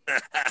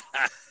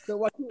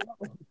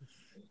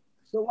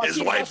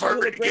 His wife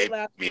already gave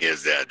me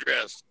his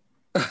address.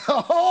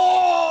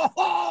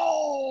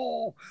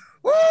 Oh,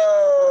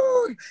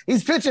 woo!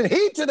 He's pitching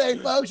heat today,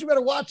 folks. You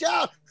better watch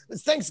out.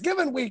 It's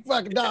Thanksgiving week,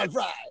 fucking Don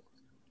Fry.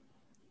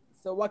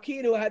 So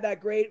Joaquin, who had that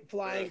great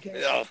flying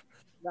kick,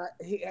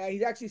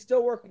 he's actually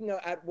still working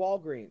at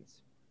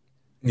Walgreens.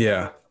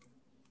 Yeah.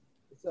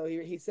 So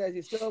he says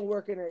he's still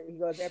working. He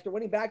goes, after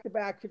winning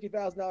back-to-back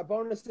 $50,000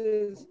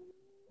 bonuses,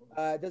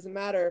 it doesn't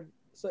matter.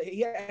 So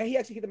he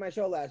actually came to my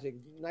show last week.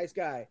 Nice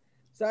guy.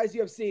 Besides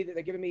UFC,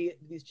 they're giving me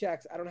these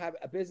checks. I don't have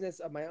a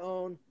business of my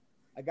own.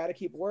 I got to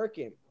keep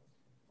working.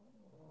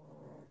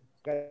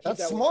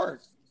 That's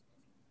smart.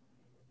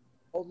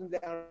 Holding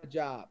down a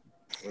job.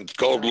 It's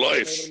called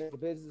life. Make a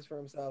business for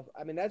himself.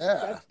 I mean, that's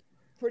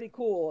pretty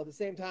cool. At the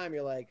same time,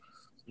 you're like,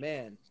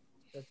 man,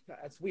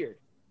 that's weird.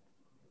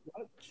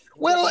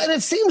 Well, and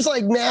it seems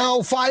like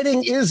now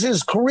fighting is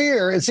his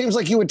career. It seems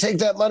like he would take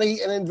that money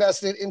and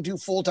invest it into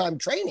full-time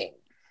training.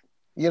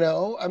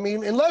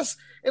 Unless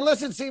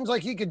it seems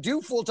like he could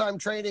do full-time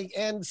training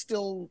and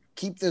still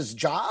keep this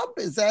job.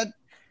 Is that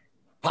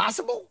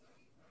possible?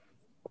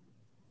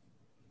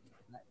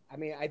 I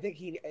mean, I think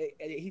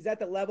he's at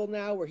the level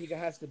now where he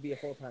has to be a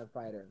full-time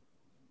fighter.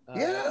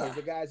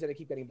 The guys that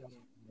keep getting better.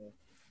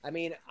 I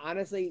mean,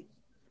 honestly,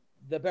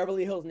 the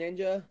Beverly Hills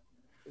Ninja,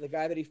 the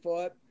guy that he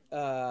fought,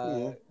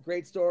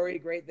 great story,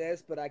 great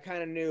this, but I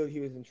kind of knew he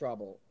was in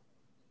trouble.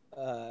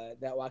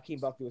 That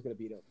Joaquin Buckley was going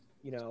to beat him.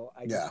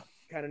 I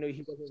kind of knew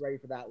he wasn't ready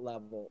for that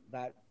level,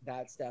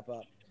 that step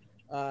up.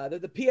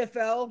 The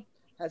PFL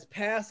has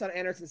passed on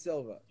Anderson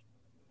Silva.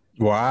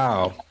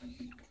 Wow.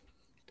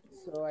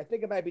 So I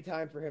think it might be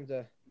time for him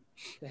to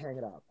hang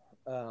it up.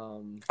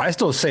 I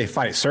still say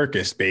Fight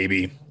Circus,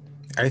 baby.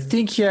 I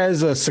think he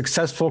has a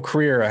successful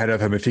career ahead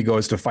of him if he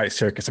goes to Fight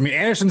Circus. I mean,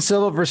 Anderson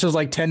Silva versus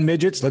like 10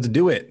 midgets. Let's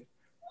do it.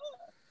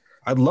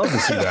 I'd love to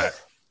see that.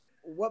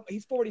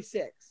 He's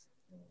 46.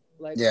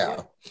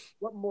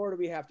 What more do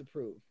we have to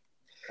prove?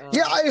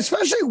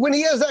 Especially when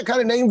he has that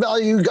kind of name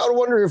value, you got to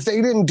wonder if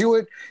they didn't do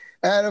it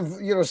out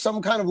of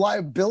some kind of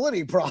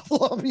liability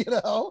problem.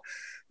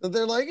 That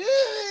they're like,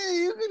 hey,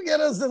 you can get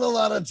us in a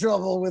lot of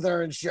trouble with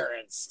our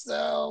insurance,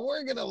 so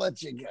we're gonna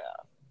let you go.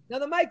 Now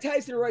the Mike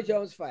Tyson Roy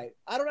Jones fight,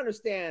 I don't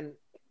understand.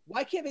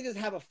 Why can't they just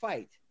have a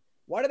fight?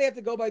 Why do they have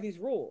to go by these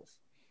rules?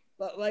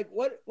 Like,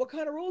 what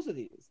kind of rules are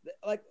these?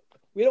 Like,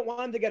 we don't want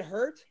him to get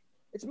hurt.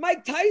 It's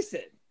Mike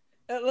Tyson,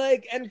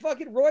 and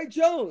fucking Roy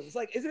Jones.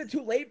 Like, isn't it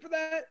too late for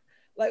that?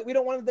 Like, we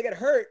don't want him to get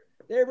hurt.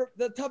 They're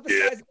the toughest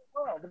guys in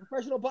the world, the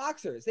professional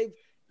boxers. They've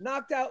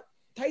knocked out.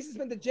 Tyson's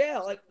been to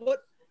jail. Like, what?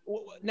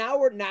 Now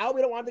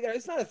we don't want to get.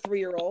 It's not a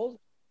 3-year-old.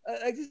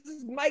 Like this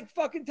is Mike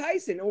fucking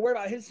Tyson. And we're worried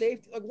about his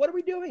safety. Like, what are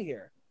we doing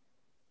here?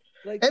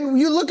 Like, and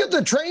you look at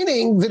the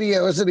training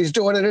videos that he's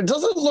doing, and it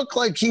doesn't look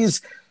like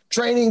he's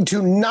training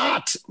to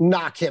not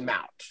knock him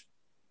out.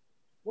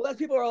 Well, that's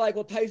people are like,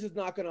 well, Tyson's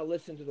not going to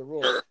listen to the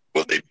rules.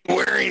 Will they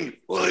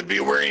be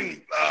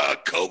wearing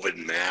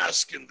COVID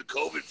mask and the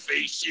COVID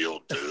face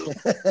shield too?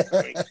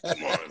 I mean,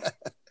 come on.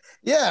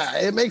 Yeah,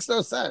 it makes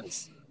no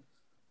sense.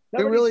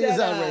 It really is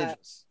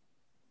outrageous.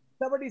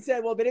 Somebody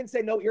said, well, they didn't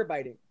say no ear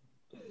biting.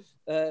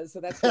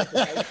 So that's good,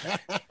 right?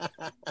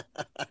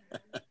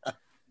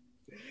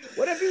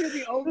 What if these are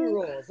the only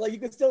rules? Like you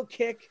can still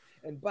kick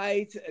and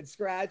bite and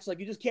scratch. Like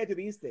you just can't do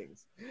these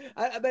things.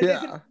 But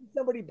if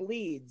somebody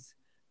bleeds,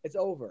 it's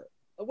over.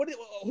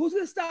 Who's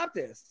going to stop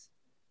this?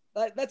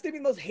 That's going to be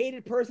the most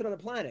hated person on the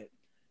planet.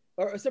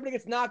 Or if somebody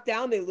gets knocked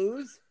down, they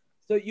lose.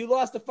 So you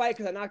lost a fight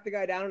because I knocked the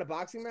guy down in a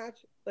boxing match?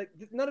 Like,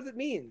 none of it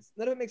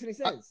makes any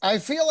sense. I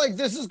feel like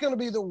this is going to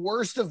be the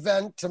worst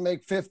event to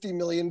make $50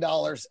 million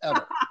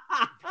ever.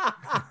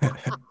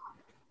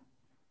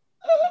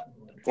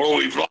 Or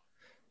we've lost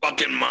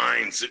fucking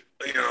minds.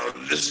 You know,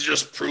 this is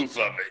just proof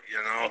of it.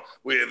 You know,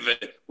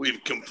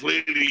 we've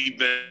completely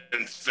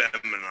been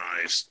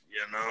feminized.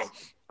 You know,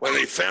 when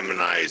they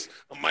feminize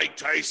a Mike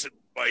Tyson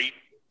fight,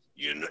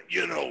 you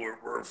know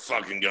we're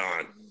fucking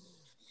gone.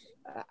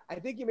 I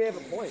think you may have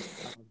a point.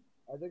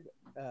 I think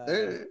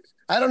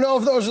I don't know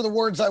if those are the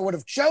words I would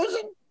have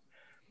chosen,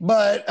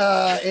 but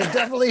it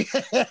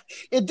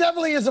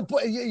definitely is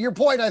your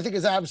point. I think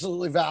is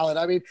absolutely valid.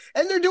 I mean,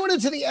 and they're doing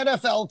it to the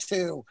NFL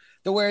too,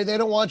 the way they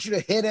don't want you to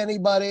hit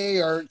anybody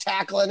or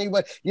tackle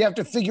anybody. You have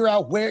to figure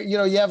out where, you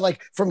have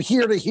like from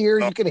here to here,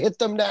 you can hit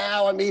them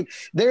now. I mean,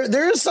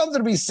 there is something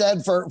to be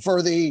said for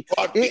the.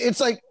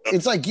 It's like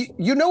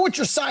you know what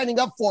you're signing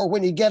up for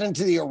when you get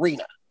into the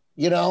arena.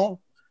 You know.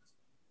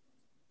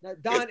 Now,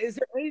 Don, is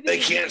there anything they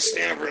can't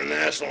stand for the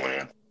national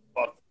anthem?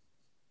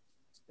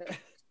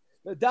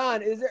 Now,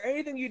 Don, is there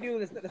anything you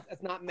do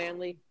that's not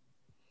manly?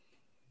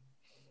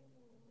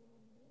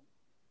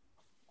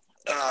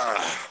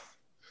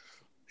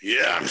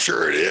 Yeah, I'm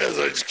sure it is.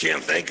 I just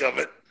can't think of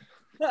it.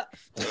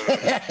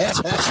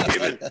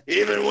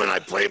 Even when I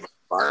play my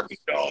Barbie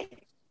doll.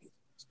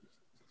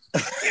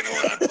 It's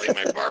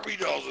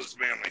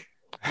manly.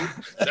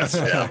 That's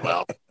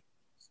well.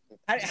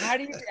 How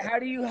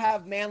do you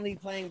have manly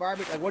playing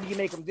Barbie? Like, what do you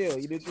make him do?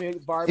 You do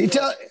Barbie.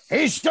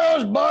 He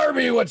shows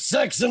Barbie what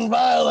sex and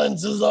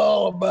violence is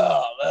all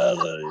about. That's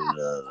what he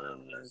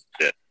does.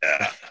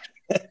 Yeah.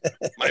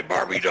 My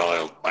Barbie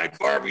dolls,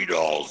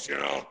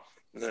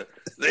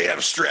 they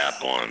have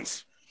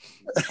strap-ons.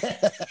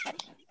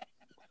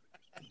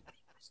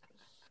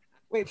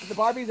 Wait, so the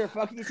Barbies are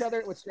fucking each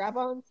other with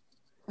strap-ons?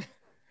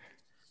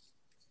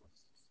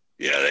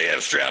 Yeah, they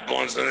have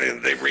strap-ons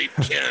and they rape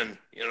Ken,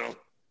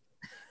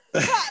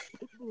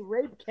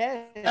 Rape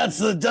Ken. That's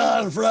the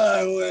Don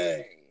Fry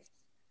way.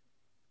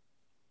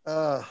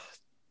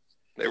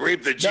 They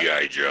rape the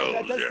G.I. Joes.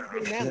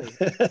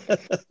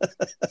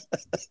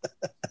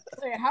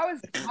 Wait, how is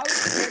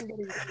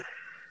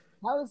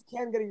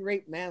Ken getting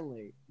raped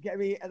manly? I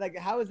mean, like,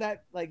 how is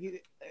that like?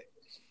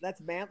 That's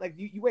man. Like,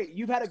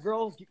 you've had a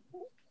girl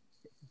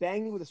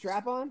bang you with a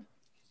strap on?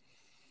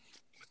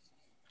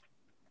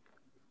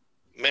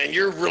 Man,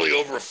 you're really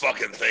over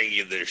fucking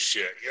thinking this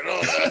shit. You know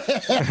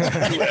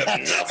that? You have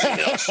nothing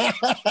else.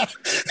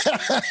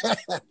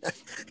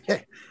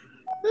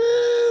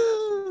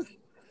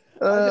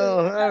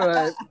 All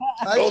right.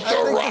 Go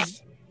throw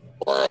rocks,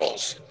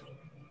 squirrels.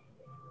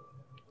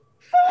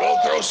 Go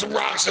throw some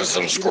rocks at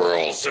some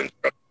squirrels in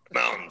the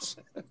mountains.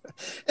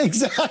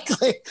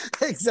 Exactly.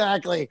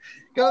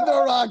 Go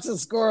throw rocks at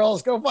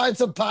squirrels. Go find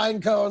some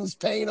pine cones,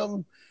 paint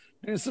them,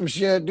 do some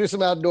shit, do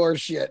some outdoor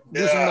shit,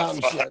 do some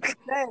mountain shit.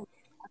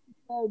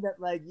 That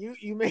like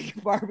you make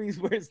Barbies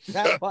wear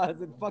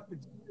strap-ons and fuck the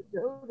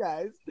Joe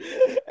guys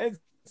and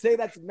say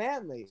that's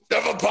manly.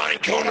 Shove a pine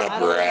cone up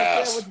her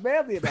ass. What's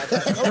manly about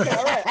that? Okay,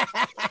 all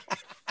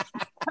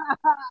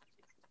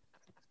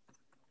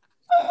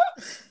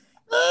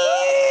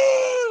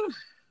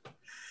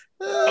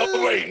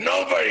right.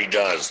 Nobody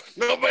does.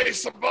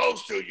 Nobody's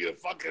supposed to. You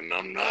fucking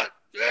numbnut.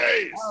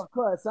 Jeez. Oh, of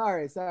course.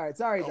 Sorry,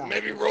 Don.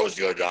 Maybe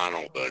Rosie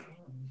O'Donnell, but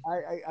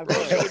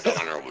Rosie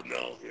O'Donnell would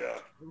know. Yeah.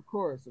 Of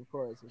course.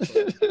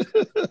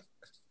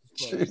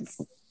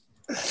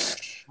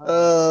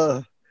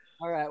 All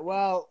right.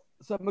 Well,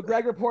 so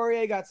McGregor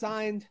Poirier got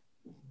signed.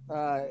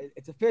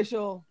 It's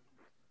official.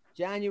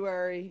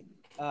 January.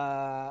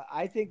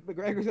 I think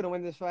McGregor's going to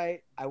win this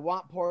fight. I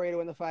want Poirier to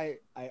win the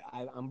fight.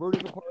 I'm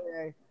rooting for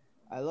Poirier.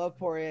 I love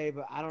Poirier,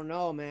 but I don't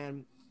know,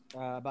 man,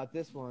 about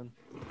this one.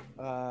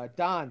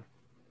 Don.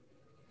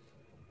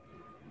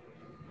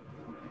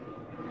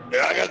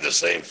 Yeah, I got the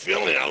same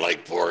feeling. I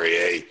like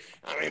Poirier.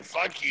 I mean,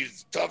 fuck,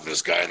 he's the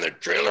toughest guy in the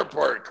trailer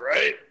park,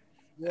 right?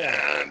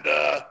 Yeah. And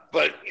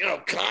but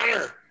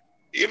Conor,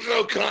 even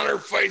though Conor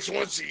fights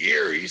once a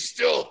year, he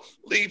still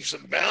leaps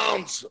and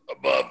bounds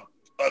above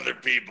other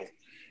people.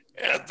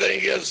 And the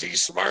thing is,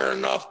 he's smart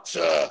enough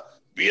to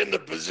be in the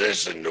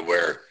position to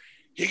where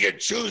he could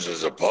choose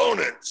his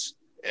opponents,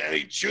 and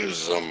he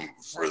chooses them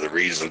for the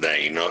reason that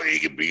he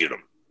can beat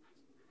them.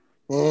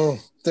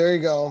 There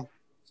you go.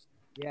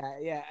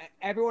 Yeah.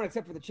 Everyone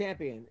except for the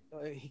champion.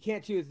 He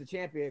can't choose the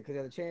champion because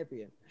they're the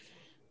champion.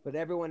 But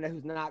everyone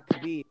who's not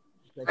Khabib.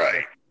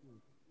 Right.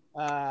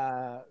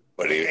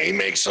 But he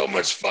makes so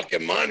much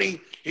fucking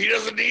money, he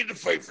doesn't need to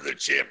fight for the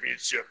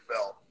championship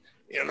belt.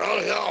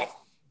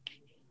 Hell.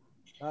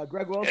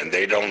 Greg Wilson. And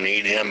they don't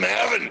need him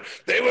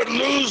they would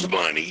lose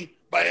money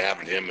by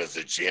having him as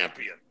a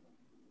champion.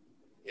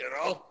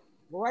 Well,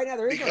 right now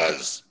there is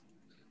because,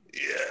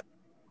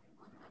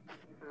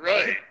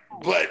 right.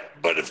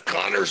 But if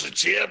Conor's a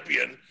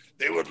champion,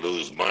 they would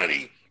lose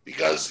money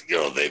because,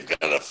 they've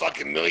got a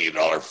fucking $1 million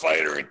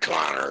fighter in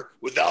Conor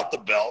without the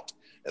belt.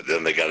 And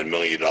then they got a $1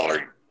 million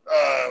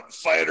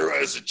fighter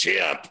as a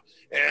champ.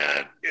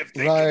 And if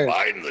they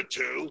combine the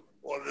two,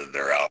 well, then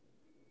they're out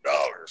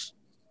dollars.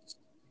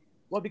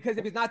 Well, because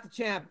if he's not the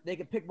champ, they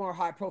can pick more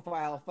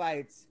high-profile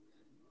fights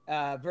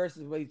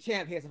versus when he's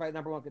champ, he has to fight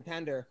number one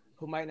contender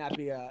who might not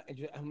be as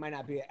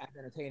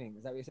entertaining.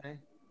 Is that what you're saying?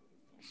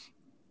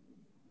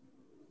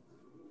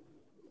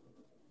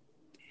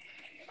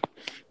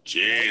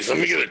 Jeez, let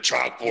me get a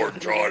chalkboard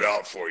and draw it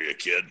out for you,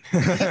 kid.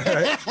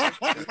 I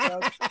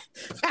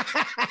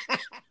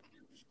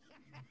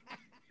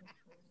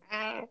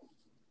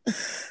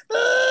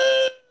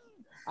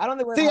don't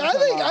think.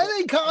 I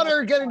think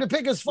Conor getting to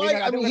pick his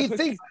fight.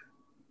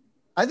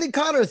 I think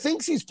Conor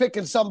thinks he's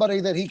picking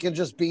somebody that he can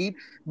just beat,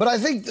 but I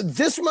think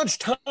this much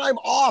time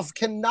off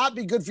cannot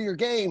be good for your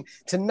game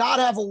to not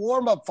have a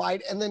warm-up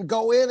fight and then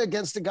go in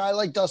against a guy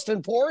like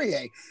Dustin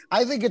Poirier.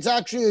 I think it's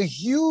actually a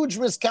huge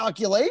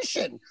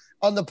miscalculation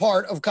on the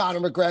part of Conor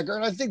McGregor,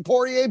 and I think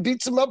Poirier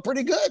beats him up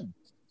pretty good.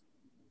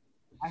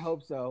 I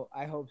hope so.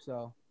 I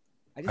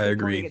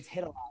agree.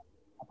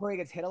 Poirier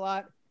gets hit a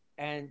lot,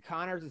 and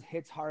Conor just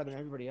hits harder than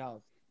everybody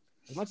else.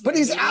 But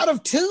he's out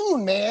of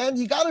tune, man.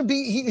 You got to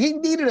be. He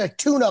needed a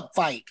tune-up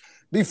fight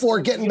before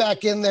getting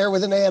back in there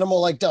with an animal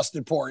like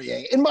Dustin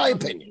Poirier, in my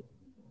opinion.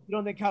 You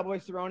don't think Cowboy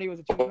Cerrone was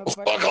a tune-up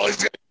fight? Fuck, all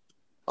he's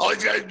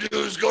got to do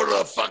is go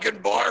to a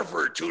fucking bar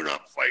for a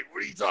tune-up fight.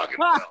 What are you talking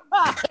about?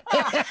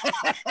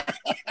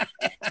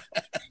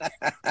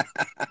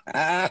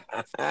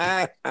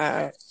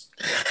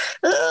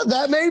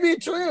 That may be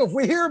true. If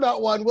we hear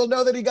about one, we'll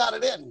know that he got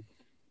it in.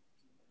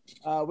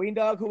 Ween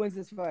Dog, who wins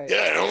this fight?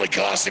 Yeah, it only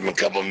cost him a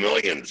couple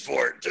million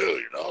for it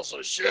too.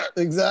 So shit.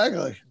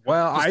 Exactly.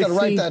 Well, I think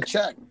write that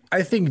check.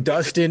 I think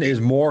Dustin is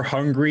more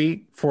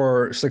hungry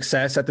for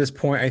success at this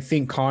point. I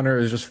think Conor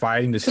is just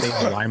fighting to stay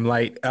in the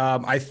limelight.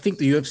 I think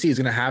the UFC is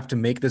going to have to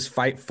make this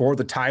fight for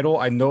the title.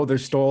 I know they're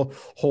still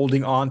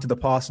holding on to the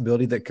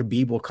possibility that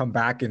Khabib will come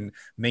back and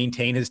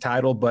maintain his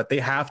title, but they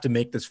have to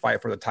make this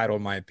fight for the title,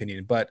 in my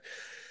opinion. But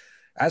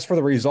as for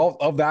the result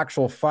of the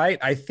actual fight,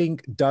 I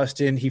think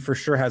Dustin, he for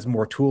sure has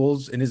more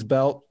tools in his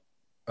belt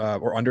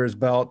or under his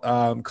belt.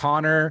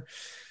 Conor,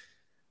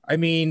 I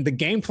mean, the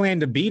game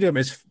plan to beat him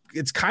it's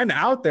kind of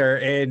out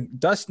there. And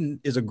Dustin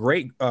is a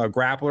great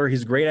grappler.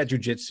 He's great at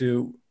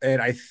jiu-jitsu.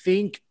 And I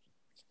think,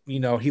 he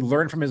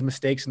learned from his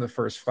mistakes in the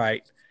first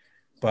fight.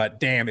 But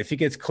damn, if he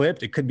gets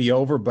clipped, it could be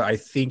over. But I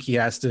think he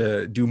has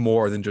to do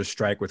more than just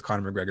strike with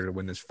Conor McGregor to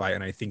win this fight.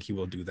 And I think he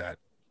will do that.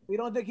 We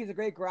don't think he's a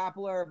great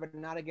grappler, but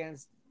not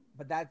against –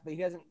 but he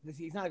doesn't.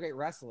 He's not a great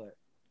wrestler.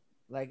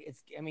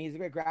 He's a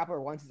great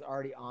grappler once he's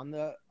already on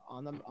the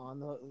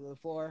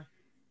floor.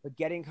 But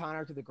getting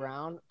Conor to the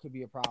ground could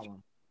be a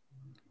problem.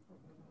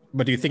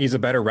 But do you think he's a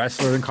better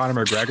wrestler than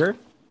Conor McGregor?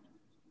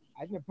 I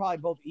think they're probably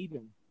both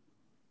even.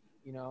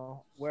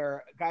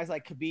 Where guys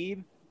like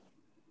Khabib,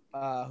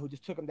 who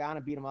just took him down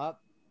and beat him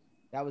up,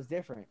 that was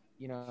different.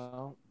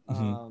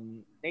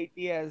 Nate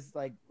Diaz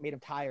made him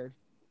tired,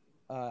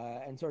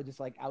 and sort of just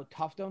out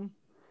toughed him.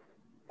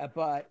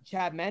 But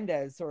Chad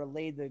Mendes sort of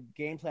laid the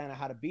game plan on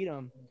how to beat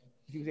him.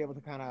 He was able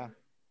to kind of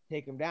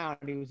take him down,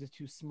 and he was just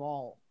too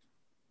small.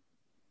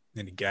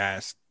 And he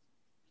gassed.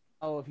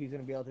 Oh, if he's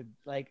going to be able to,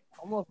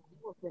 almost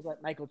think like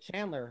Michael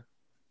Chandler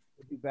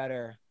would be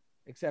better,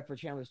 except for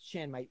Chandler's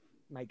chin might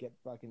get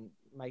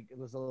it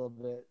was a little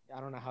bit,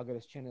 I don't know how good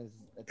his chin is.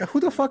 Who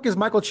the fuck is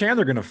Michael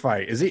Chandler going to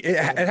fight?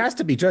 It has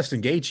to be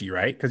Justin Gaethje,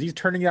 right? Because he's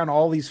turning down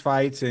all these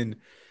fights, and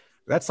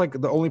that's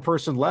the only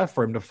person left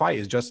for him to fight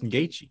is Justin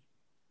Gaethje.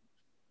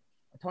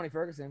 Tony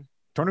Ferguson.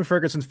 Tony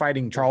Ferguson's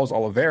fighting Charles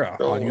Oliveira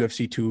on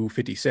UFC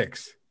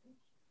 256.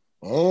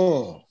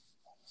 Oh.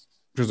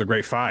 Which is a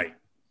great fight.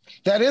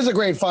 That is a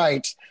great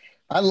fight.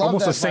 I love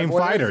almost that the same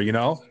fighter,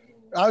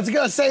 I was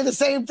going to say the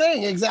same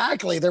thing.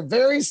 Exactly. They're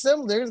very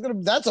similar.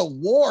 That's a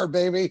war,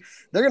 baby.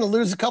 They're going to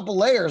lose a couple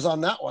layers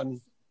on that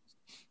one.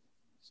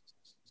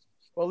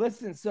 Well,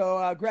 listen.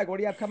 So, Greg, what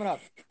do you have coming up?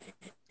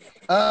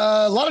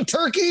 A lot of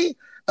turkey.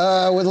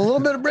 With a little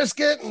bit of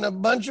brisket and a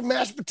bunch of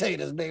mashed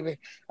potatoes, baby.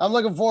 I'm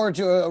looking forward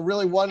to a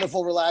really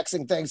wonderful,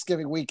 relaxing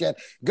Thanksgiving weekend.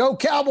 Go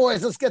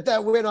Cowboys. Let's get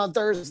that win on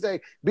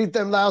Thursday. Beat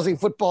them lousy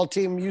football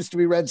team. Used to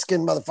be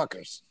Redskin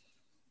motherfuckers.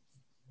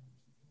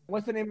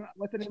 What's the name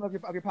of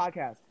your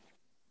podcast?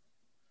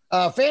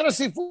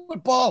 Fantasy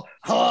football,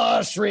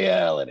 harsh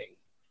reality.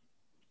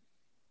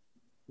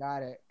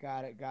 Got it.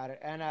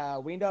 And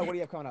Weendo, what do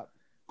you have coming up?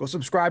 Go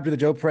subscribe to the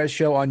Joe Perez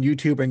Show on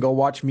YouTube and go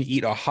watch me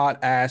eat a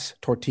hot ass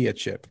tortilla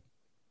chip.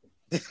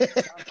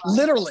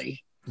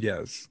 Literally.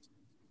 Yes.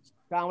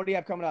 Don, what do you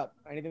have coming up?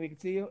 Anything we can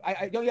see you?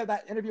 I don't you have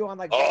that interview on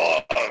like.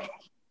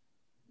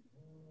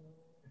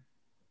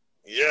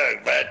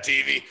 Yeah, bad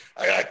TV.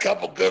 I got a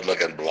couple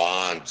good-looking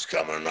blondes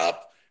coming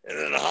up, and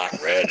then a hot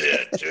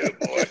redhead too,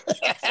 boy.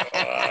 So,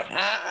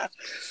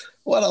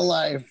 what a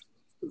life!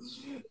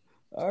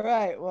 All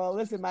right. Well,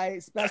 listen, my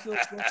special is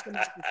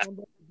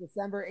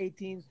December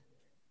 18th.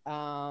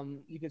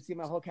 You can see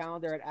my whole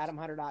calendar at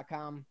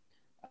adamhunter.com.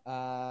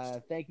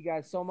 Thank you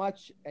guys so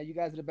much, and you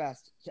guys are the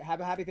best.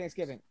 Have a happy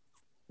Thanksgiving.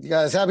 You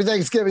guys, happy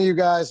Thanksgiving, you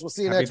guys. We'll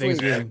see you next week.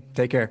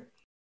 Take care.